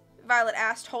this?" Violet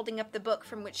asked, holding up the book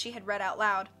from which she had read out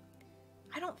loud.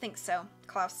 "I don't think so,"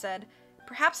 Klaus said.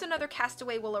 "Perhaps another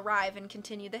castaway will arrive and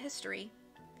continue the history."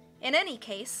 "In any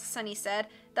case," Sunny said,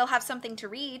 "they'll have something to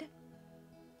read."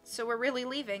 "So we're really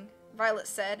leaving," Violet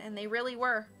said, and they really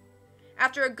were.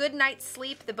 After a good night's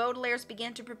sleep, the Baudelaires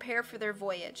began to prepare for their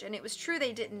voyage, and it was true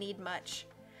they didn't need much.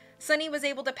 Sunny was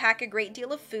able to pack a great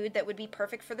deal of food that would be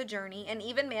perfect for the journey, and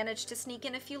even managed to sneak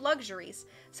in a few luxuries,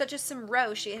 such as some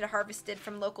roe she had harvested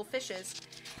from local fishes,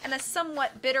 and a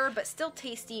somewhat bitter but still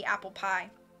tasty apple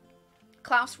pie.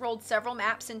 Klaus rolled several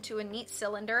maps into a neat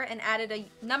cylinder and added a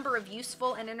number of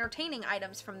useful and entertaining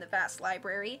items from the vast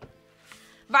library.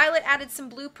 Violet added some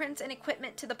blueprints and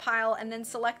equipment to the pile and then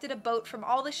selected a boat from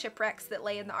all the shipwrecks that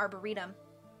lay in the Arboretum.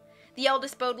 The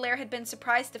eldest Baudelaire had been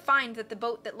surprised to find that the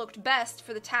boat that looked best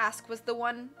for the task was the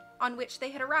one on which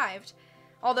they had arrived,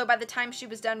 although by the time she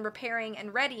was done repairing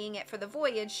and readying it for the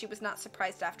voyage, she was not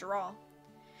surprised after all.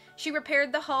 She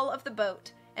repaired the hull of the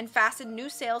boat and fastened new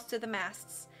sails to the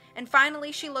masts, and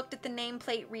finally she looked at the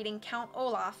nameplate reading Count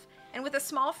Olaf, and with a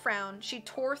small frown, she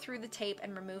tore through the tape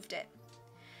and removed it.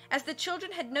 As the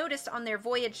children had noticed on their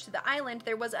voyage to the island,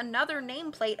 there was another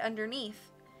nameplate underneath,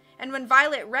 and when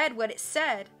Violet read what it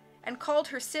said, and called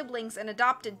her siblings and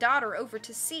adopted daughter over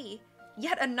to see,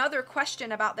 yet another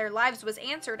question about their lives was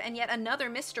answered, and yet another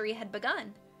mystery had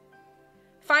begun.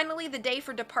 Finally, the day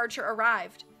for departure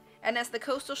arrived, and as the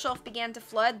coastal shelf began to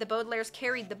flood, the Baudelaires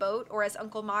carried the boat, or as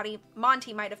Uncle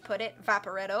Monty might have put it,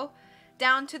 Vaporetto,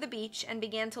 down to the beach and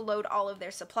began to load all of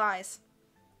their supplies.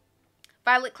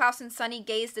 Violet, Klaus, and Sunny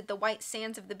gazed at the white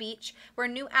sands of the beach, where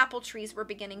new apple trees were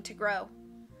beginning to grow.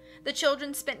 The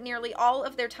children spent nearly all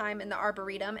of their time in the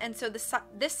Arboretum, and so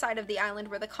this side of the island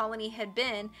where the colony had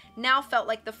been now felt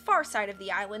like the far side of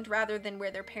the island rather than where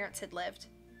their parents had lived.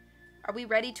 "Are we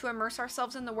ready to immerse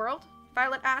ourselves in the world?"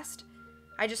 Violet asked.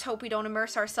 "I just hope we don't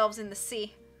immerse ourselves in the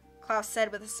sea," Klaus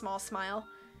said with a small smile.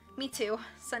 "Me too,"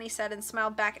 Sunny said and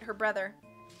smiled back at her brother.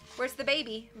 "Where's the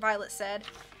baby?" Violet said.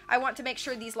 "I want to make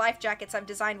sure these life jackets I've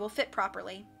designed will fit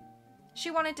properly." "She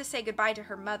wanted to say goodbye to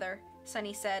her mother,"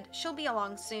 Sunny said. "She'll be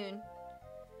along soon."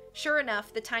 Sure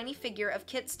enough, the tiny figure of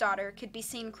Kit's daughter could be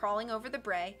seen crawling over the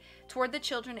brae toward the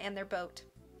children and their boat.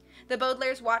 The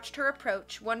Baudelaires watched her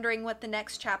approach, wondering what the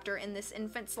next chapter in this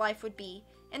infant's life would be,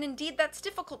 and indeed that's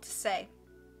difficult to say.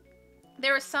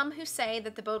 There are some who say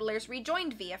that the Baudelaires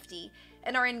rejoined VFD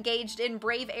and are engaged in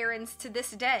brave errands to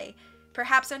this day,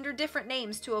 perhaps under different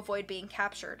names to avoid being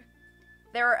captured.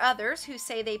 There are others who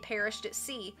say they perished at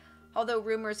sea, although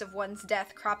rumors of one's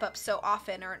death crop up so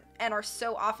often and are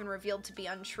so often revealed to be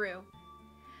untrue.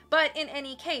 But in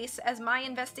any case, as my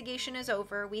investigation is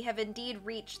over, we have indeed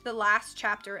reached the last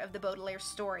chapter of the Baudelaire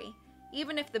story,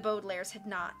 even if the Baudelaires had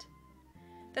not.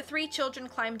 The three children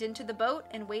climbed into the boat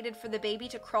and waited for the baby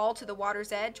to crawl to the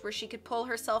water's edge where she could pull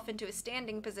herself into a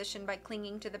standing position by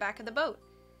clinging to the back of the boat.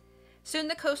 Soon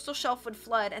the coastal shelf would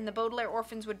flood and the Baudelaire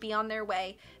orphans would be on their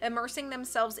way, immersing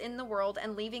themselves in the world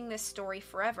and leaving this story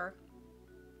forever.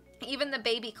 Even the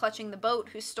baby clutching the boat,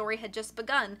 whose story had just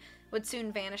begun, would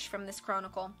soon vanish from this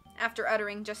chronicle, after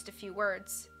uttering just a few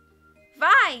words.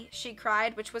 "Vi!" she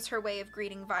cried, which was her way of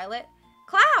greeting Violet.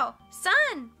 "Clow!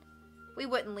 Sun!" "We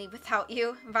wouldn't leave without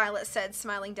you," Violet said,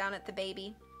 smiling down at the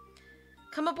baby.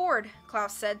 "Come aboard,"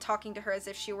 Klaus said, talking to her as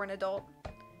if she were an adult.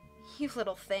 "You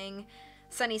little thing,"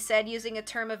 Sunny said, using a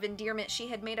term of endearment she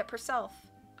had made up herself.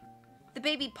 The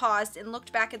baby paused and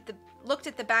looked at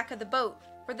the back of the boat,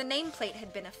 where the nameplate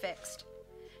had been affixed.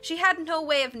 She had no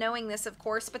way of knowing this, of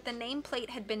course, but the nameplate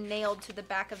had been nailed to the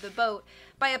back of the boat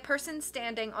by a person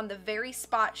standing on the very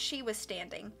spot she was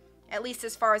standing, at least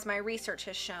as far as my research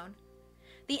has shown.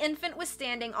 The infant was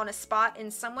standing on a spot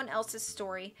in someone else's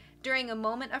story during a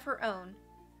moment of her own,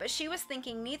 but she was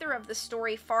thinking neither of the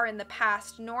story far in the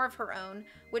past nor of her own,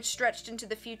 which stretched into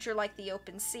the future like the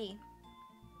open sea.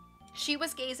 She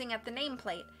was gazing at the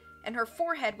nameplate, and her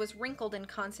forehead was wrinkled in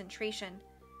concentration.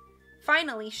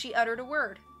 Finally, she uttered a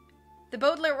word. The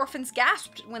Baudelaire orphans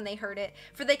gasped when they heard it,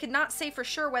 for they could not say for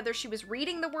sure whether she was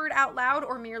reading the word out loud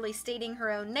or merely stating her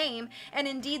own name, and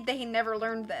indeed they never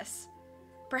learned this.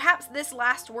 Perhaps this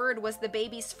last word was the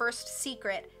baby's first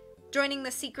secret, joining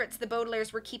the secrets the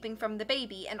Baudelaires were keeping from the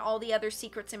baby and all the other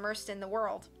secrets immersed in the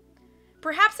world.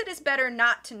 Perhaps it is better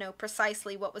not to know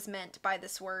precisely what was meant by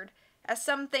this word, as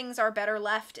some things are better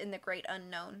left in the great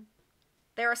unknown.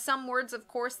 There are some words, of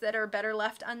course, that are better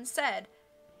left unsaid,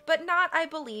 but not, I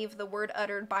believe, the word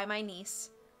uttered by my niece,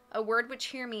 a word which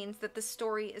here means that the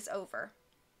story is over.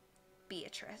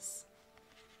 Beatrice.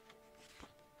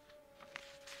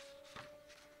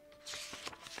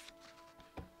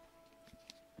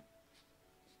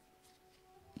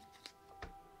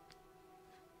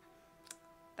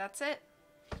 That's it.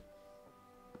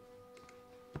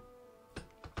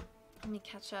 Let me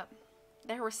catch up.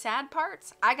 There were sad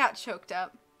parts. I got choked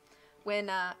up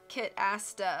when Kit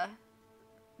asked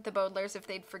the Baudelaires if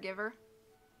they'd forgive her.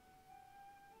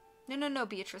 No,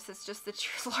 Beatrice. It's just that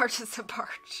you're large as a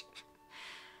barge.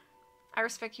 I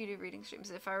respect you do reading streams.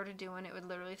 If I were to do one, it would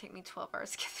literally take me 12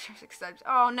 hours to get through.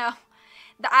 Oh, no.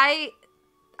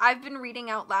 I've been reading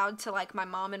out loud to, like, my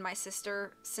mom and my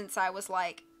sister since I was,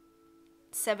 like,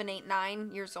 7, 8,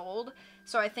 9 years old.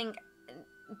 So I think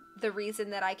the reason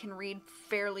that I can read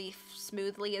fairly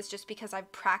smoothly is just because I've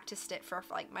practiced it for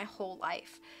like my whole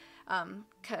life.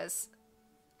 Because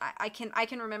I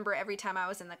can remember every time I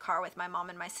was in the car with my mom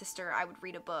and my sister, I would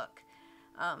read a book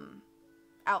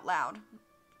out loud,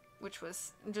 which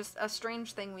was just a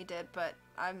strange thing we did, but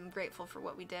I'm grateful for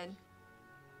what we did.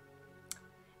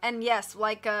 And yes,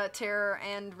 like Terror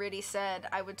and Riddy said,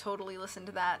 I would totally listen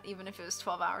to that even if it was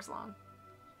 12 hours long.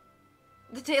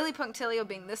 The Daily Punctilio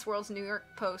being this world's New York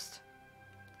Post.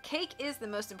 Cake is the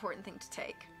most important thing to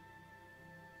take.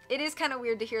 It is kind of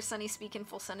weird to hear Sunny speak in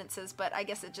full sentences, but I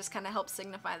guess it just kind of helps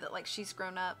signify that, like, she's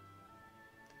grown up.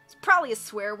 It's probably a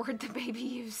swear word the baby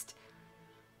used.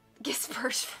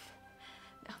 Gisperse.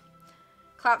 No.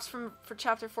 Claps for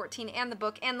chapter 14 and the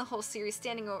book and the whole series.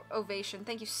 Standing ovation.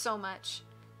 Thank you so much.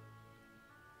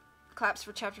 Claps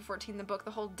for chapter 14, the book,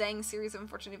 the whole dang series of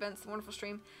unfortunate events, the wonderful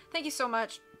stream. Thank you so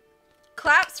much.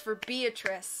 Claps for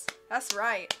Beatrice. That's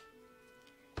right.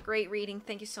 Great reading.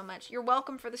 Thank you so much. You're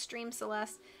welcome for the stream,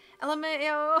 Celeste.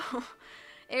 LMAO.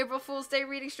 April Fool's Day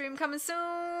reading stream coming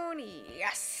soon.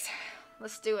 Yes.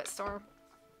 Let's do it, Storm.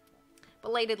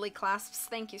 Belatedly clasps.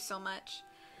 Thank you so much.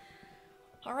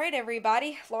 Alright,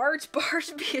 everybody. Large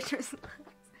barge Beatrice.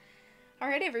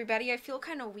 Alright, everybody. I feel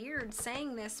kind of weird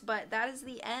saying this, but that is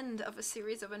the end of a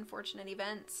series of unfortunate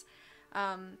events.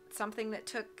 Something that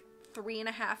took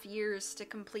 3.5 years to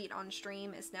complete on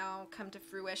stream is now come to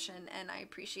fruition, and I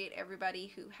appreciate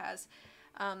everybody who has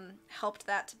helped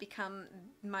that to become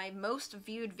my most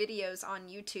viewed videos on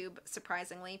YouTube.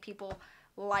 Surprisingly, people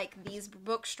like these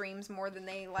book streams more than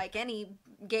they like any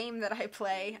game that I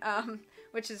play,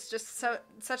 which is just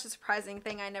such a surprising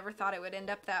thing. I never thought it would end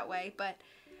up that way, but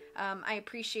I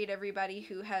appreciate everybody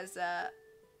who has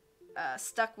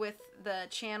stuck with the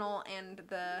channel and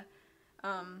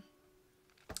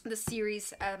the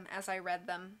series as I read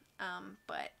them,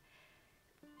 but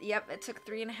yep, it took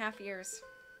 3.5 years.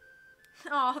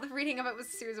 Oh, the reading of it was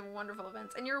a series of wonderful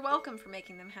events, and you're welcome for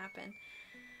making them happen.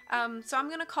 So I'm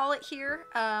gonna call it here.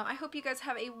 I hope you guys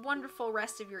have a wonderful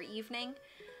rest of your evening.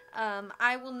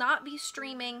 I will not be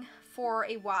streaming for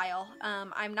a while.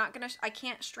 I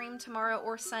can't stream tomorrow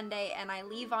or Sunday, and I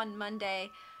leave on Monday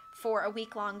for a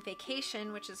week-long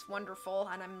vacation, which is wonderful,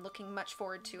 and I'm looking much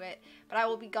forward to it. But I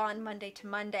will be gone Monday to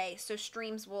Monday, so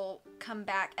streams will come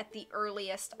back at the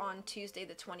earliest on Tuesday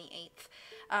the 28th.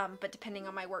 But depending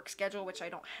on my work schedule, which I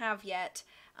don't have yet,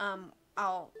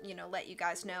 I'll, let you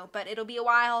guys know. But it'll be a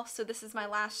while, so this is my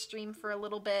last stream for a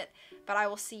little bit. But I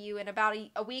will see you in about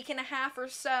a week and a half or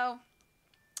so.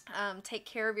 Take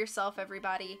care of yourself,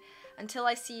 everybody. Until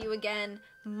I see you again,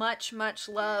 much, much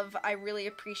love. I really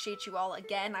appreciate you all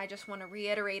again. I just want to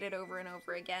reiterate it over and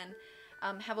over again.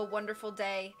 Have a wonderful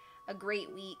day, a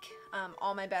great week.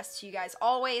 All my best to you guys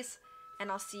always, and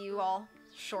I'll see you all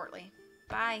shortly.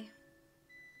 Bye.